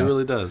does. Yeah. It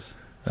really does.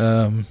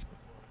 John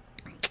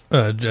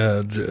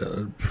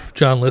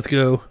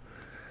Lithgow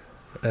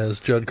as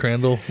Judd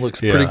Crandall looks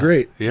pretty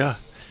great. Yeah.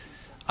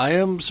 I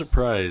am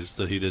surprised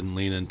that he didn't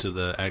lean into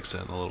the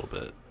accent a little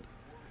bit.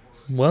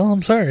 Well,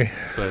 I'm sorry.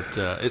 But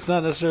it's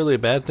not necessarily a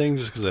bad thing,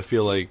 just because I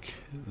feel like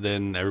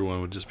then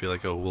everyone would just be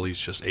like, oh, well, he's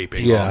just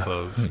aping off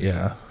of.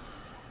 Yeah.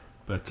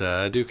 But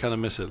I do kind of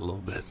miss it a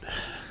little bit.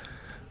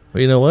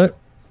 Well, you know what?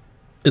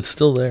 It's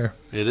still there.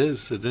 It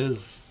is. It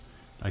is.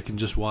 I can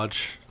just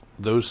watch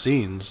those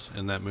scenes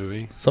in that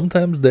movie.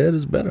 Sometimes Dad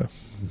is better.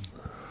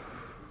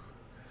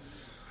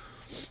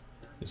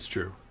 It's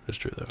true. It's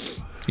true, though.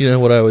 You know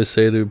what I always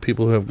say to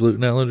people who have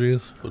gluten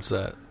allergies? What's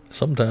that?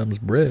 Sometimes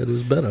bread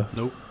is better.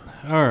 Nope.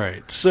 All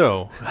right.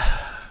 So,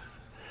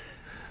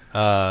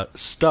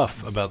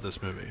 stuff about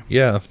this movie.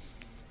 Yeah.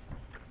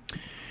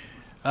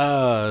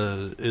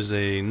 Is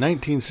a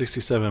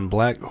 1967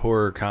 black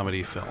horror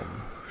comedy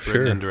film.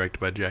 Written and directed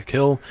by Jack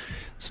Hill.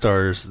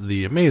 Stars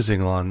the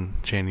amazing Lon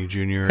Chaney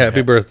Jr.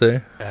 Happy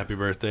birthday. Happy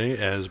birthday,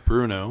 as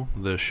Bruno,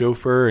 the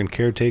chauffeur and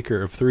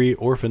caretaker of 3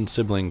 orphan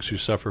siblings who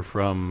suffer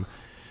from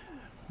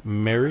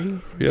Mary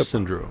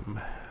syndrome,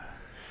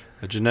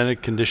 a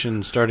genetic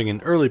condition starting in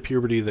early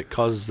puberty that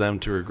causes them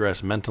to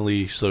regress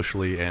mentally,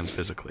 socially, and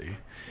physically.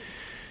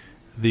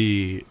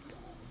 The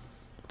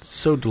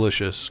so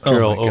delicious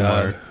Carol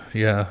Omar,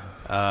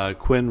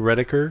 Quinn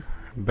Rediker,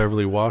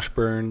 Beverly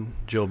Washburn,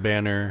 Jill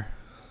Banner,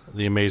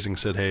 the amazing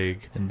Sid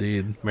Haig,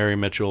 indeed, Mary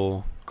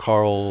Mitchell,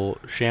 Carl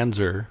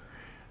Schanzer,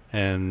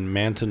 and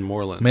Mantan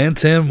Moreland.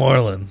 Mantan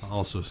Moreland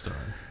also star.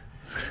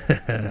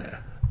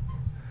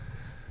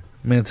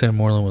 Mantan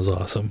Moreland was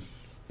awesome.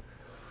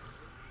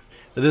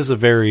 It is a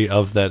very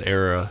of that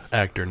era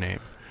actor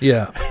name.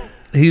 Yeah,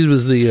 he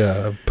was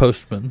the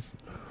postman.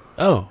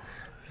 Oh,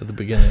 at the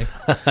beginning,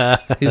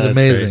 he's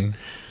amazing.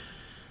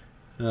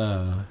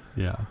 Yeah.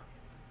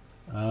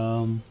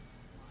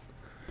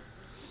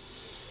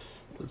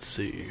 Let's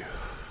see.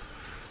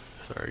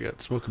 Sorry, I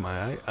got smoke in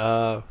my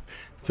eye.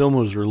 Film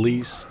was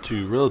released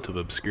to relative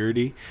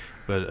obscurity,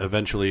 but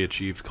eventually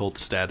achieved cult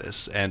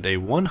status and a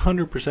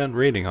 100%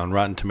 rating on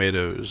Rotten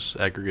Tomatoes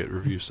aggregate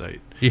review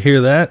site. You hear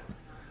that?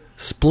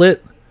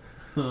 Split.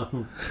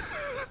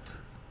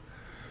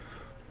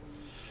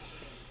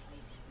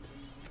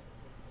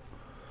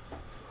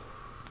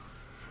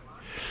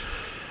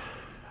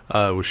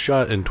 It was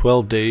shot in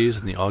 12 days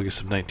in the August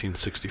of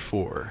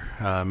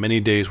 1964. Many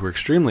days were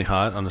extremely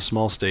hot on a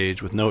small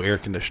stage with no air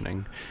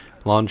conditioning.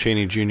 Lon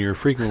Chaney Jr.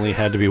 frequently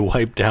had to be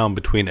wiped down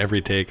between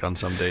every take on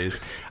some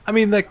days. I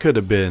mean, that could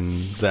have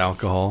been the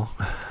alcohol.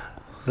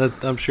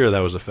 I'm sure that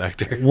was a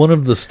factor. One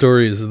of the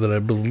stories that I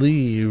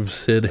believe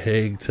Sid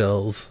Haig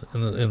tells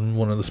in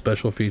one of the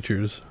special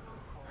features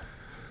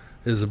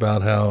is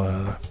about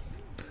how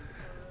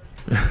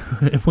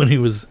when he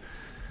was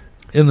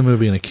in the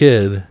movie and a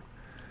kid,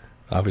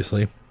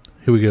 obviously,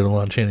 he would go to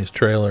Lon Chaney's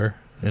trailer,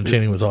 and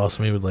Chaney was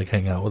awesome. He would like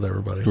hang out with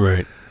everybody,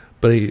 right?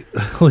 But he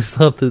always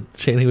thought that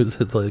Chaney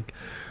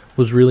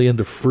was really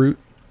into fruit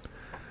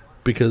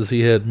because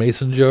he had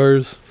mason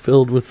jars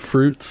filled with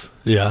fruits.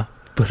 Yeah,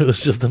 but it was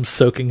just them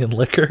soaking in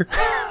liquor.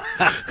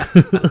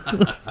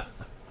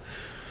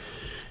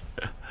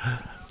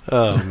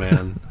 Oh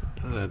man,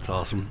 that's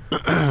awesome.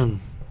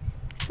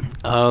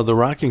 The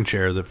rocking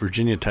chair that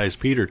Virginia ties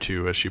Peter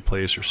to as she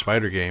plays her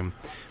spider game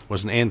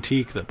was an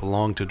antique that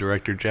belonged to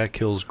director Jack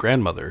Hill's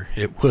grandmother.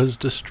 It was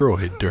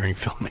destroyed during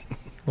filming.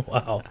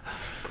 Wow.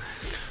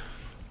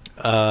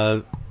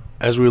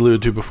 As we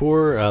alluded to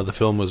before, the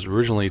film was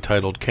originally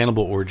titled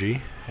Cannibal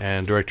Orgy,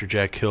 and director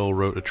Jack Hill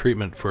wrote a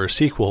treatment for a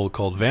sequel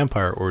called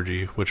Vampire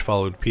Orgy, which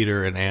followed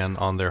Peter and Anne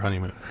on their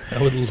honeymoon. I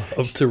would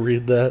love to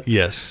read that.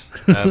 Yes,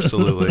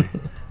 absolutely.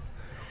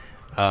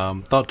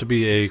 Thought to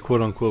be a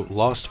quote-unquote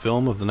lost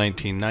film of the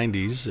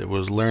 1990s, it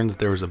was learned that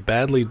there was a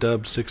badly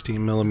dubbed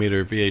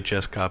 16mm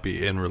VHS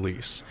copy in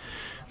release.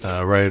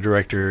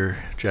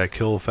 Writer-director Jack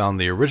Hill found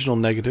the original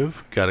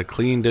negative, got a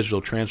clean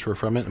digital transfer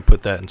from it, and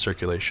put that in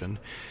circulation.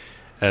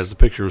 As the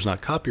picture was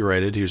not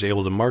copyrighted, he was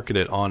able to market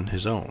it on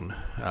his own.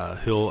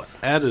 Hill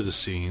added a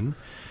scene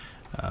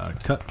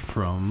cut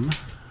from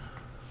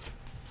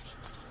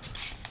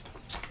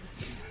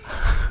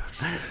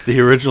the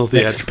original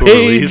theatrical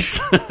release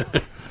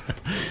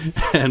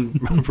and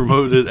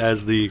promoted it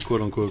as the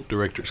quote-unquote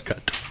director's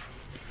cut.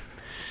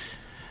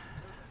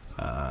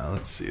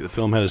 Let's see. The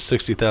film had a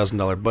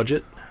 $60,000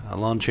 budget.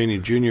 Lon Chaney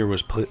Jr.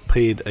 was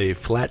paid a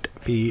flat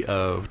fee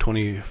of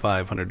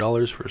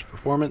 $2,500 for his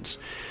performance.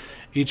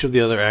 Each of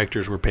the other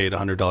actors were paid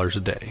 $100 a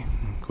day.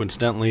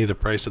 Coincidentally, the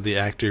price of the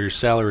actors'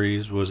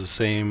 salaries was the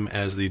same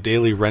as the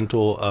daily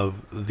rental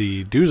of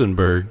the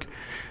Duesenberg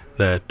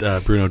that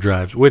Bruno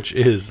drives, which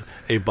is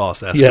a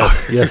boss-ass car.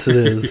 Yes, it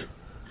is.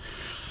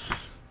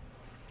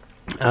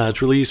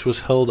 Its release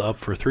was held up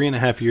for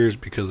 3.5 years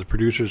because the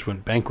producers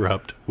went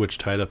bankrupt, which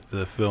tied up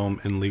the film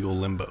in legal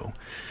limbo.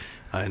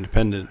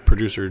 Independent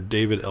producer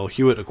David L.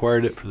 Hewitt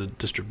acquired it for the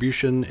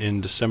distribution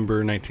in December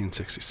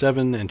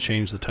 1967 and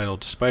changed the title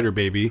to Spider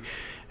Baby,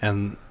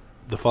 and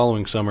the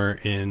following summer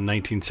in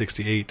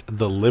 1968,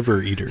 The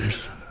Liver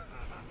Eaters.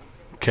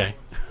 Okay.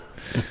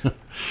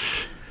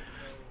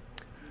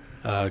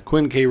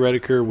 Quinn K.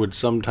 Redeker would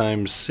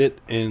sometimes sit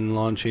in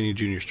Lon Chaney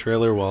Jr.'s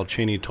trailer while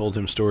Chaney told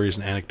him stories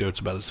and anecdotes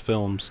about his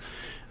films.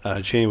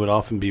 Chaney would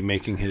often be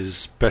making his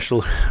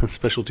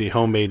specialty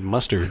homemade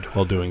mustard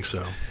while doing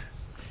so.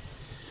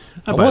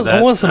 I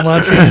want some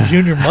Lon Chaney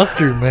Jr.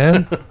 mustard,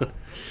 man.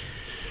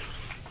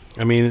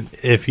 I mean,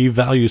 if he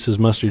values his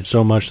mustard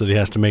so much that he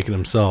has to make it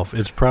himself,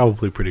 it's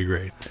probably pretty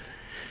great.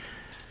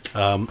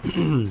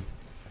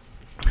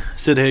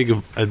 Sid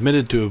Haig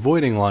admitted to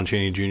avoiding Lon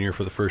Chaney Jr.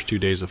 for the first 2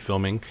 days of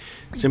filming,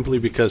 simply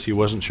because he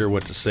wasn't sure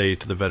what to say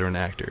to the veteran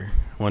actor.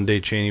 One day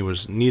Chaney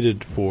was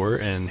needed for,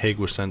 and Haig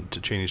was sent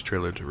to Chaney's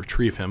trailer to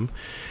retrieve him.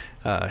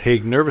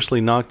 Haig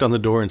nervously knocked on the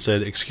door and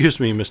said, "Excuse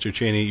me, Mr.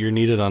 Chaney, you're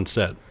needed on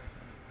set."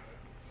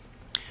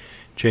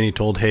 Chaney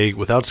told Haig,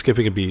 without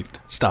skipping a beat,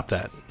 "Stop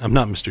that. I'm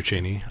not Mr.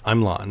 Chaney.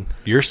 I'm Lon.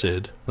 You're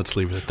Sid. Let's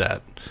leave it at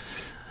that."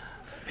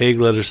 Haig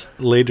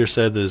later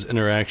said that his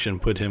interaction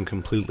put him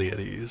completely at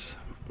ease.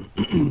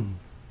 Yeah,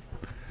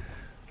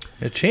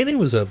 Chaney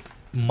was a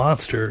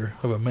monster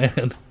of a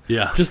man.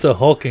 Yeah. Just a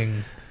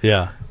hulking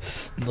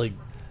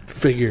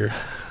figure.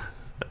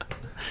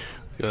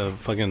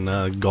 Fucking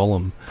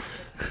Gollum.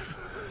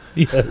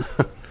 Yes.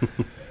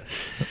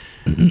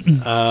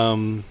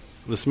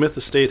 The Smith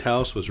Estate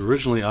House was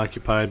originally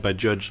occupied by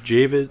Judge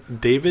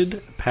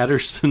David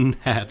Patterson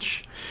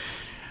Hatch,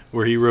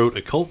 where he wrote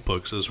occult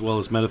books as well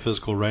as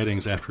metaphysical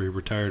writings after he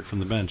retired from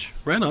the bench.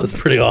 Right on. That's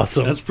pretty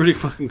awesome. That's pretty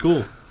fucking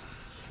cool.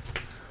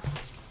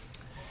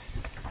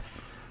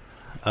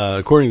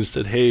 According to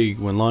Sid Haig,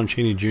 when Lon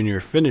Chaney Jr.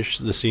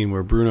 finished the scene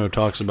where Bruno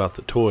talks about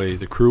the toy,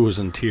 the crew was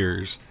in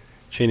tears.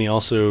 Chaney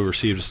also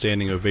received a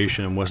standing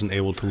ovation and wasn't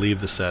able to leave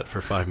the set for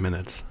 5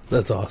 minutes.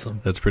 That's awesome.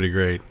 That's pretty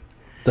great.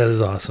 That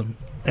is awesome.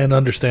 And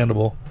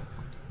understandable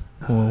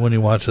when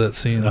you watch that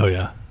scene. Oh,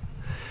 yeah.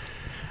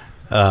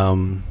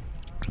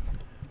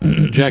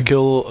 Jack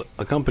Hill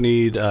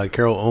accompanied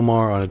Carol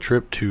Omar on a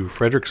trip to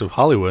Fredericks of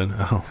Hollywood.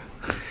 Oh.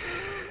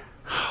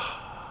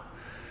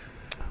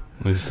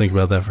 Let me just think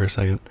about that for a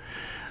second.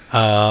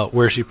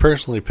 Where she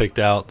personally picked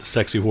out the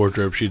sexy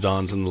wardrobe she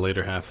dons in the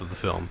later half of the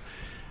film.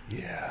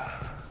 Yeah.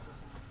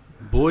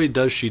 Boy,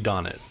 does she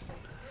don it.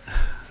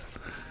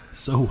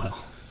 So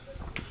well.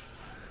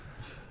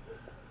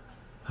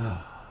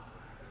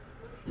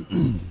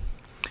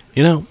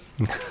 You know,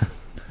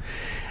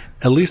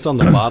 at least on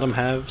the bottom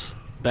halves,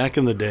 back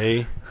in the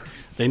day,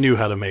 they knew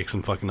how to make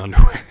some fucking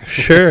underwear.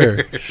 Sure.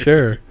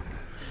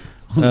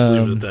 Let's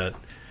leave it at that.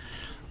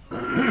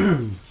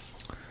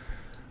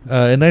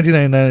 In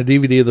 1999, a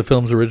DVD of the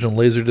film's original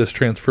Laserdisc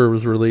transfer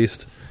was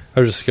released.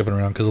 I was just skipping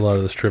around because a lot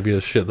of this trivia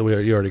is shit that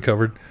you already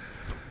covered.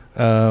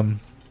 In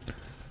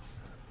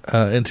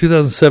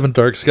 2007,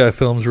 Dark Sky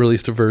Films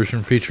released a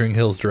version featuring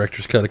Hill's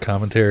director's cut of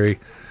commentary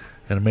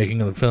and a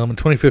making of the film. In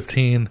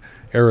 2015,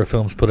 Era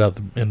Films put out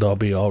the end-all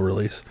be-all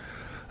release.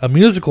 A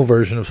musical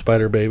version of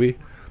Spider Baby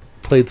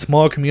played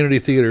small community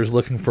theaters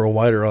looking for a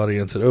wider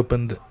audience. It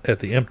opened at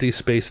the Empty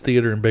Space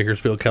Theater in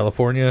Bakersfield,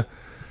 California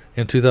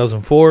in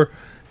 2004.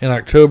 In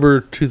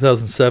October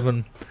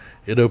 2007,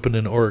 it opened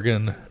in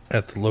Oregon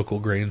at the local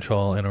Grange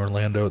Hall, in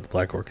Orlando at the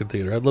Black Orchid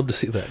Theater. I'd love to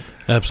see that.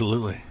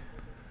 Absolutely.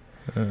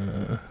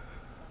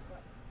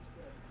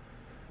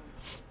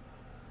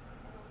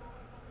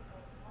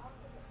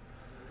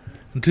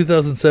 In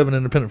 2007,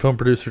 independent film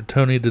producer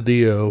Tony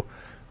DiDio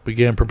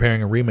began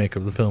preparing a remake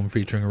of the film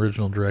featuring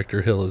original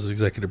director Hill as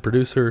executive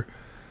producer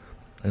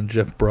and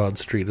Jeff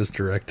Broadstreet as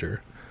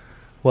director.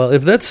 Well,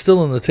 if that's still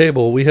on the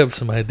table, we have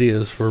some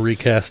ideas for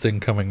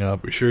recasting coming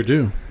up. We sure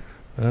do.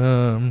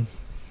 In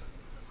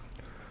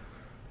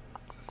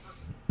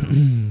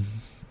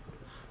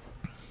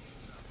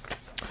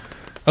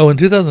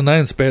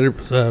 2009, Spider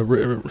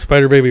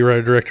Baby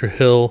writer-director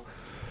Hill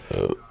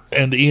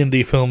and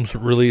E&D Films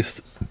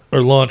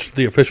launched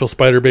the official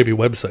Spider Baby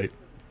website,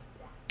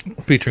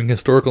 featuring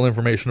historical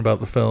information about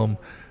the film,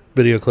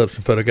 video clips,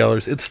 and photo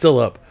galleries. It's still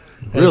up.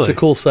 Really? It's a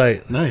cool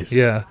site. Nice.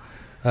 Yeah.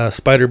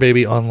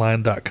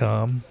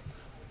 SpiderBabyOnline.com.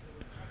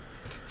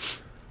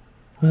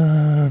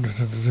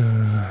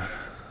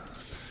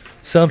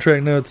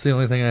 Soundtrack notes, the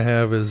only thing I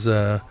have is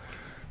that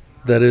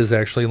is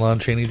actually Lon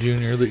Chaney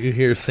Jr. that you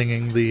hear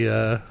singing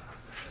the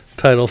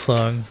title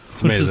song.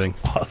 It's amazing.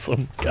 Which is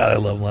awesome. God, I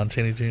love Lon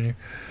Chaney Jr.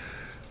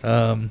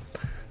 And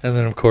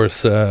then, of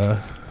course,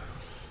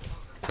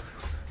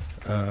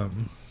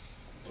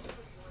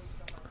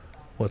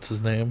 what's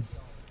his name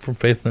from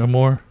Faith No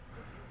More?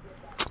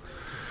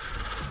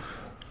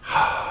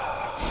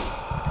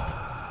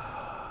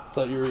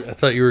 I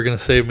thought you were going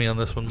to save me on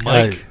this one.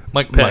 Mike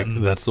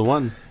Patton. That's the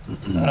one.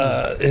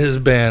 His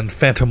band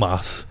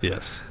Fantomas.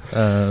 Yes.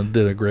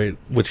 Did a great,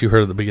 which you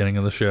heard at the beginning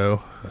of the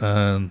show,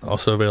 and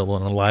also available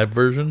in a live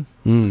version.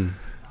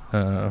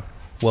 Well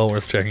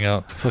worth checking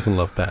out. Fucking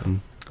love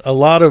Patton. A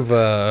lot of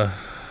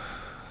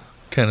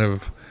kind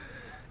of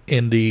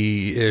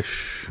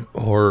indie-ish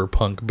horror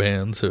punk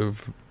bands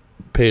have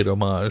paid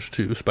homage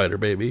to Spider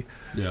Baby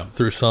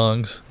through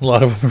songs. A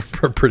lot of them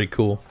are pretty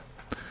cool.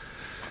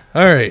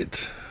 All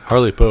right.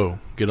 Harley Poe,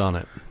 get on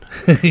it.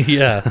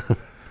 Yeah.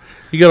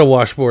 You got a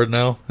washboard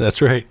now. That's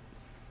right.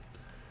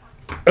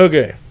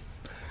 Okay.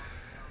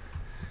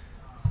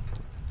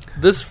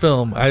 This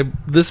film,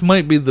 this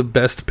might be the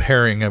best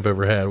pairing I've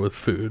ever had with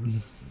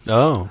food.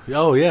 Oh,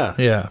 yeah.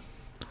 Yeah.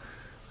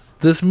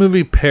 This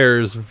movie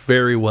pairs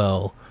very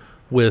well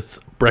with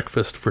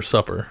breakfast for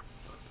supper.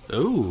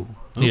 Oh,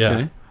 okay.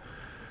 Yeah.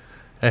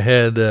 I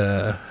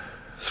had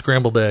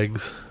scrambled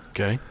eggs.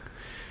 Okay.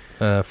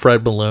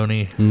 Fried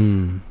bologna.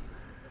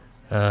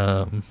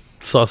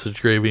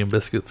 Sausage gravy and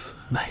biscuits.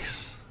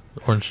 Nice.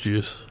 Orange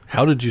juice.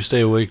 How did you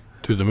stay awake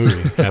through the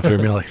movie after a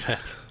meal like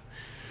that?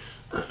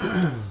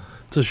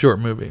 It's a short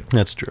movie.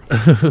 That's true.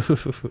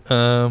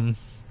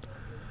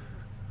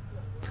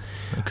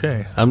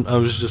 Okay. I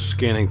was just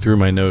scanning through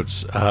my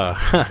notes.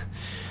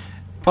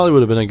 Probably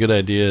would have been a good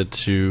idea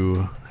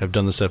to have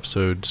done this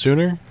episode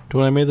sooner to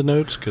when I made the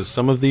notes, because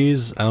some of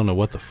these, I don't know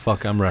what the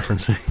fuck I'm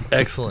referencing.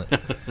 Excellent.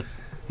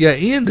 Yeah,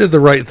 Ian did the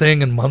right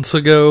thing and months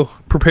ago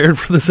prepared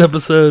for this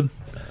episode.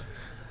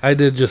 I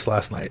did just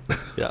last night.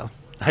 Yeah.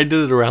 I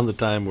did it around the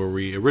time where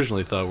we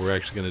originally thought we were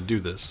actually going to do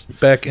this.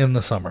 Back in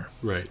the summer.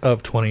 Right.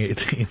 Of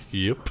 2018.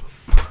 Yep.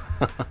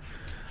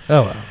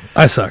 Oh, well.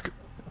 I suck.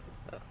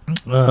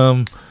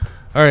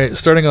 All right,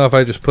 starting off,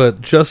 I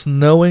just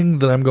knowing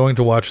that I'm going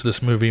to watch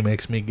this movie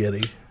makes me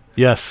giddy.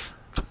 Yes.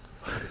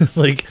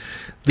 Like,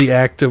 the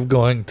act of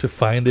going to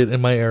find it in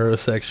my Arrow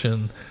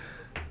section,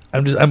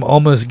 I'm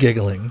almost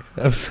giggling.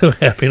 I'm so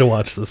happy to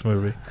watch this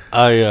movie.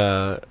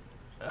 I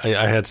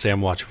had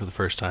Sam watch it for the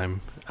first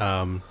time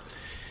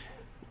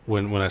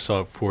when I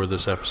saw it for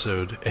this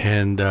episode,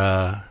 and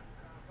I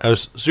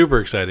was super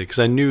excited because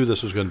I knew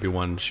this was going to be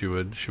one she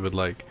would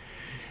like,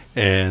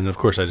 and of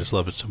course I just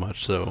love it so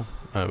much, so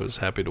I was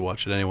happy to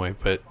watch it anyway.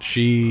 But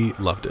she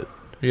loved it.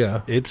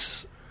 Yeah,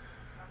 it's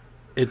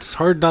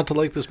hard not to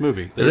like this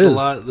movie. There's a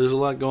lot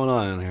going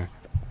on in here.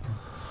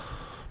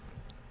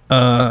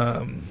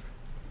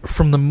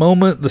 From the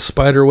moment the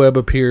spider web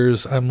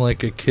appears, I'm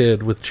like a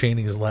kid with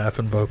Chaney's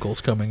laughing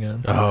vocals coming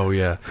in. Oh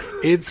yeah,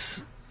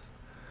 it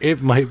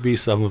might be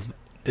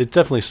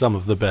definitely some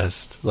of the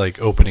best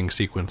like opening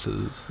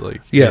sequences.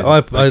 Like yeah,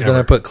 I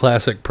put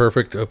classic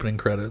perfect opening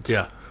credits.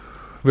 Yeah,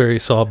 very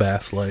Saw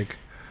Bass like.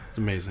 It's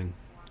amazing.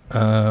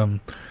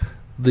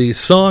 The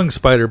song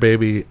Spider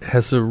Baby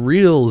has a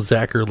real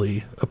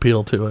Zachary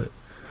appeal to it.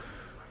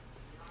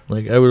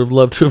 Like, I would have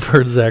loved to have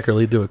heard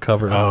Zachary do a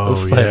cover of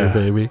Spider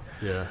Baby.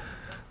 Yeah.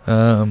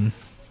 I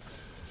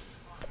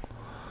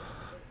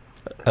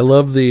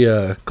love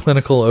the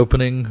clinical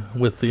opening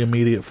with the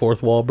immediate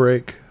fourth wall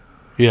break.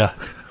 Yeah.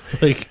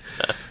 Like,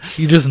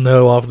 you just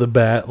know off the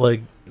bat,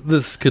 like,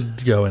 this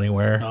could go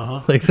anywhere.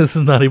 Uh-huh. Like, this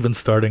is not even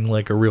starting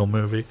like a real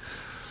movie.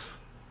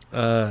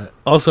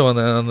 Also on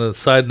the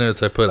side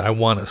notes, I put, I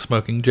want a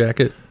smoking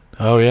jacket.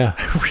 Oh yeah,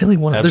 I really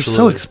want it. They're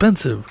so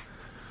expensive.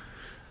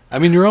 I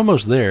mean, you're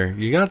almost there.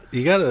 You got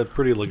a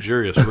pretty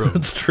luxurious room.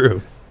 It's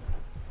true.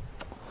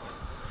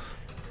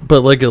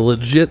 But like a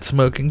legit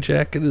smoking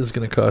jacket is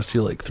going to cost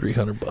you like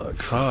 $300.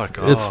 Fuck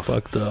off. It's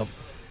fucked up.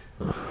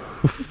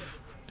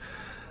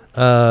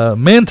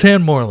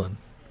 Mantan Moreland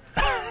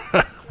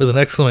with an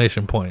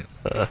exclamation point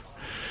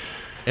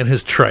and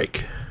his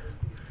trike.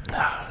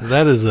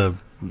 That is a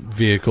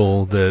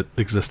vehicle that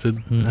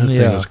existed. That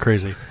thing was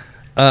crazy.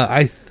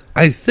 I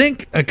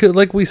think I could,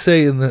 like we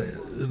say in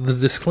the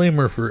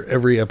disclaimer for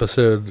every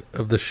episode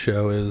of this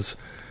show is,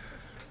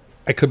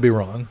 I could be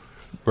wrong.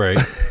 Right.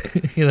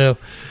 You know,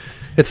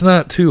 it's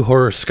not two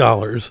horror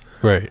scholars.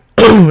 Right.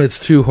 It's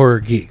two horror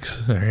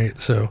geeks. All right.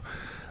 So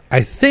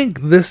I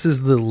think this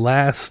is the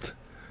last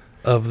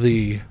of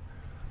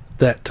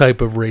that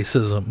type of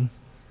racism.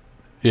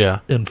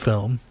 Yeah. In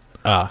film.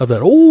 Of that,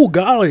 oh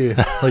golly,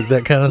 like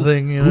that kind of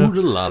thing, you know.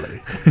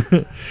 Lolly.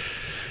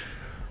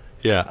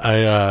 Yeah,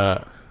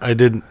 I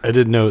did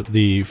note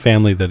the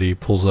family that he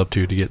pulls up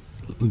to get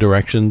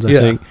directions. I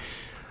think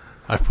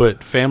I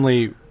put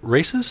family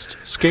racist,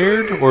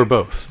 scared, or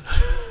both,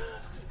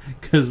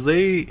 because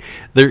they're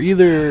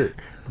either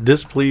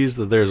displeased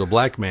that there's a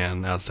black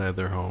man outside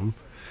their home,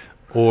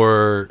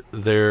 or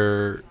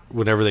they're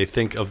whenever they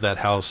think of that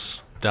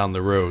house down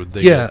the road,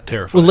 they get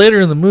terrified. Well,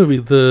 later in the movie,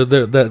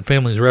 that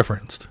family's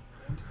referenced.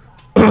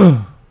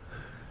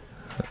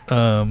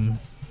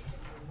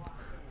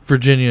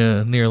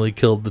 Virginia nearly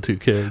killed the two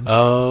kids.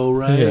 Oh,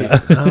 right.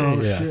 Yeah.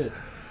 Oh, yeah. shit.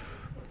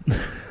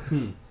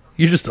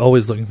 You're just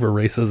always looking for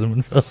racism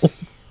in film.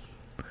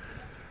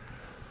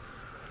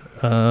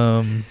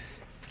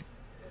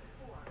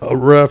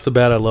 Right off the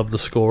bat, I love the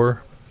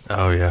score.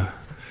 Oh, yeah.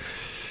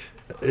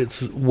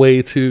 It's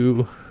way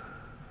too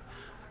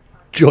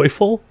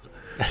joyful,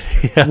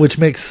 which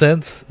makes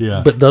sense,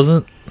 but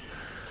doesn't.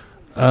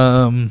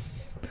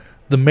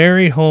 The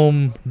Mary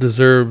home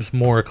deserves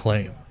more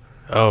acclaim.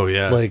 Oh,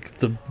 yeah. Like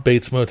the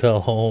Bates Motel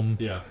home.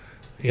 Yeah.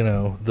 You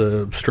know,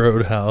 the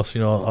Strode house,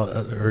 you know,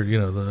 or, you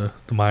know, the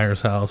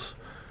Myers house.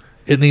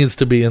 It needs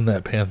to be in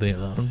that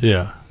pantheon.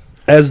 Yeah.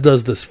 As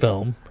does this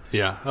film.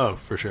 Yeah. Oh,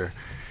 for sure.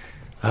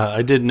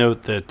 I did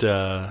note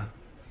that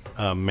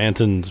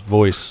Manton's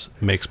voice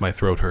makes my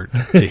throat hurt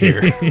to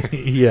hear.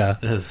 Yeah.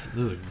 This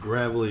is a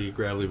gravelly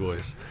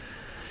voice.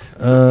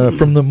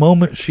 From the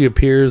moment she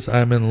appears,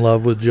 I'm in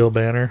love with Jill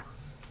Banner.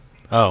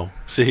 Oh,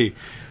 see,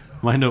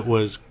 my note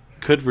was,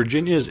 could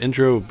Virginia's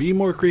intro be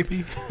more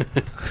creepy?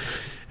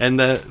 And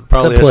that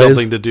probably has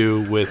something to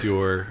do with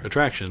your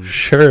attraction.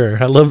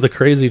 Sure. I love the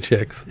crazy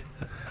chicks.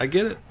 I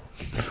get it.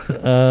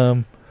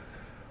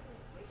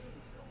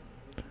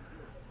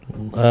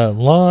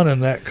 Lon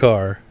and that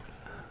car.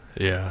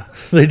 Yeah.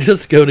 They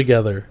just go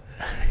together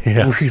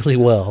Yeah. really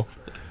well.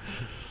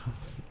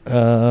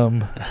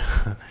 In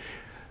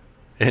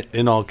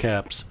all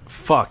caps,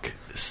 fuck,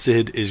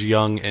 Sid is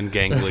young and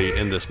gangly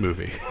in this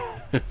movie.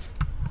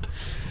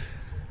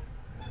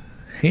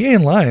 He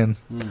ain't lying.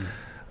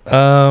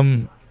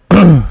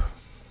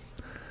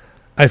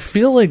 I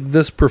feel like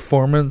this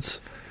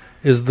performance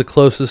is the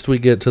closest we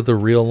get to the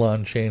real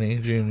Lon Chaney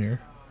Jr.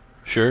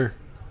 Sure.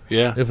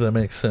 Yeah. If that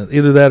makes sense.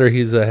 Either that or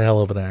he's a hell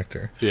of an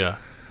actor. Yeah.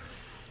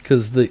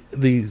 Because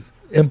the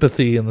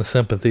empathy and the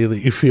sympathy that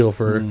you feel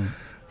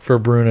for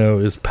Bruno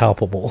is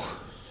palpable.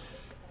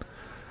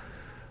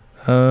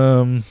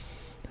 I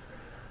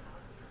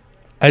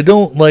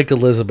don't like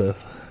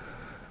Elizabeth,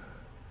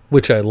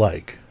 which I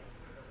like.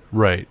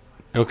 Right.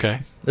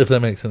 Okay. If that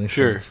makes any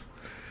Sure. sense.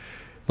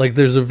 Like,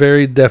 there's a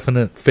very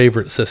definite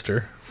favorite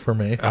sister for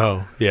me.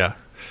 Oh, yeah.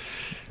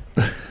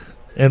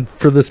 And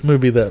for this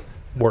movie, that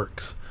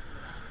works.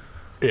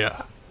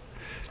 Yeah.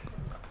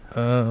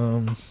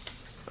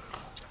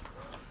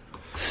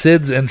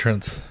 Sid's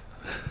entrance.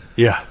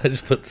 Yeah. I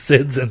just put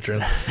Sid's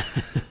entrance.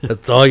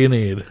 That's all you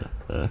need.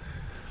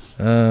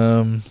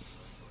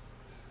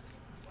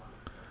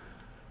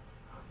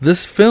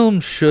 This film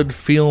should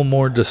feel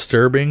more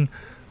disturbing,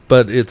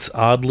 but it's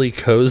oddly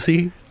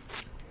cozy.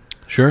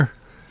 Sure.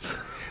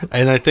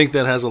 And I think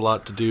that has a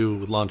lot to do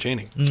with Lon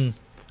Chaney. Mm.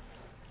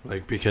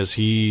 Like, because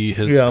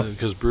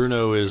because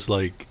Bruno is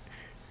like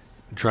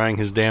trying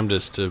his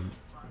damnedest to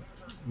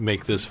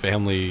make this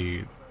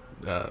family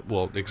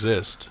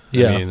exist.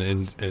 Yeah. I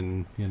mean,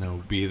 and you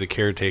know, be the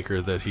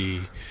caretaker that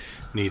he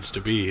needs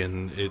to be,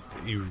 and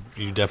you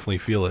definitely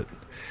feel it.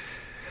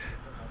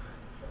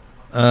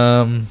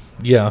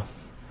 Yeah.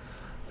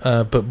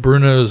 But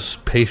Bruno's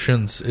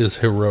patience is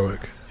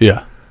heroic.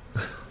 Yeah.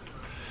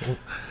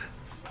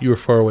 You were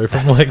far away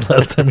from the mic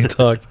last time you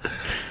talked.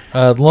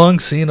 Long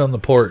scene on the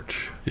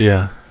porch.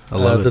 Yeah, I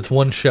love it. That's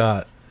one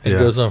shot. It Yeah.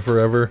 goes on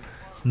forever.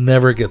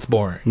 Never gets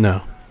boring.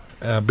 No.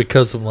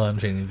 Because of Lon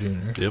Chaney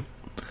Jr. Yep.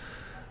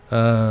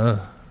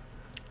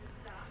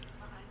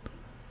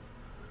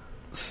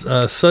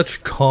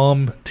 Such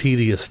calm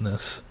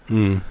tediousness.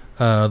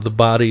 The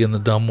body and the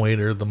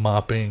dumbwaiter, the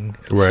mopping,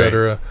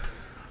 etc.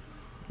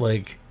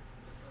 Like,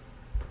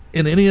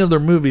 in any other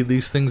movie,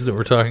 these things that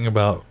we're talking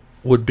about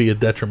would be a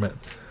detriment.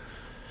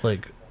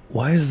 Like,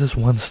 why is this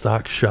one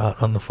stock shot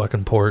on the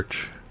fucking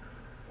porch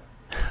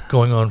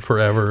going on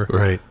forever?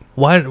 Right.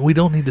 Why we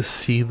don't need to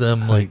see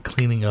them like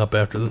cleaning up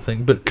after the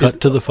thing, but Cut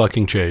to the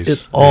fucking chase.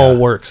 It all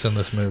works in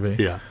this movie.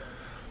 Yeah.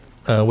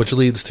 Which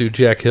leads to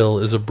Jack Hill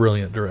is a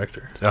brilliant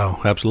director. Oh,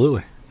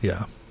 absolutely.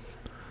 Yeah.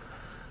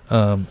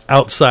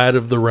 Outside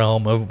of the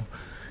realm of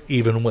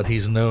even what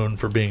he's known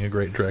for being a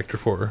great director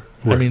for.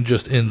 Right. I mean,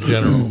 just in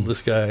general,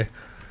 this guy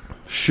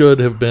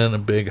should have been a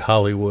big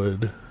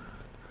Hollywood,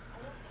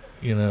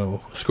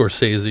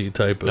 Scorsese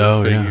type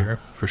of figure.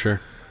 Yeah, for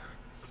sure.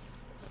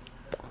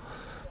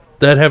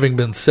 That having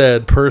been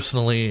said,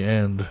 personally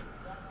and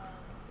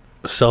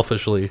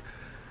selfishly,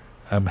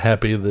 I'm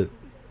happy that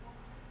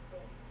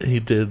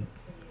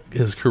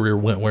his career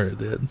went where it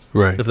did.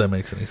 Right. If that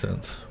makes any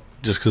sense.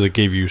 Just because it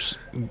gave you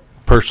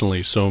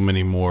personally so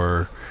many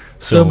more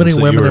so many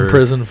women in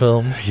prison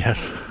films.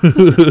 Yes.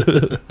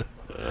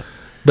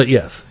 But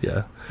yes,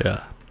 yeah.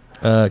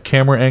 Yeah.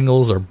 Camera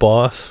angles are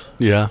boss.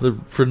 Yeah.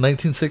 For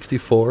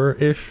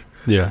 1964-ish.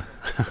 Yeah.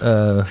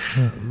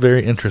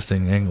 Very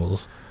interesting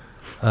angles.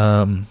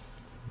 I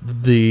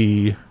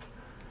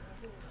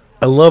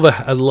love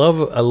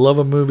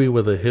a movie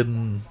with a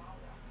hidden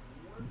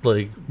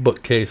like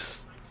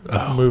bookcase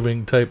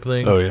moving type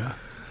thing. Oh yeah.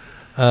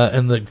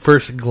 And the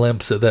first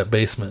glimpse at that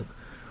basement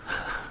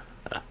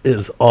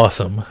is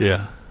awesome.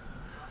 Yeah.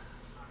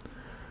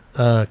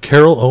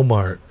 Carol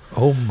Omart.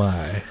 Oh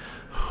my.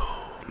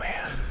 Oh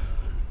man.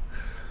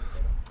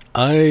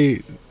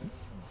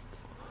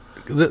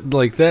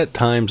 Like that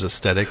Times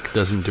aesthetic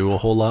doesn't do a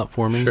whole lot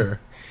for me. Sure.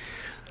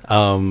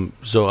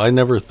 So I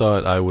never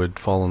thought I would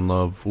fall in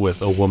love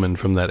with a woman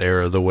from that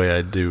era the way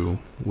I do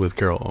with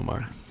Carol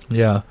Omar.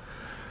 Yeah.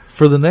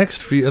 For the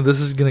next few, and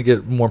this is going to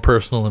get more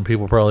personal than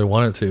people probably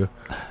want it to.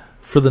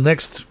 For the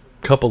next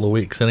couple of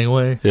weeks,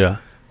 anyway. Yeah.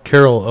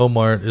 Carol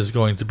Omart is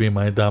going to be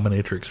my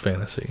dominatrix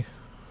fantasy.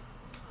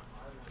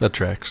 That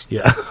tracks.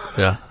 Yeah.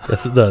 Yeah.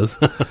 Yes, it does.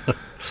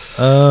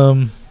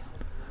 A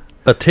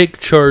take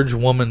charge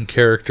woman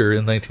character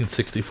in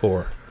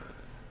 1964.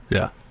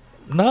 Yeah.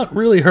 Not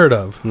really heard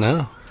of.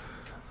 No.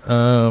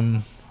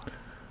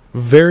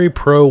 Very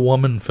pro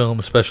woman film,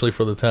 especially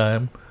for the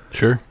time.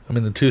 Sure. I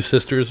mean, the two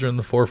sisters are in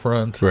the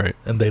forefront, right?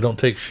 And they don't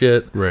take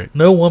shit, right?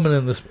 No woman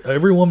in this.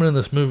 Every woman in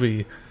this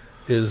movie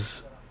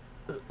is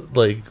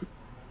like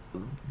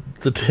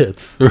the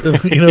tits. You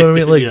know what I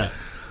mean? Like, Yeah.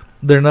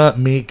 they're not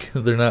meek.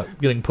 They're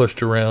not getting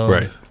pushed around.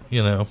 Right.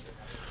 You know.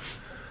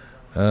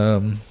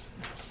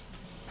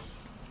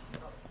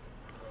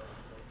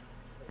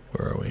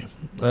 Where are we?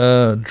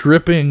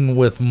 Dripping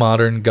with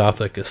modern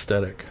Gothic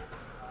aesthetic.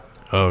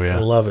 Oh, yeah.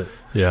 I love it.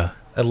 Yeah.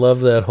 I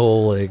love that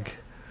whole, like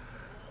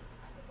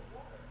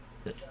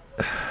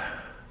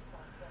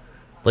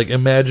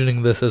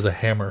imagining this as a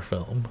Hammer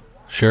film.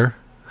 Sure.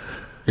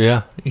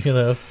 Yeah. You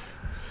know?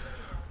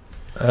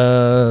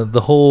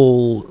 The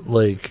whole,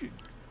 like,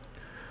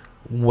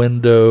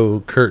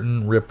 window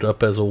curtain ripped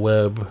up as a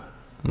web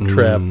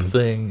trap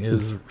thing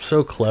is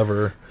so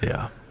clever.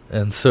 Yeah.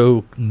 And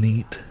so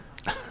neat.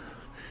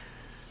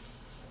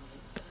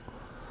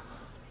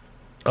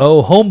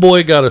 Oh,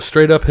 homeboy got a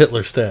straight up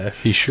Hitler stash.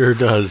 He sure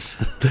does.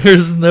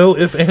 There's no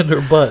if, and,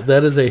 or but.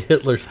 That is a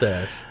Hitler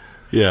stash.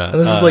 Yeah. And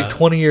this is like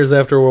 20 years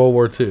after World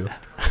War II.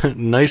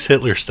 Nice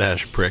Hitler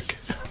stash, prick.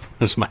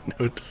 That's my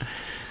note.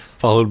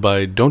 Followed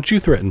by, don't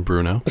you threaten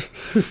Bruno.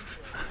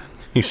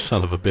 You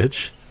son of a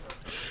bitch.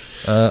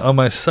 On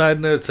my side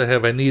notes,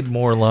 I need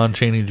more Lon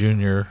Chaney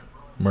Jr.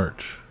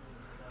 merch.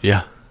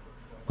 Yeah.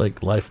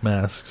 Like life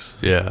masks,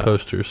 Yeah.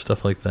 posters,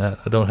 stuff like that.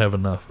 I don't have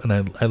enough. And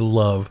I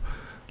love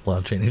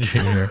Lon Chaney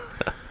Jr.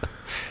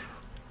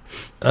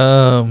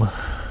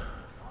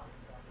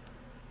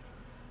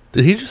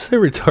 Did he just say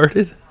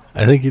retarded?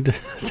 I think he did.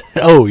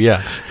 Oh,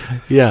 yeah.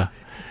 Yeah.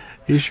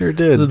 He sure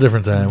did. It's a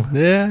different time.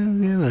 Yeah,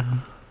 you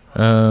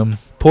know.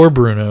 Poor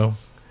Bruno.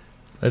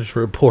 I just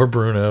wrote poor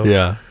Bruno.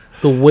 Yeah.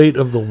 The weight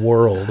of the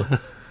world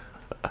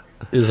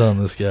is on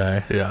this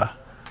guy. Yeah.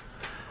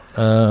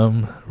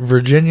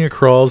 Virginia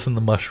crawls in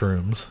the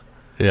mushrooms.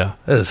 Yeah.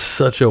 That is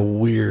such a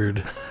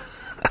weird,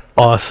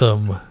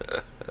 awesome,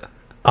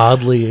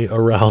 oddly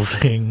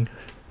arousing.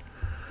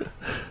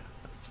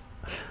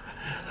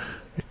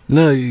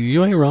 No,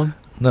 you ain't wrong.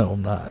 No,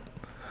 I'm not.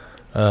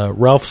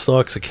 Ralph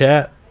stalks a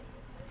cat.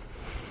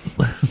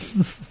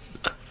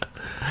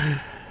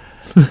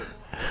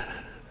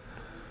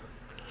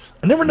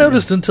 I never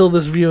noticed until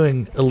this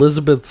viewing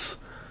Elizabeth's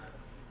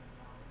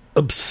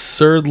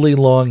absurdly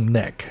long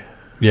neck.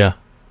 Yeah.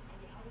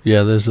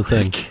 Yeah, there's a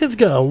thing. Kid's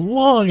got a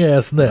long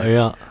ass neck.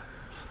 Yeah.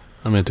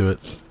 I'm into it.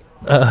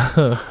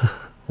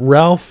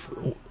 Ralph,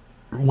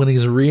 when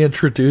he's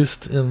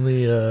reintroduced in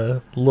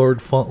the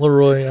Lord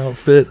Fauntleroy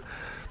outfit,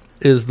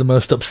 is the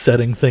most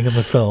upsetting thing in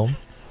the film.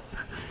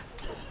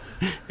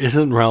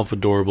 Isn't Ralph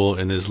adorable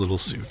in his little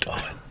suit?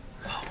 Oh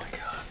my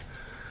god.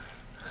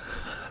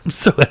 I'm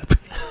so happy.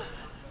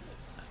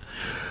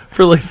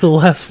 For like the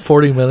last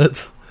 40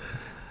 minutes,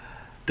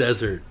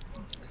 desert.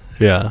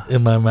 Yeah.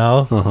 In my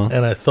mouth. Uh-huh.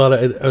 And I thought,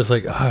 I was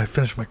like, oh, I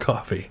finished my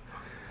coffee.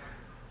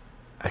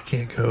 I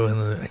can't go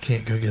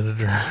get a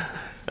drink.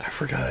 I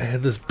forgot I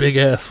had this big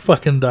ass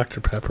fucking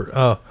Dr. Pepper.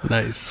 Oh.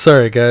 Nice.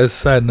 Sorry, guys.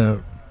 Side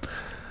note.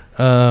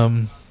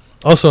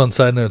 Also on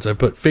side notes, I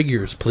put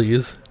figures,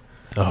 please.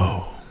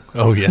 Oh.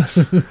 Oh,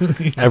 yes.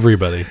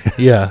 Everybody.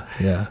 Yeah,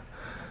 yeah.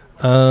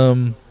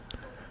 The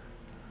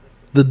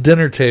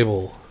dinner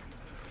table.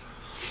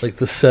 Like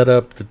the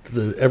setup,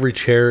 every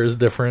chair is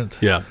different.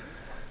 Yeah.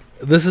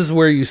 This is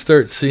where you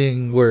start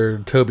seeing where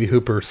Tobe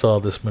Hooper saw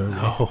this movie.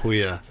 Oh,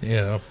 yeah. You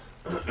know.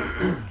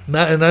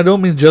 And I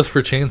don't mean just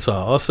for Chainsaw.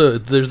 Also,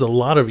 there's a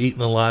lot of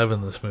Eaten Alive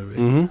in this movie.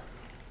 Mm-hmm.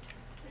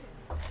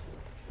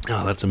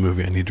 Oh, that's a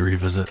movie I need to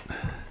revisit.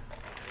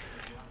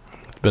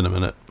 It's been a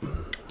minute.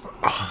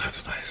 Oh,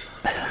 that's nice.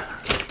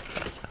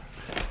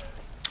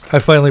 I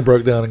finally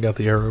broke down and got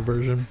the Arrow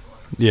version.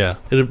 Yeah.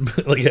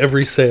 Like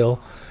every sale,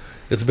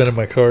 it's been in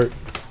my cart.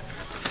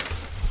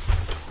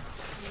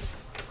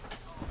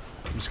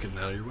 I'm just getting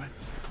out of your way.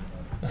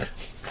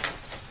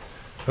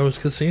 It was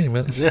good seeing you,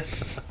 man. Yeah.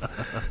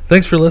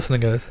 Thanks for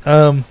listening, guys.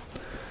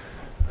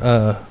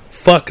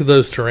 Fuck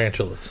those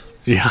tarantulas.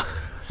 Yeah.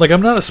 Like,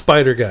 I'm not a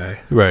spider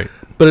guy. Right.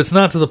 But it's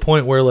not to the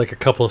point where, like, a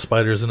couple of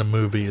spiders in a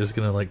movie is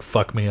going to, like,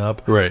 fuck me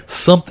up. Right.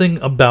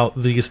 Something about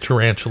these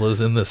tarantulas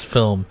in this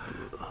film,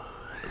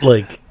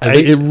 like,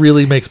 it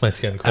really makes my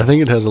skin crawl. I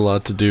think it has a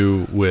lot to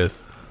do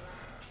with,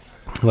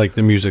 like,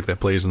 the music that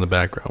plays in the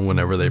background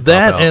whenever they pop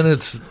out. And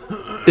it's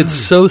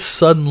so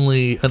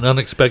suddenly and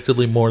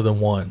unexpectedly more than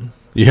one.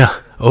 Yeah.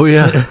 Oh,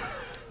 yeah.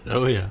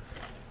 Oh, yeah.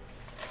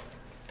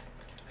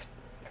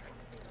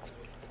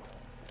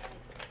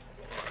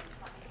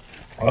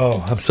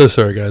 Oh, I'm so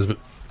sorry, guys, but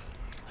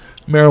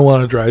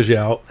marijuana dries you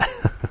out.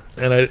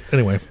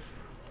 Anyway.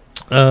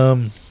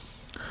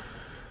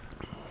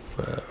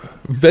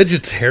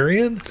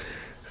 Vegetarian?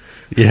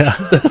 Yeah.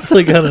 That's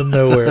like out of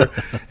nowhere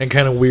and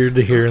kind of weird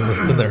to hear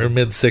in their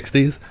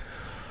mid-60s.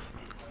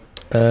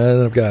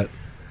 Then I've got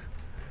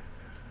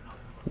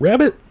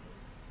rabbit.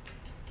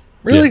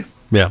 Really?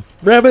 Yeah.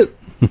 Rabbit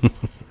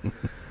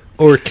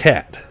or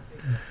cat?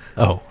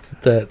 Oh,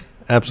 that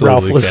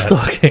absolutely Ralph was cat.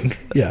 stalking.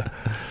 Yeah.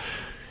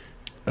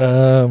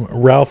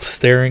 Ralph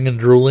staring and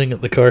drooling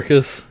at the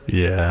carcass.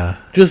 Yeah.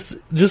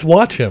 Just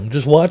watch him.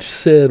 Just watch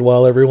Sid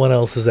while everyone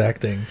else is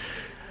acting,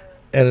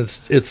 and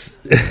it's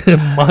a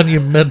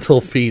monumental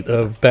feat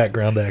of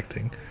background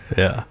acting.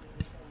 Yeah.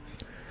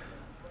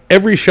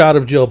 every shot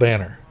of Jill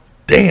Banner.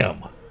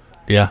 Damn.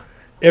 Yeah.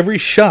 Every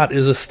shot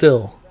is a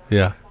still.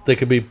 Yeah. That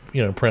could be,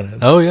 printed.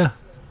 Oh, yeah.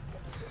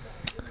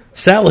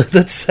 Salad.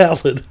 That's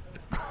salad.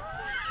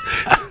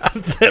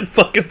 That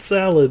fucking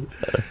salad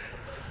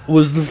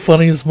was the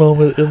funniest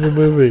moment in the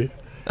movie.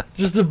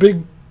 Just a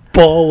big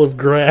ball of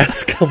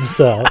grass comes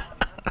out.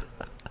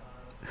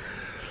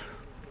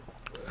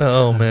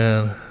 Oh,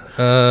 man.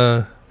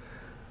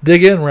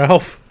 Dig in,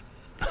 Ralph.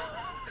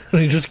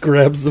 And he just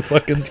grabs the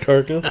fucking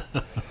carcass.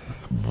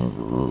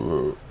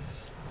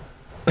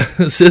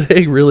 Sid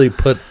Haig really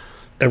put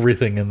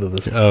everything into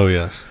this movie. Oh,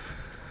 yes.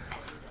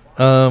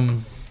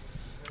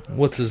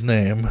 What's his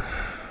name?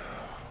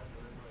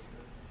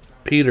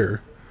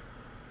 Peter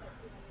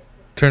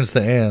turns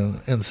to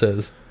Anne and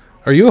says,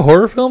 "Are you a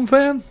horror film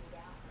fan?"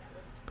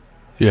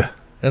 Yeah.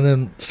 And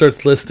then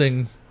starts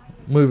listing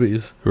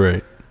movies.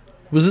 Right.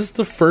 Was this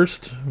the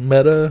first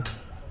meta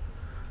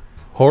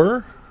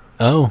horror?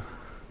 Oh.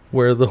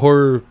 Where the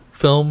horror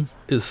film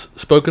is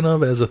spoken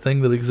of as a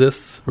thing that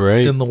exists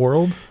in the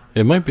world?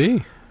 It might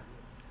be.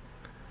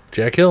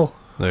 Jack Hill.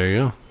 There you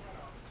go.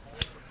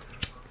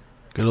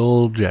 Good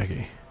old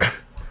Jackie.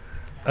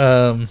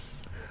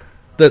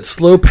 That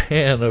slow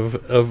pan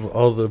of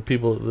all the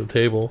people at the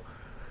table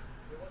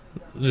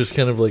just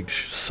kind of like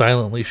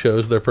silently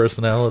shows their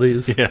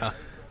personalities. Yeah.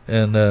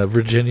 And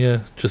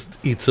Virginia just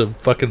eats a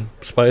fucking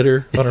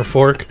spider on her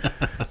fork.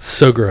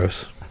 So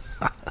gross.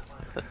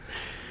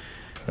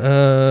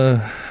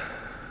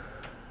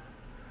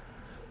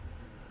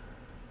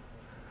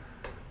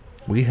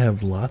 We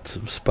have lots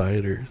of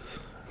spiders.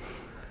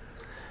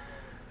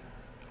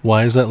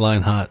 Why is that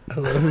line hot? I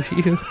love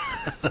you.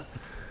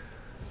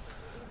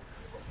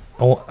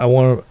 I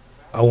want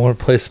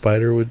to play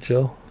spider with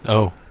Jill.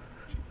 Oh.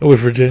 With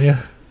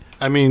Virginia.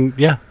 I mean,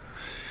 yeah.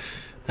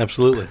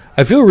 Absolutely.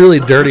 I feel really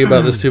dirty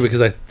about this too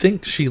because I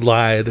think she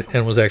lied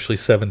and was actually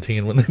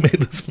 17 when they made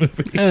this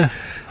movie.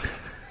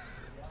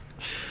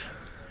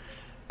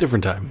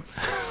 Different time.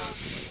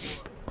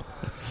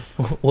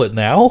 What,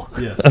 now?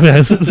 Yes. I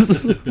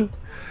mean,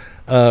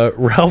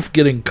 Ralph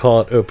getting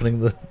caught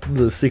opening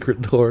the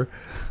secret door.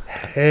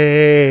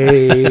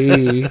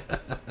 Hey.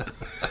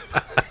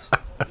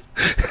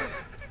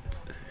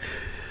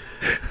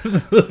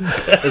 The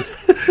best.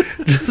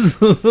 Just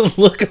the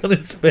look on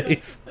his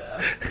face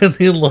and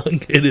the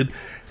elongated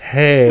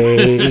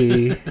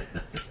hey.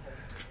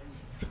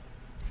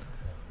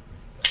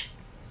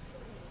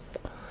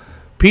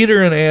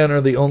 Peter and Anne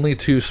are the only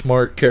two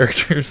smart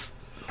characters.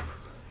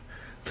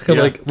 They're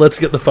like, let's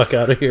get the fuck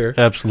out of here.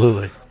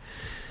 Absolutely.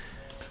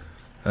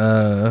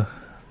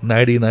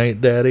 Nighty night,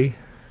 daddy.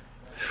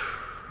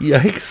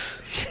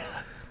 Yikes.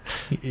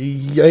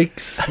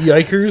 Yikes.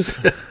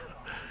 Yikers.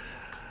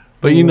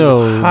 But you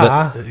know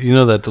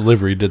that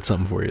delivery did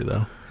something for you,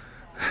 though.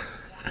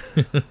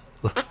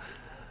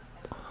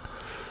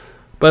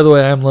 By the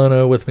way, I'm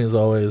Lono. With me as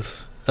always.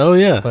 Oh,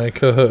 yeah. My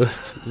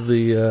co-host,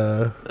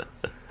 the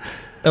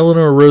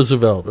Eleanor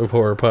Roosevelt of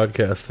horror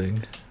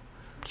podcasting.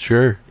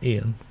 Sure.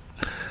 Ian.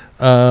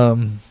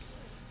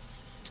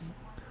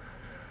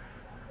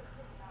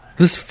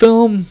 This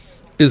film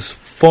is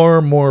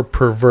far more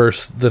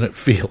perverse than it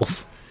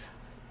feels.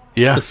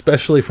 Yeah.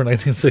 Especially for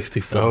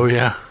 1964. Oh,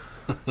 yeah.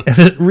 And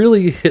it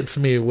really hits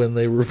me when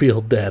they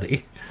reveal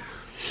Daddy.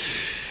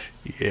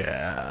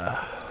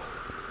 Yeah.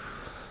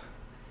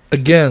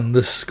 Again,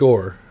 this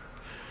score.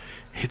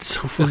 It's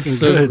so fucking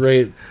so good.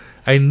 Great.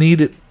 I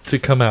need it to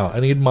come out. I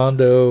need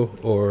Mondo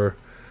or,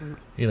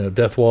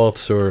 Death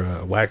Waltz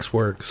or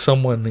Waxwork.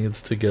 Someone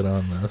needs to get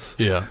on this.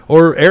 Yeah.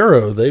 Or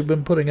Arrow. They've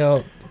been putting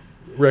out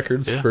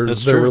records for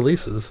their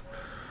releases.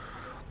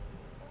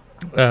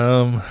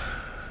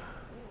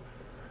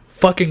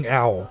 Fucking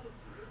owl.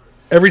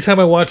 Every time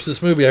I watch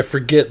this movie, I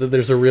forget that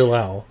there's a real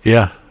owl.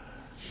 Yeah.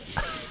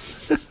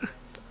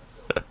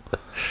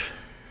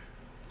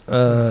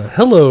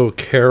 Hello,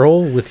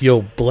 Carol, with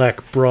your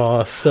black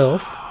bra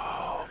self.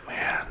 Oh,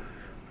 man.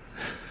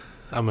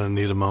 I'm going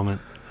to need a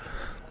moment.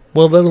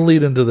 Well, that'll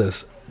lead into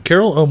this.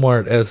 Carol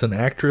Omart, as an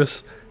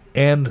actress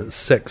and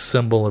sex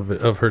symbol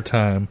of her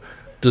time,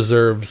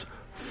 deserves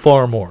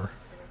far more.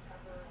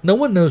 No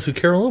one knows who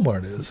Carol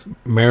Omart is.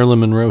 Marilyn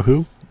Monroe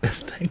who?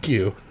 Thank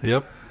you.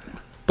 Yep.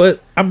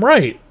 But I'm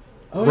right.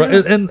 Oh, right?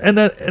 Yeah.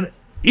 And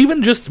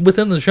even just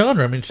within the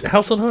genre, I mean,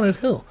 House on Haunted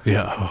Hill.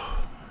 Yeah.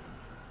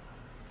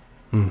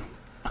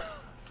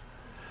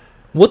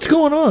 What's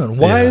going on?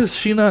 Why is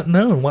she not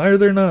known? Why are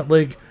there not,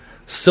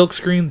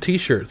 silkscreen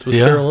T-shirts with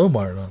Carol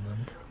Omart on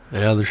them?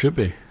 Yeah, there should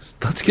be.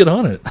 Let's get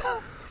on it.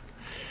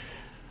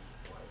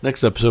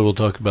 Next episode, we'll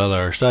talk about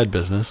our side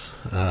business.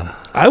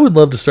 I would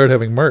love to start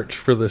having merch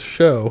for this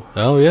show.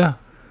 Oh, yeah.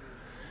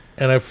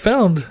 And I've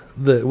found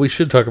that we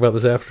should talk about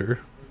this after,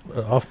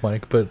 off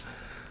mic, but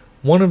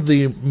one of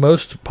the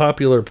most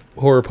popular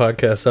horror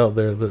podcasts out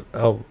there that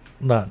I'll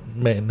not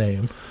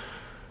name,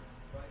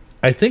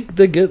 I think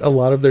they get a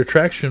lot of their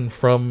traction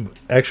from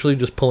actually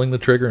just pulling the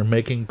trigger and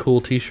making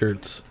cool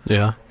T-shirts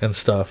and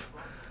stuff,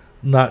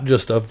 not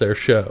just of their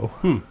show.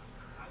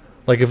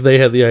 Like if they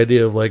had the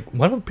idea of why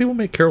don't people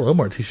make Carol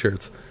Omar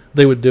T-shirts,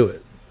 they would do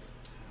it.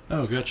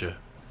 Oh, gotcha.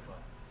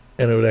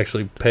 And it would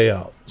actually pay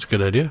out. It's a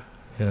good idea.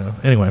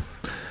 Anyway,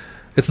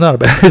 it's not a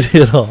bad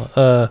idea at all.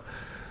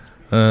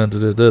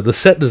 The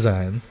set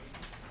design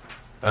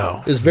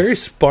is very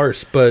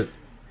sparse, but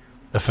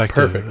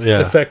effective. Perfect. Yeah.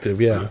 Effective,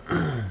 yeah.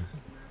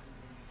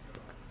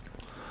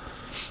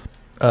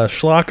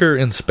 Schlocker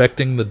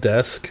inspecting the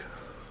desk.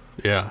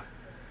 Yeah.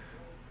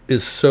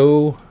 Is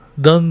so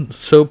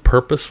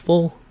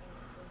purposeful.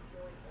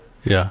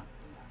 Yeah.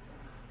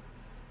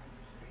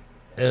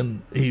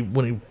 And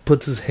when he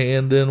puts his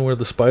hand in where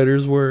the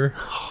spiders were,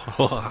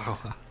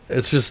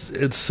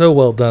 it's so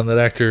well done. That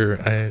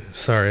actor, I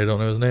don't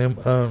know his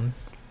name.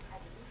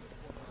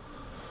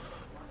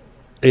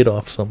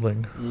 Adolf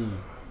something.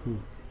 Mm-hmm.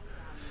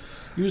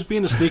 He was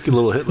being a sneaky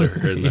little Hitler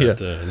in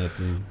that, in that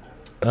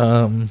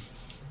scene.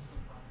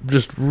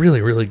 Just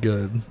really, really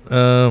good.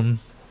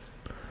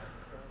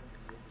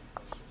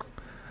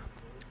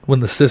 When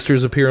the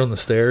sisters appear on the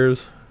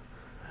stairs,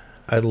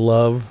 I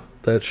love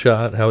that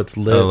shot, how it's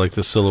lit. Oh, like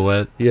the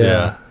silhouette?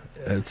 Yeah.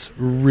 It's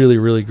really,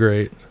 really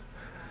great.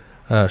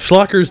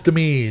 Schlocker's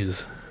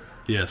demise.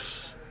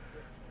 Yes.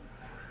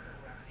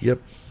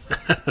 Yep.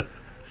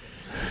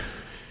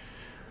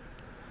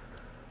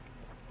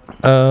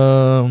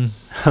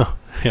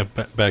 Yeah,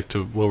 back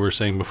to what we were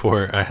saying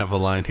before. I have a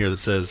line here that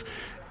says,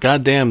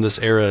 "God damn, this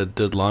era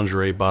did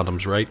lingerie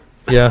bottoms right."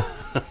 Yeah.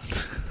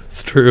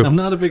 It's true. I'm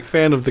not a big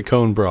fan of the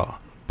cone bra,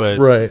 but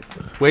right.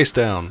 Waist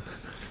down.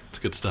 It's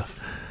good stuff.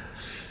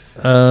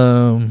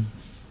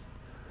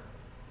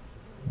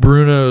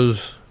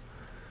 Bruno's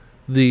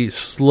the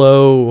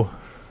slow,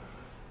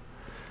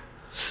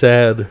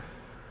 sad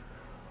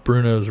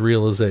Bruno's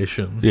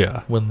realization.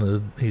 Yeah.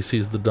 When he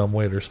sees the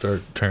dumbwaiter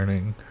start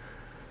turning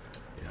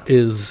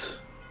is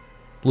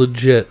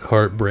legit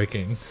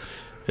heartbreaking.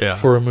 Yeah.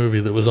 For a movie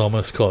that was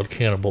almost called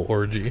Cannibal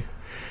Orgy.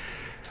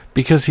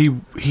 Because he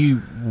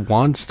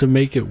wants to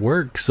make it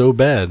work so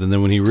bad, and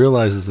then when he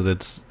realizes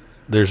that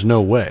there's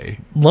no way.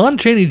 Lon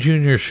Chaney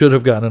Jr. should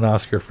have gotten an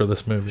Oscar for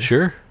this movie.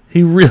 Sure.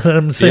 He really,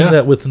 I'm saying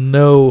that with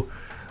no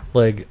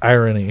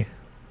irony.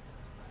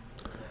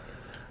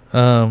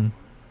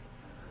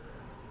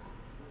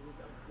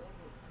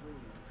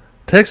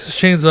 Texas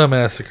Chainsaw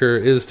Massacre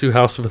is to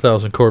House of a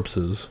Thousand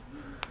Corpses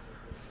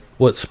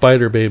what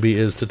Spider Baby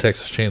is to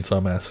Texas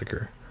Chainsaw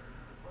Massacre.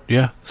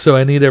 Yeah. So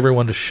I need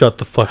everyone to shut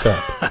the fuck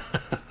up.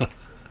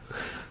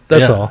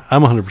 That's all.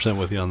 I'm 100%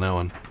 with you on that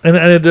one. And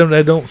I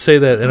don't say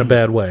that in a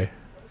bad way.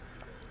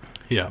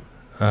 Yeah.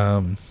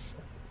 Damn,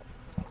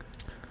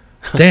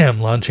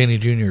 Lon Chaney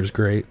Jr. is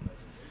great.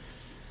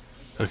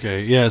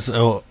 Okay, yes.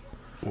 Oh,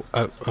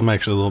 I'm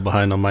actually a little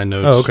behind on my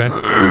notes. Oh, okay.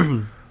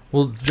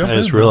 Well, jump in. I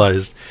just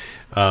realized,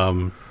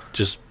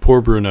 just poor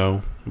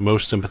Bruno,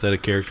 most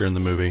sympathetic character in the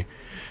movie.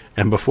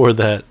 And before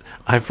that,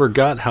 I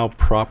forgot how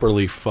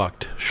properly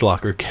fucked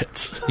Schlocker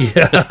gets.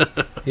 Yeah.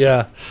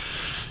 Yeah.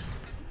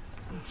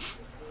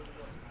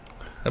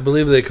 I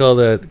believe they call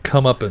that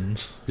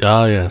comeuppance.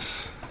 Ah,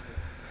 yes.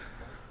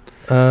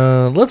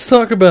 Let's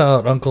talk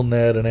about Uncle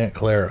Ned and Aunt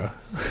Clara.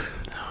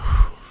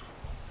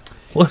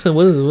 What's up?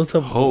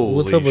 Holy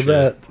what's up with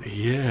shit. that?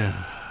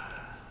 Yeah.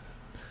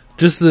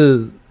 Just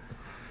them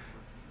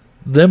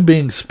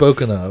being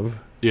spoken of.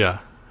 Yeah.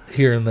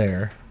 Here and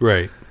there.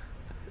 Right.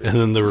 And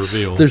then the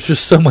reveal. There's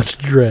just so much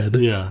dread.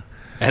 Yeah.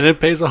 And it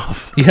pays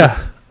off. Yeah.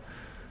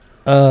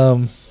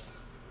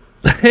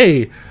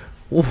 Hey,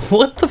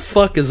 what the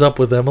fuck is up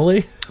with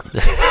Emily?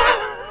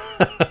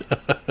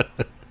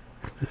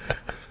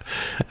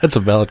 That's a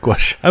valid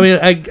question. I mean,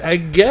 I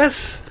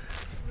guess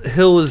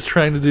Hill is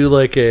trying to do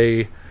like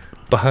a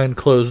behind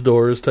closed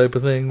doors type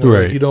of thing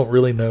where right. you don't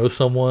really know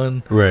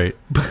someone. Right.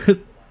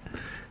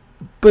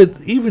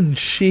 But even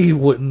she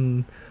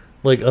wouldn't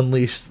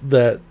unleash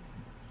that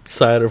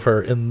side of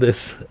her in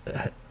this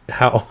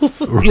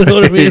house. You know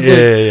what I mean?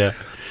 Yeah.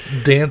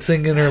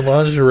 Dancing in her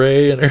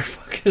lingerie and her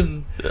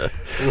fucking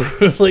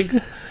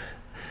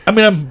I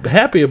mean, I'm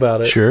happy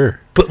about it. Sure.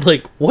 But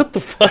what the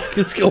fuck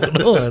is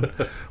going on?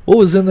 What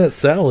was in that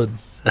salad?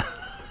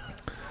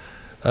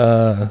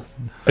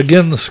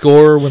 Again, the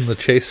score when the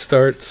chase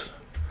starts.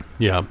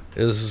 Yeah.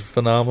 Is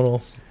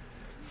phenomenal.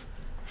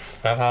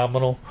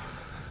 Phenomenal.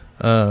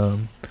 The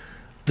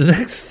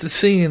next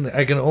scene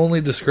I can only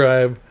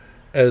describe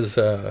as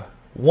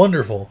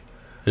wonderful.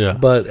 Yeah.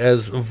 But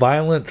as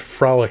violent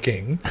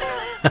frolicking.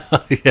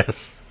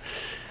 Yes.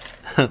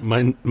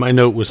 My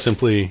note was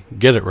simply,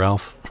 get it,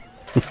 Ralph.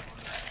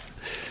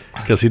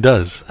 Because he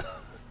does.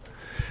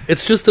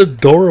 It's just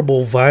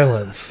adorable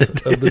violence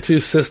of the two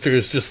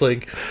sisters just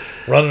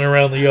running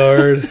around the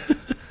yard.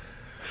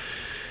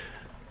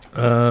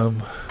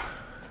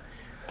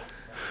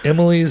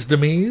 Emily's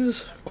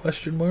demise?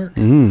 Question mark?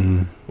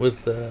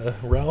 With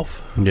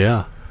Ralph.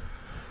 Yeah.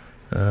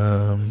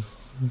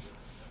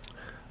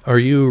 Are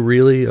you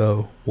really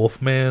a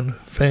Wolfman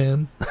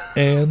fan,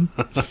 Anne?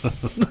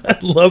 I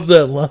love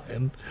that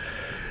line.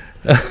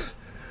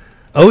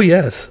 Oh,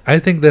 yes. I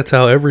think that's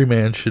how every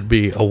man should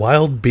be, a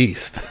wild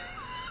beast.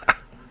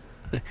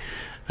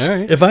 All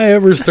right. If I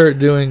ever start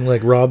doing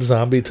like Rob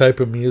Zombie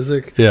type of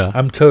music,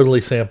 I'm totally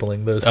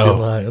sampling those two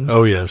lines.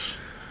 Oh, yes.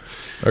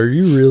 Are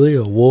you really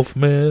a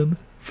Wolfman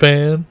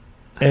fan?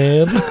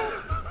 And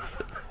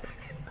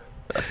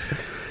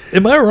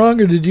am I wrong,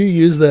 or did you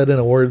use that in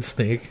a word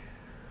sneak?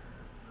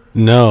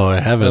 No, I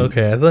haven't.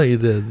 Okay, I thought you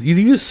did. You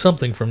used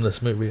something from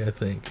this movie, I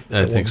think.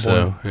 I think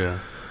so, yeah.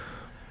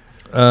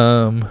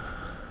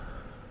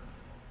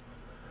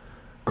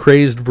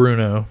 Crazed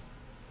Bruno.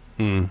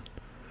 Hmm.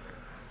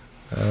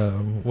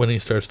 When he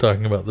starts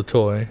talking about the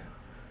toy.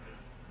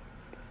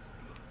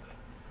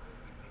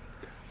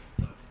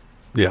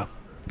 Yeah.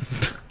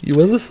 You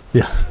with us?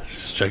 Yeah.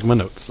 Just checking my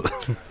notes.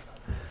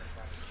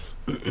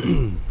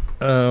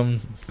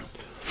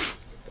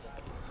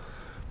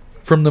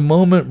 From the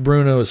moment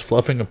Bruno is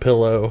fluffing a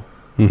pillow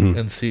Mhm.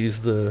 and sees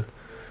the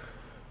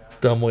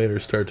dumbwaiter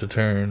start to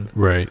turn,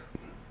 Right.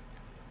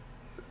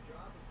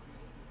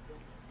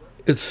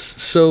 it's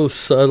so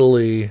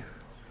slowly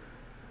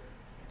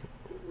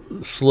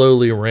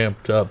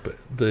ramped up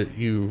that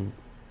you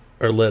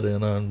are let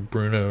in on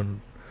Bruno.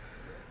 And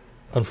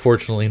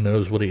unfortunately,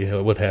 knows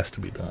what has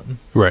to be done.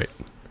 Right.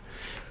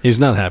 He's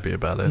not happy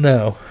about it.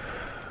 No.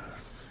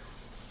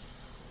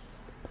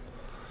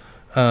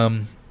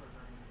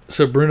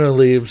 So Bruno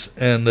leaves,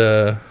 and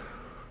they're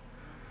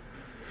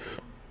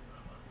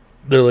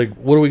like,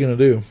 "What are we gonna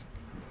do?"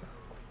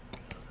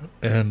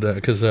 And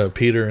because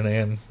Peter and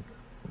Anne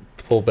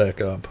pull back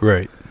up,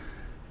 Right.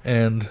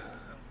 and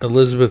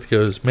Elizabeth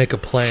goes, "Make a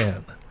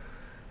plan,"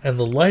 and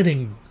the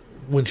lighting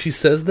when she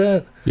says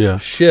that,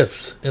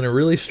 shifts in a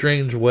really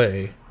strange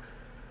way,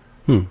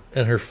 and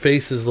her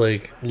face is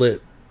like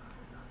lit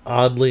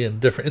oddly and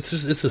different.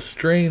 It's a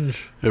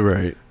strange,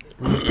 Right.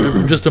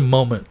 just a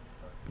moment.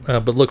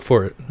 But look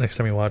for it next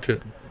time you watch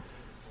it.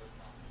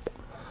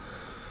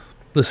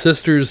 The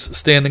sisters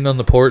standing on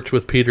the porch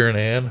with Peter and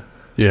Anne.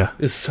 Yeah.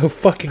 Is so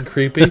fucking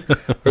creepy.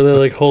 Where they're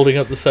like holding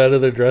up the side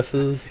of their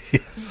dresses.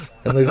 Yes.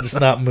 And they're just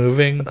not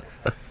moving.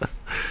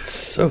 It's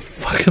so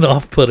fucking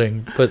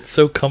off-putting, but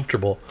so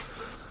comfortable.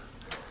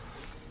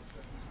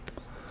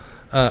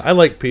 I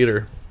like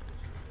Peter.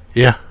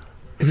 Yeah.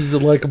 He's a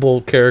likable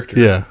character.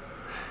 Yeah.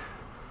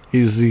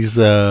 He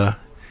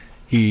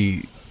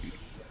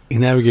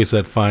navigates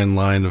that fine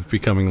line of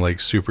becoming like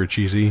super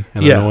cheesy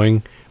and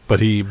annoying, but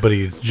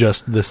he's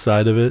just this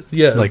side of it,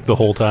 like the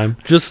whole time.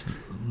 Just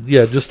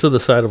to the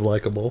side of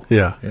likable.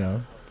 Yeah.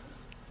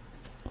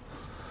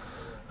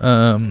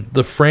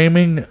 The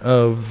framing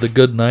of the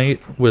good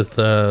night with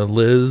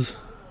Elizabeth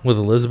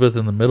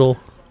in the middle.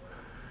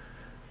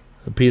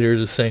 Peter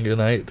just saying good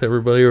night to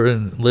everybody,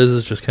 and Liz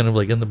is just kind of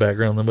like in the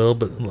background in the middle,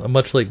 but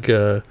much like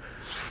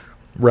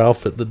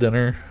Ralph at the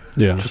dinner.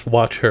 Yeah. Just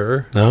watch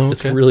her. Oh,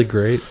 It's okay. really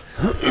great.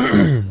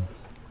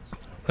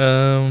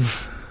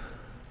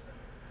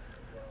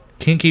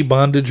 Kinky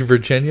Bondage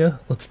Virginia.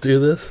 Let's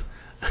do this.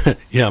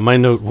 Yeah, my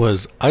note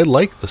was, I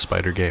like the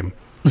spider game.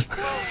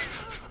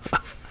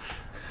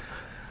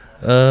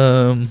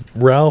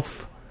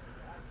 Ralph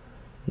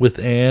with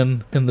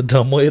Anne in the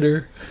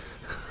dumbwaiter.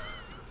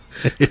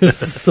 It's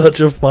such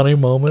a funny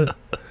moment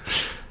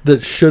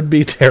that should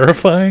be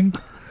terrifying.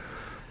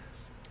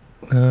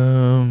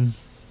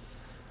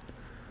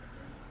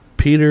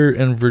 Peter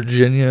and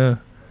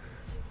Virginia,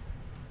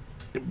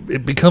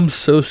 it becomes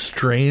so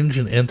strange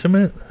and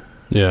intimate.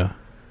 Yeah.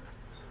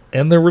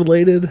 And they're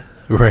related.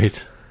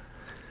 Right.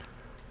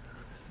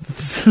 Don't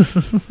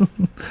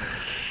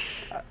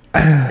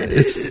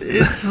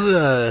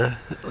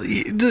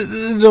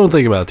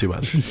think about it too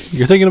much.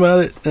 You're thinking about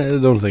it,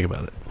 don't think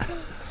about it.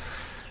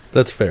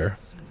 That's fair.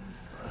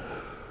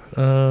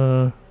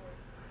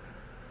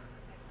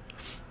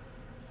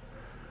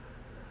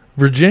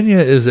 Virginia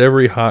is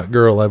every hot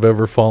girl I've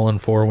ever fallen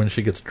for when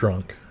she gets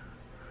drunk.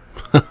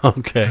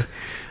 Okay.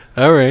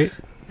 All right.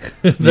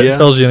 That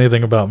tells you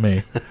anything about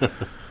me.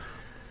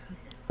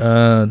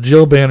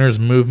 Jill Banner's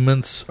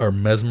movements are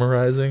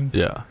mesmerizing.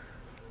 Yeah.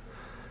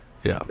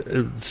 Yeah.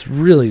 It's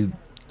really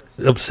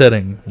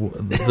upsetting,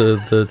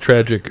 the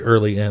tragic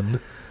early end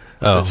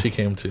that she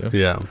came to.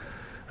 Yeah.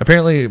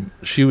 Apparently,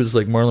 she was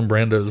like Marlon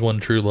Brando's one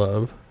true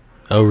love.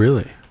 Oh,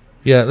 really?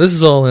 Yeah, this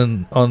is all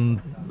in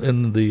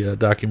the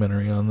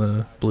documentary on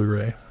the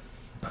Blu-ray.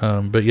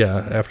 But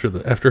yeah,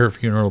 after her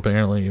funeral,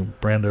 apparently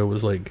Brando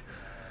was like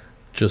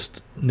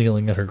just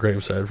kneeling at her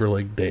graveside for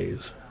like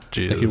days.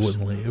 Jesus. Like he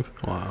wouldn't leave.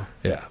 Wow.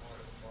 Yeah.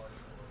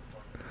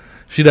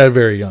 She died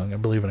very young, I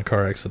believe, in a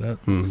car accident.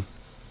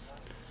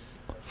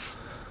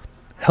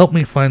 Help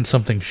me find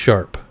something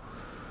sharp.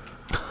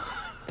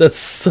 That's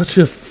such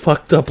a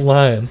fucked up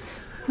line.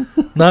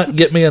 Not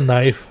get me a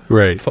knife.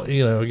 Right.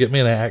 Get me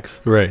an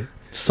axe. Right.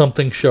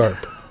 Something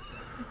sharp.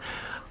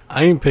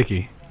 I ain't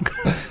picky.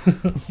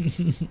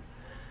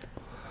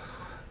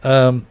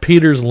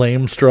 Peter's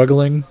lame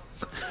struggling.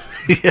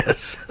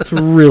 Yes. It's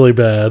really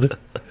bad.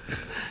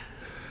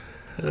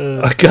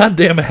 A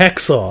goddamn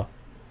hacksaw.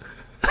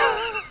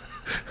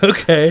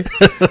 Okay.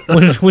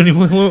 when you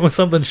went with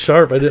something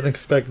sharp, I didn't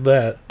expect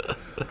that.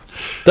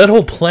 That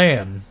whole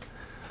plan.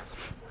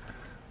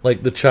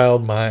 Like the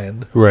child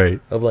mind. Right.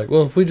 Of like,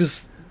 well, if we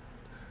just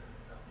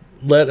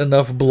let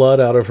enough blood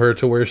out of her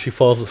to where she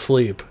falls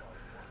asleep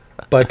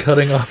by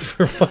cutting off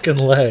her fucking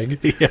leg.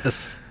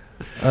 Yes.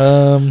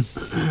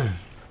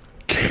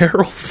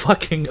 Carol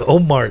fucking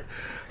Omart.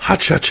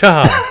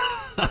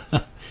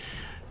 Ha-cha-cha.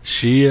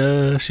 She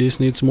just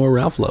needs some more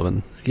Ralph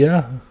loving.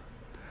 Yeah.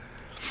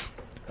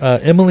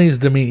 Emily's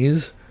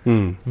demise.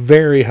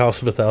 Very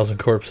House of a Thousand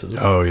Corpses.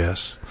 Oh,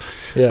 yes.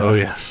 Yeah. Oh,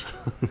 yes.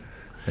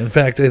 In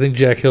fact, I think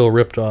Jack Hill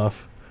ripped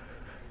off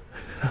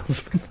House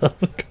of a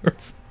Thousand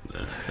Corpses.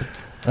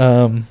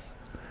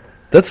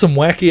 That's some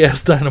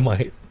wacky-ass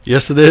dynamite.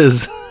 Yes, it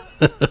is.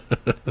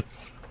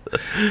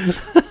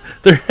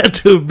 There had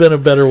to have been a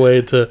better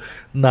way to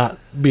not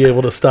be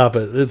able to stop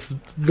it. It's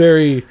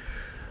very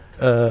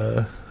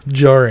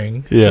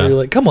jarring. Yeah. You're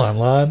like, come on,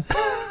 Lon.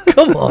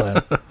 Come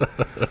on.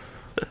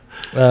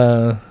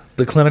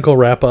 The clinical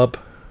wrap-up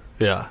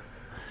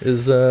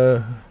is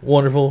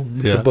wonderful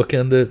to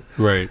bookend it.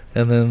 Right.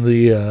 And then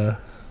the,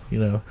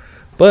 the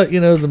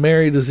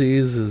Mary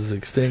disease is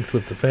extinct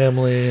with the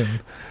family.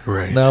 And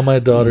right. Now my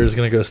daughter's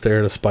going to go stare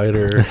at a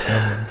spider,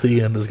 and the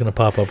end is going to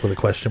pop up with a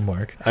question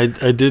mark. I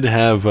did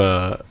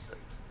have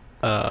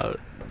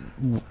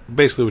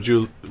basically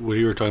what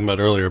you were talking about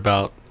earlier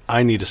about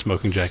I need a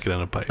smoking jacket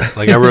and a pipe.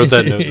 Like I wrote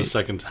that note the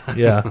second time.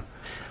 Yeah. And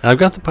I've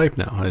got the pipe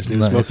now. I just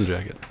need a smoking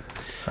jacket.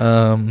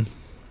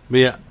 But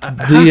yeah,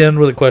 the end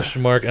with a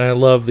question mark, and I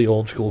love the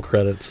old school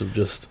credits of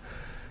just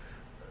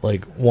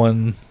like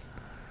one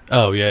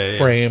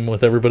frame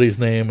with everybody's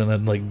name and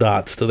then like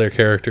dots to their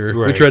character.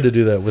 Right. We tried to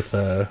do that with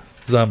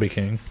Zombie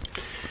King.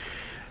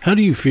 How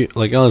do you feel?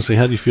 Like honestly,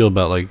 how do you feel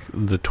about like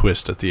the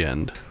twist at the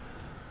end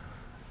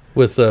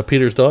with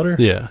Peter's daughter?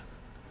 Yeah,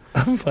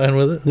 I'm fine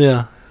with it.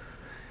 Yeah,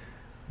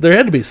 there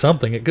had to be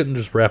something. It couldn't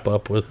just wrap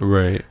up with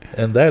right,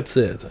 and that's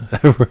it.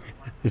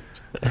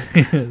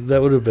 That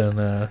would have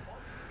been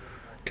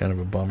kind of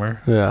a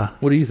bummer. Yeah.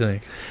 What do you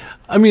think?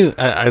 I mean,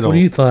 I don't. What do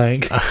you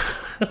think?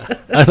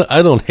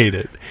 I don't hate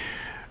it,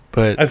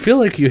 but I feel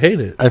like you hate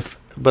it.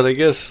 But I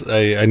guess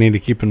I need to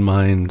keep in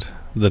mind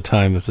the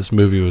time that this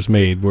movie was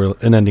made, where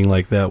an ending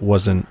like that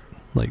wasn't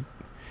like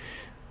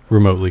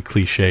remotely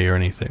cliche or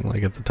anything.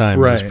 Like at the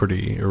time, it was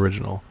pretty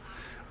original.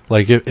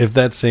 Like if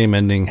that same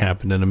ending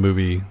happened in a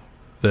movie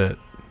that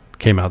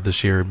came out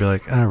this year, it'd be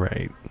like, all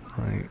right,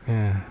 like,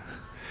 yeah.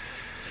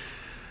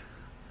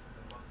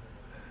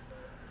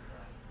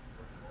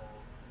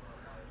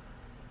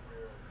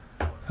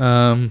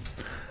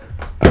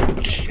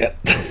 Shit.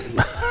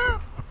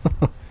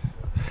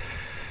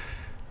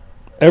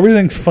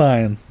 Everything's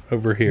fine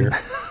over here.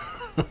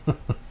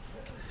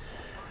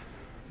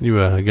 You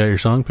got your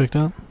song picked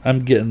out?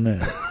 I'm getting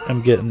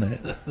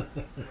it.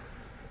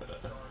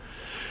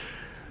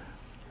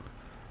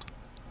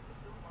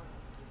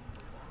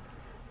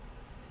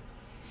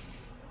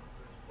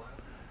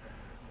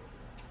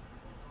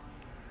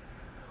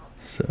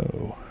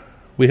 So,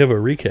 we have a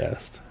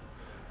recast.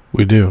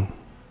 We do.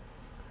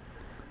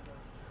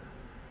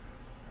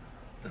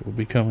 That will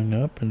be coming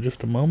up in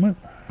just a moment.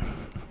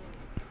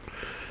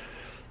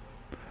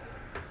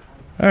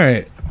 All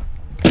right.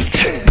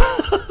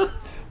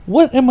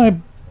 What am I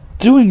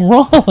doing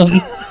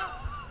wrong?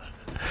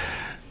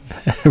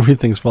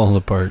 Everything's falling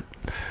apart.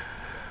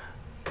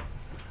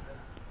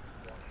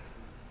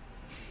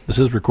 This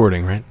is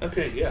recording, right?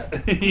 Okay, yeah.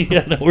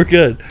 Yeah, no, we're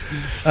good.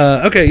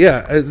 Okay,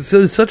 yeah. It's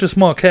such a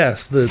small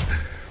cast that...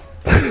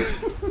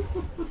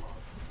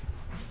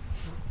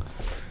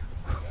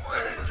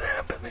 What is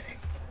happening?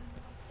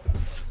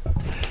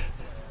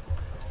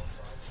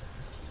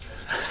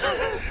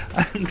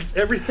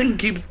 Everything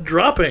keeps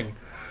dropping.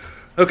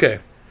 Okay.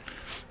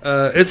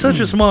 It's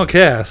such a small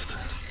cast,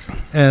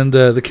 and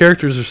the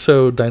characters are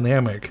so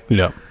dynamic.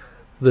 Yeah.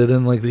 That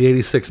in like the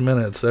 86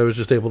 minutes, I was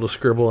just able to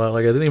scribble out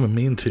like I didn't even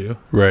mean to.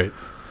 Right.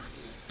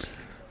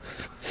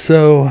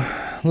 So,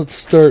 let's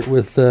start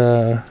with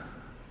the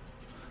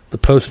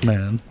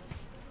postman.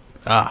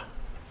 Ah.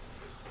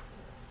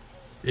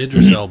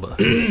 Idris Elba.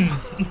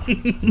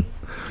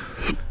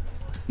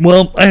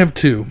 Well, I have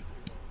two.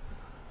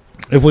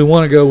 If we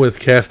want to go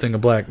with casting a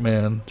black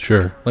man,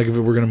 sure. Like if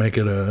we're going to make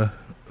it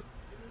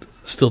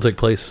still take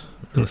place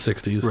in the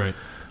 60s, right?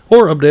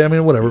 Or update. I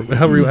mean, whatever.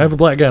 However, I have a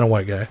black guy and a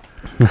white guy.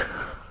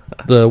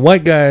 The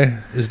white guy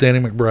is Danny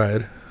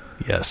McBride.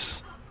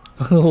 Yes.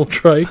 A little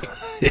trike.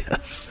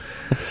 Yes.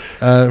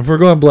 If we're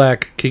going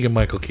black,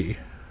 Keegan-Michael Key.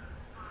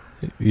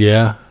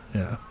 Yeah.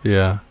 Yeah.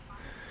 Yeah.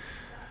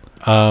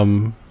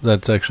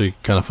 That's actually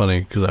kind of funny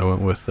because I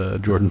went with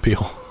Jordan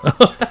Peele.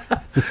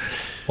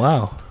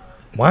 Wow.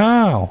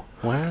 Wow.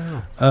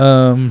 Wow.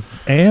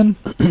 Anne?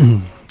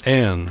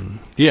 Anne.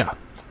 Yeah.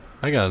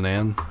 I got an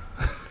Anne.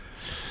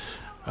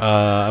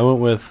 I went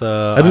with...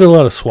 I did a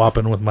lot of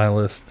swapping with my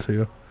list,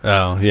 too.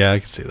 Oh, yeah, I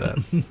can see that.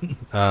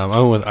 I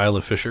went with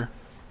Isla Fisher.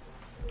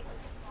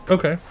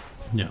 Okay.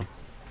 Yeah.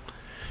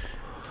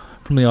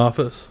 From The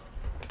Office.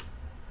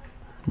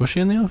 Was she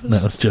in The Office?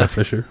 No, it's Jenna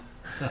Fisher.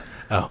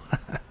 Oh.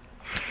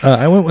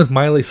 I went with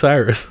Miley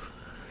Cyrus.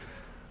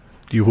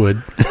 You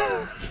would.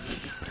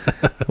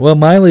 Well,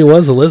 Miley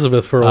was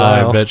Elizabeth for a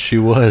while. I bet she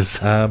was.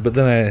 But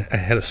then I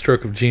had a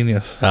stroke of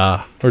genius.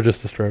 Or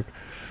just a stroke.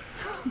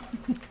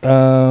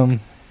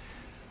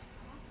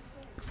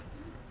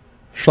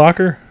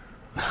 Schlocker?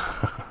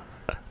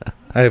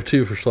 I have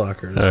two for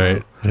Schlocker. All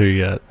right. Who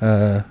you got?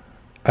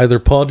 Either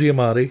Paul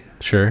Giamatti.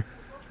 Sure.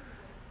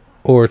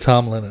 Or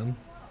Tom Lennon.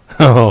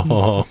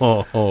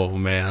 Oh,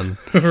 man.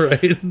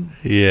 Right?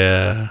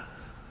 Yeah.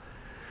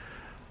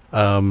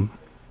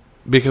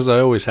 Because I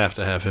always have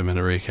to have him in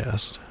a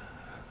recast.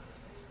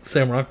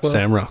 Sam Rockwell?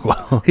 Sam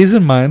Rockwell. He's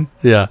in mine.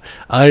 Yeah.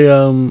 I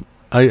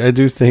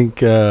do think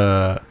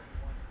Thomas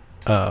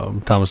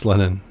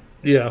Lennon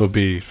would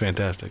be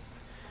fantastic.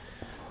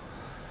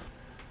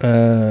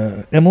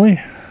 Emily?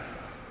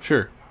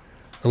 Sure.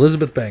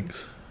 Elizabeth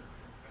Banks.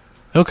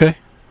 Okay.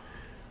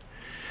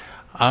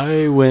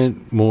 I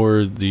went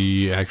more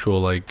the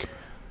actual, like,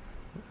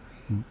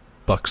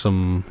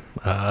 buxom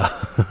route.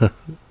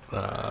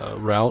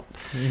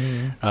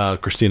 Mm-hmm.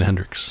 Christina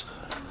Hendricks.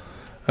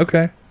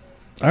 Okay.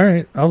 All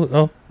right.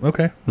 I'll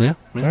okay. Yeah.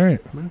 All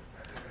right.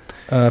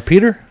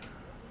 Peter?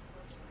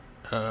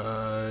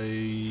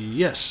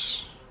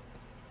 Yes.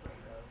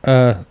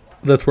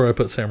 That's where I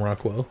put Sam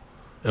Rockwell.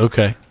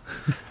 Okay.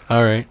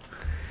 All right.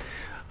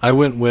 I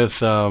went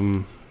with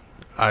I'm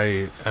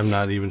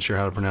not even sure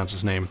how to pronounce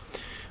his name.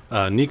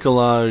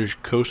 Nikolaj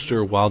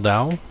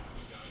Coster-Waldau.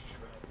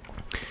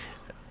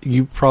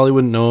 You probably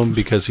wouldn't know him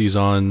because he's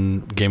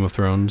on Game of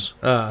Thrones.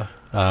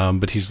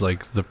 But he's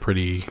like the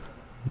pretty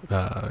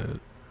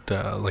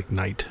like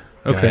knight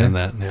guy in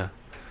that, yeah.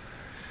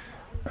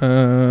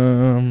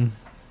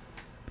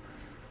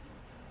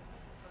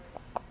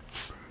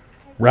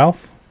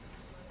 Ralph?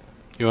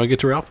 You want to get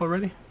to Ralph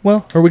already?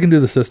 Well, or we can do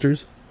the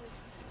sisters.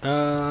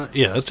 Yeah,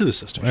 let's do the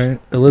sisters. All right.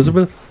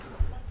 Elizabeth?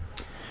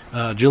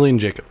 Jillian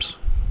Jacobs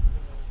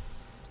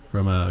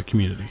from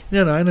Community.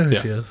 Yeah, no, I know who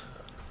she is.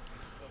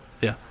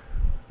 Yeah.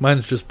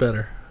 Mine's just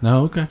better.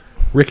 No, okay.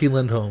 Ricky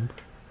Lindholm.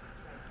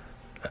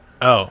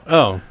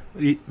 Oh,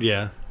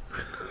 yeah.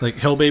 Like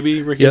Hell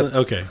Baby, Ricky. Yep.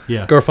 Okay,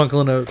 yeah.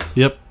 Garfunkel and Oates.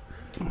 Yep.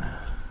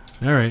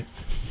 All right.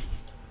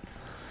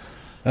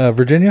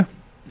 Virginia?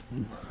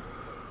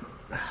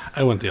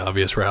 I went the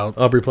obvious route.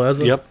 Aubrey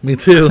Plaza? Yep. Me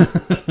too.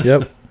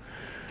 Yep.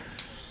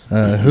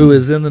 Who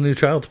is in the new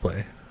Child's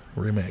Play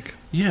remake?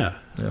 Yeah.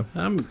 Yep.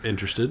 I'm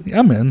interested.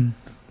 I'm in.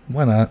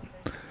 Why not?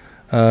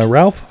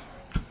 Ralph?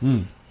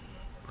 I'm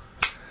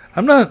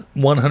not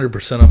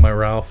 100% on my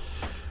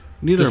Ralph.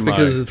 Neither just am I.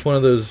 because it's one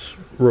of those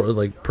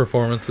like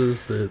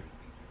performances that.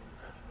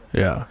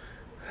 Yeah.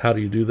 How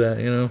do you do that?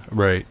 You know.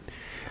 Right.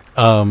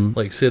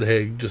 Like Sid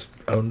Haig just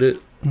owned it.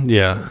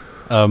 Yeah.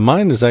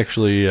 Mine is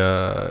actually.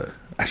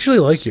 Actually,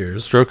 like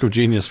yours. Stroke of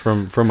genius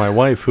from my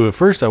wife, who at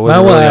first I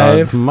wasn't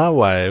really on. My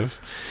wife.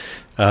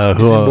 Who seen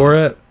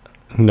Borat?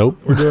 Nope.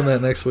 We're doing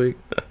that next week.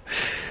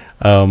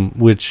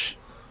 Which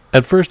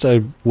at first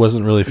I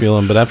wasn't really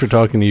feeling, but after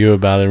talking to you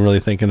about it and really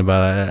thinking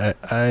about it,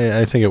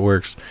 I think it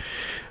works.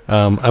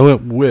 I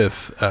went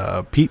with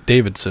Pete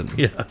Davidson.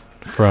 Yeah.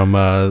 From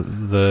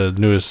the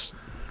newest,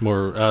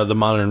 the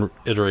modern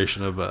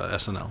iteration of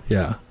SNL.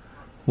 Yeah.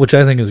 Which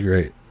I think is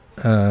great.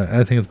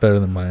 I think it's better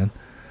than mine.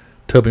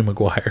 Tobey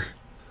Maguire.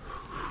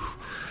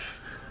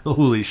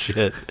 Holy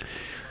shit.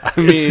 I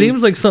mean, it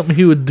seems like something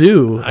he would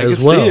do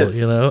as well,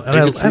 you know? And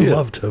I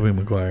love Tobey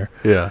Maguire.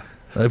 Yeah.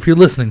 If you're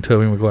listening,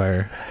 Tobey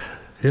Maguire,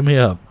 hit me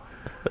up.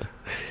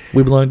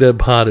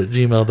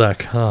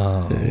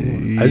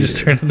 WeBelongDeadPod@gmail.com. I just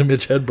turned into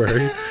Mitch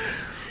Hedberg.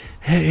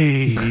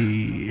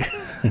 Hey.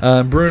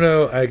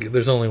 Bruno,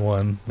 there's only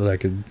one that I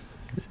could...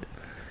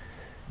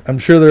 I'm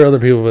sure there are other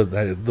people,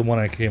 but the one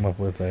I came up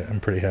with, I'm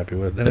pretty happy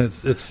with. And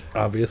it's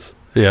obvious.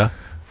 Yeah.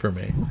 For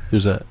me.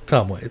 Who's that?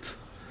 Tom Waits.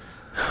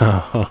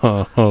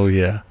 Oh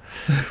yeah.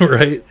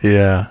 Right?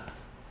 Yeah.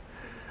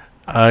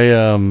 I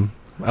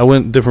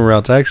went different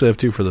routes. I actually have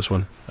two for this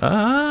one.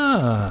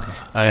 I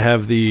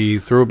have the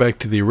throwback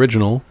to the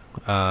original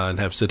and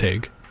have Sid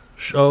Haig.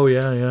 Oh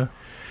yeah.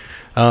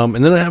 And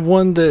then I have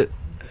one that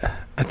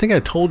I think I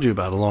told you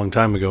about a long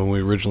time ago when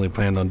we originally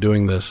planned on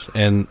doing this,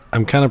 and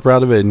I'm kind of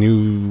proud of it, and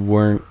you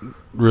weren't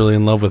really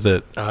in love with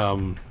it.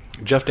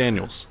 Jeff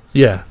Daniels.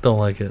 Yeah, don't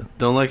like it.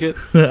 Don't like it?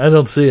 I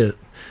don't see it.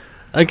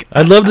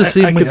 I'd love to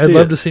see. I'd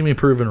love to see me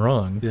proven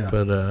wrong. Yeah.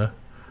 But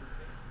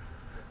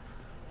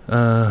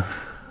I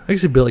can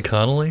see Billy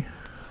Connolly.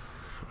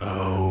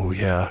 Oh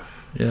yeah.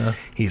 Yeah.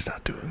 He's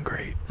not doing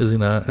great. Is he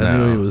not? I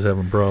knew he was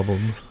having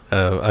problems.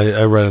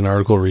 I read an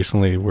article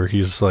recently where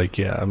he's like,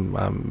 "Yeah,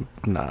 I'm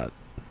not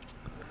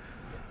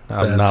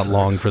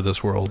long for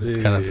this world,"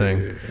 kind of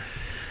thing.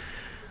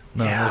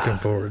 Not looking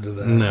forward to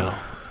that. No.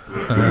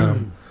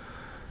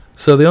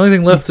 So the only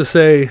thing left to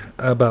say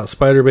about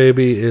Spider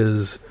Baby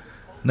is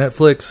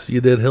Netflix,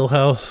 you did Hill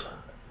House.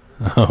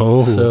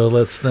 Oh. So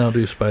let's now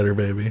do Spider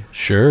Baby.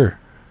 Sure.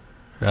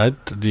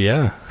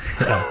 Yeah.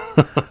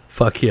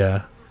 Fuck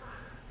yeah.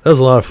 That was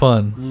a lot of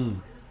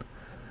fun.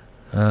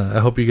 I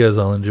hope you guys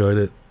all enjoyed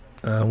it.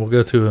 We'll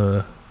go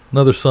to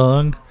another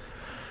song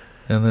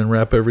and then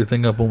wrap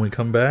everything up when we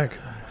come back.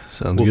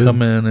 Sounds good. We'll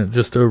come in at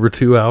just over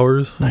 2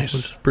 hours. Nice.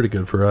 Which is pretty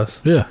good for us.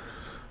 Yeah.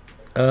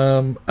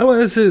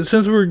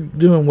 Since we're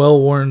doing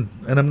well-worn,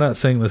 and I'm not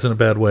saying this in a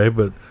bad way,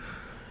 but,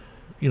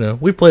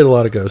 we've played a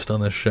lot of Ghost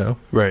on this show.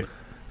 Right.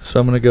 So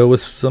I'm going to go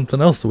with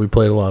something else that we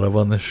played a lot of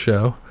on this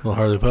show. Well,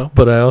 Harley Poe.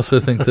 But I also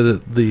think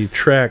that the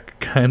track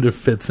kind of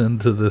fits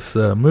into this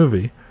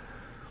movie.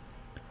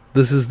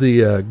 This is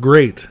the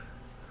great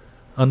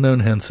Unknown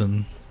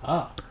Henson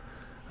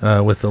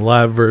with the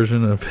live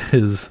version of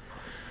his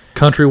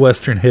country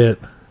western hit,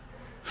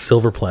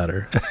 Silver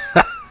Platter.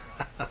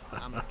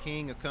 I'm the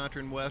king of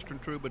country and western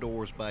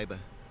troubadours, baby.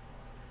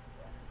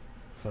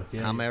 Fuck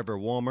yeah. I'm every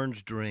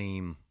woman's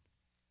dream.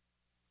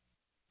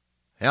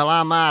 Hell,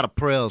 I'm out of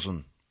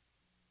prison.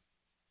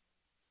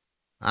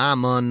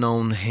 I'm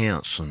Unknown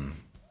Henson.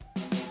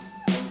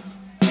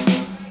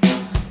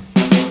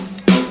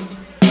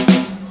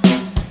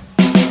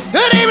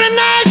 Good evening,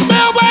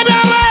 Nashville, baby,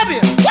 I love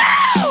you.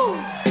 Woo!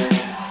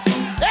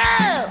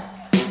 Yeah!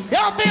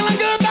 Y'all feeling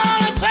good,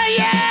 darling? Say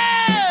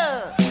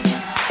yeah!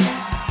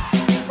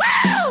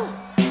 Woo!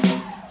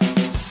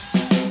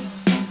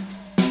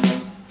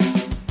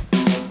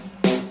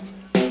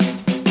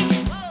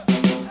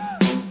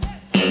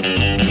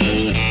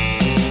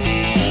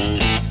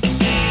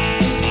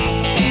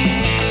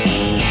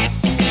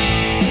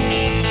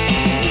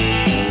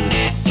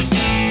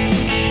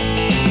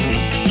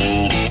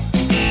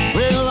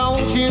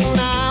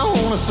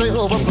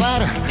 Silver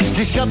platter,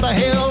 just shut the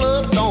hell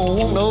up, don't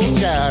want no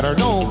chatter.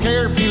 Don't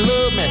care if you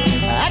love me,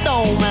 that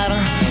don't matter.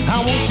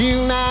 I want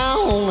you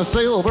now on a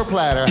silver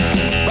platter.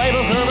 Baby,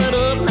 serve it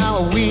up,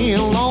 now we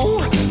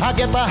alone. I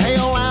get the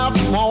hell out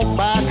and walk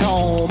back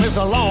home. It's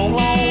a long,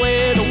 long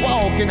way to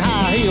walk in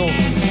high heels.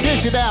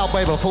 Dish it out,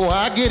 baby, before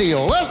I get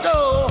ill. Let's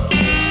go!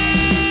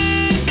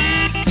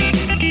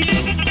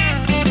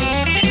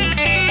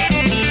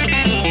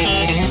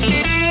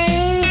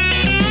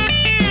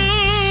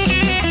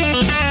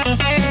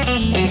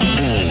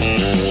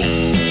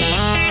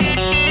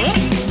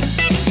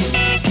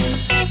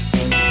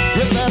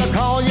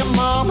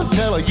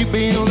 Tell her you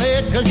been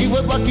late, cause you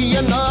was lucky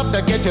enough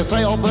to get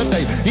yourself a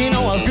date. You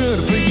know I was good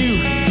for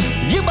you.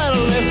 You better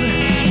listen.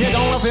 You're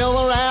gonna feel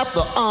the wrath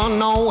of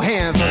unknown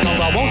hands. Cause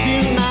I want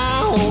you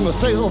now on the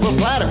silver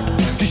platter.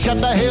 Just shut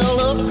the hell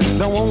up,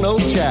 don't want no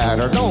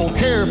chatter. Don't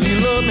care if you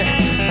love me,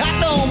 that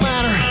don't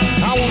matter.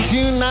 I want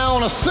you now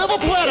on a silver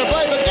platter,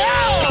 baby, go!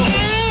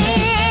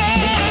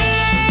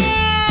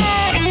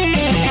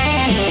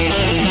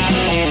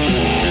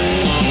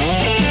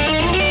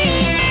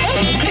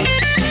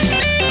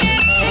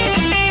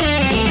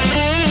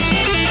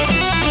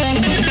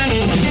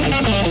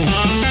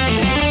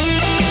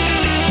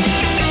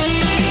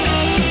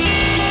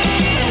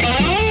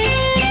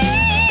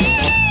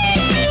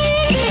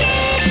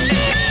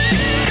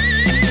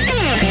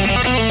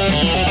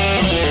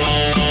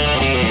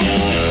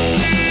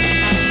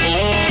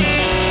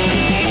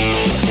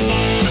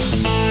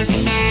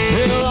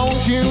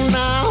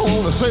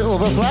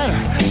 Silver platter,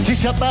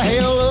 just shut the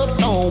hell up,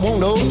 don't want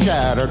no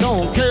chatter.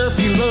 Don't care if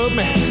you love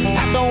me,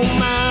 I don't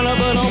matter.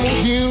 But I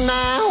want you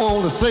now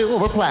on the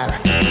silver platter.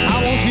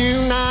 I want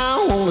you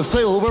now on the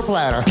silver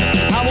platter.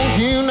 I want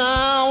you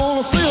now on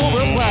the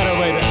silver platter,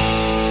 baby.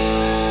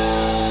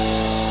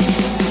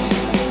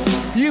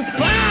 You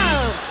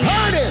fine,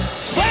 pretty,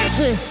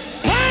 sexy,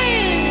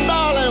 plain,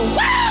 darling,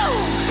 wow!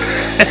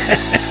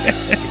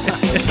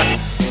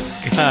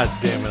 God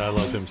damn it, I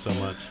love him so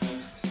much.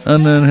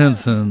 Unknown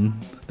Henson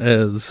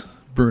as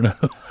Bruno.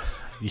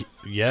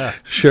 Yeah.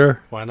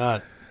 Sure. Why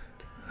not?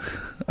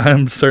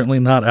 I'm certainly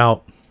not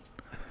out.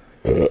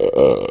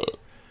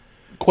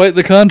 Quite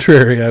the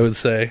contrary, I would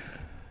say.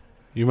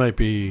 You might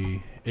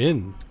be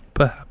in.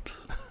 Perhaps.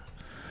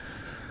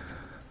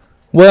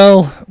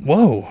 Well,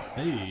 whoa.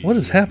 Hey. What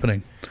is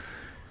happening?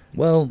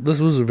 Well, this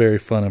was a very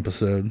fun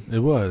episode. It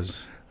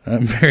was.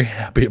 I'm very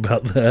happy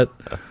about that.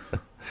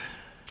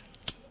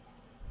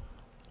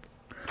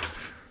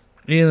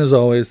 Ian, as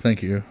always,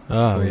 thank you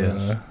for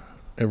yes.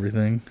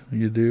 Everything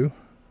you do.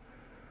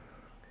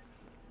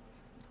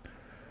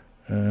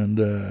 And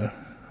to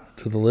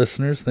the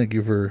listeners, thank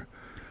you for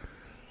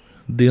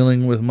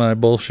dealing with my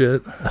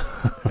bullshit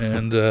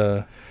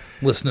and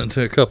listening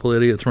to a couple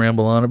idiots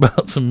ramble on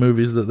about some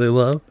movies that they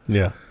love.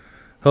 Yeah.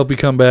 Hope you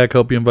come back.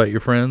 Hope you invite your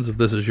friends. If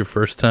this is your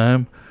first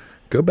time,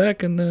 go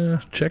back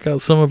and check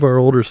out some of our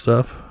older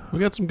stuff. We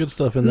got some good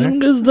stuff in there. Some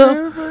good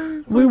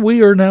stuff.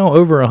 We are now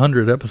over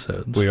 100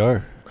 episodes. We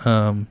are.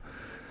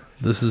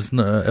 This is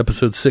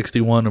episode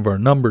 61 of our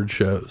numbered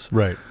shows.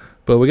 Right.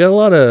 But we got a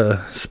lot of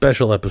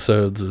special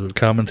episodes of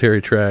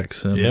commentary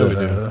tracks and we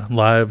do.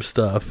 Live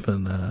stuff.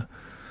 And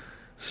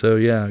so,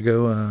 yeah,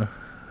 go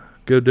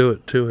do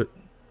it to it.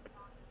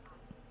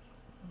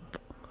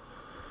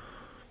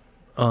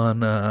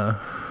 On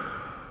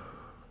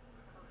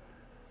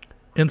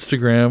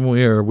Instagram,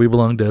 we are We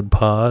Belong Dead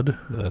Pod.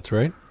 That's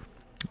right.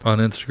 On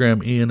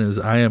Instagram, Ian is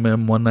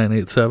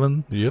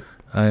IMM1987. Yep.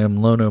 I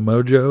am Lono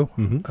Mojo.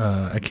 Mm-hmm.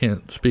 I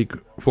can't speak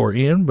for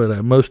Ian,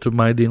 but most of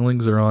my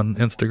dealings are on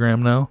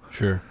Instagram now.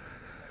 Sure.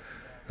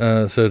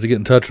 So to get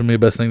in touch with me, the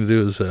best thing to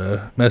do is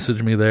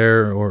message me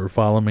there or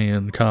follow me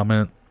and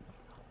comment.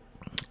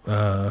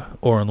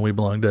 or on the We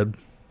Belong Dead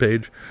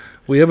page.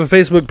 We have a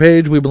Facebook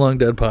page, We Belong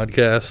Dead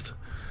Podcast.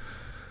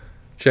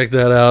 Check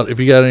that out. If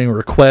you got any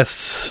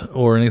requests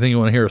or anything you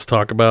want to hear us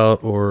talk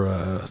about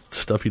or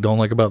stuff you don't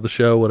like about the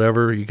show,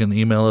 whatever, you can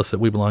email us at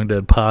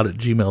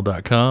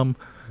webelongdeadpod@gmail.com.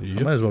 Yep.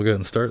 I might as well go ahead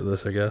and start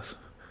this, I guess.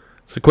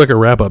 It's a quicker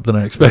wrap-up than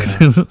I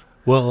expected.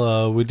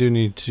 Well, we do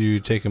need to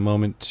take a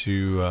moment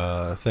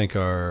to thank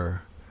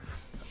our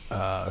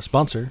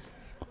sponsor.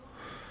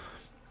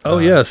 Oh,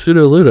 yeah,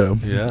 Pseudo Ludo.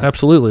 Yeah.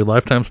 Absolutely.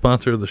 Lifetime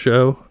sponsor of the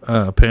show.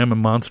 Pam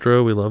and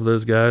Monstro, we love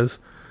those guys.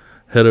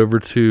 Head over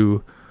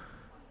to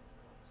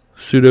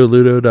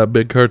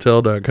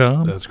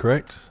pseudoludo.bigcartel.com. That's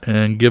correct.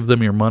 And give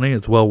them your money.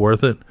 It's well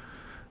worth it.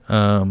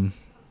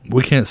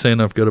 We can't say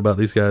enough good about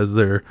these guys.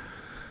 Their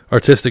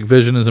artistic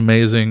vision is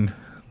amazing.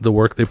 The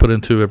work they put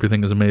into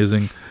everything is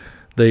amazing.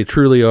 They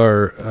truly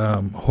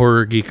are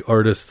horror geek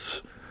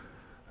artists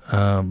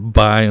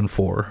by and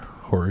for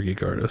horror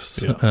geek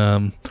artists.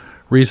 Yeah.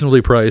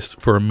 Reasonably priced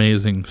for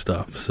amazing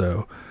stuff.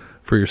 So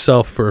for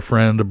yourself, for a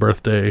friend, a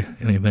birthday,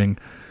 anything,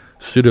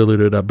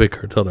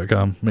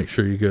 pseudoludo.bigcartel.com. Make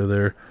sure you go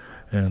there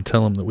and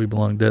tell them that We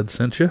Belong Dead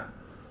sent you.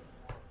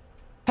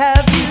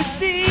 Have you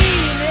seen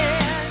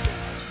it?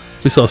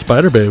 We saw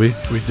Spider Baby.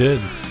 We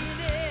did.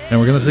 And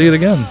we're going to see it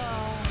again.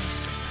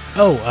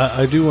 Oh,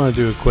 I do want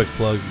to do a quick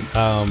plug.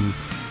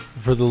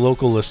 For the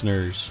local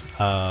listeners,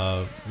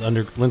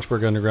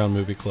 Lynchburg Underground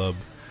Movie Club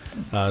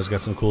has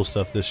got some cool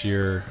stuff this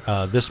year.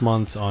 This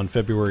month, on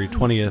February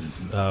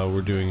 20th,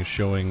 we're doing a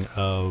showing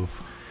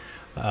of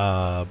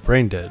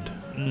Brain Dead,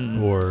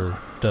 or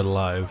Dead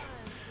Alive.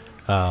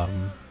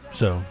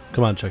 So,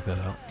 come on, check that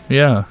out.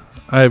 Yeah,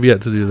 I have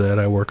yet to do that.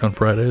 I work on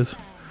Fridays.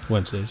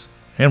 Wednesdays.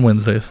 And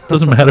Wednesdays.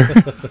 Doesn't matter.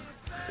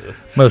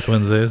 Most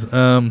Wednesdays.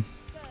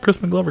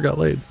 Crispin Glover got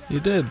laid. You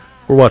did.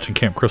 We're watching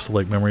Camp Crystal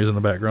Lake Memories in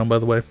the background, by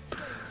the way.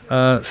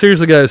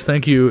 Seriously, guys,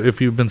 thank you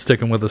if you've been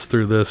sticking with us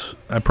through this.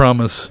 I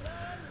promise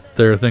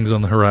there are things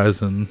on the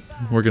horizon.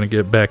 We're going to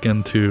get back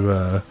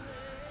into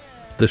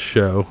this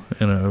show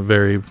in a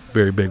very,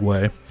 very big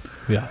way.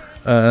 Yeah.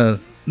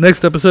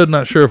 Next episode,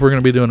 not sure if we're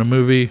going to be doing a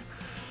movie.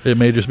 It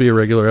may just be a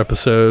regular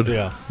episode.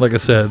 Yeah. Like I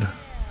said,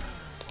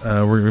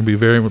 we're going to be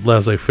very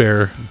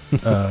laissez-faire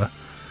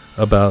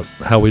about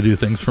how we do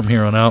things from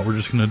here on out. We're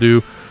just going to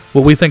do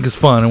what we think is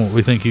fun and what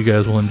we think you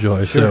guys will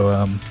enjoy. Sure.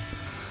 So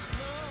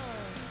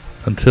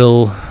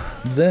until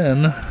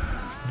then,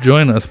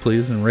 join us,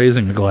 please, in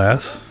raising a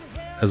glass,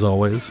 as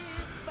always,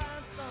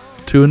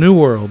 to a new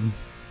world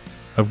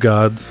of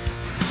gods.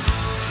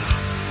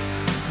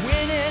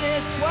 Winning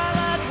is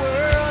twilight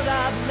world,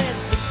 I've met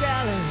the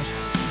challenge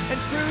and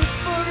proved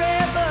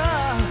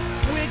forever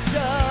which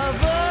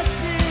of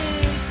us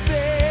is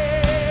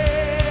best.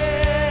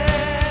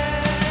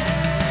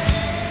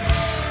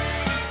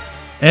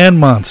 And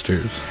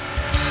monsters.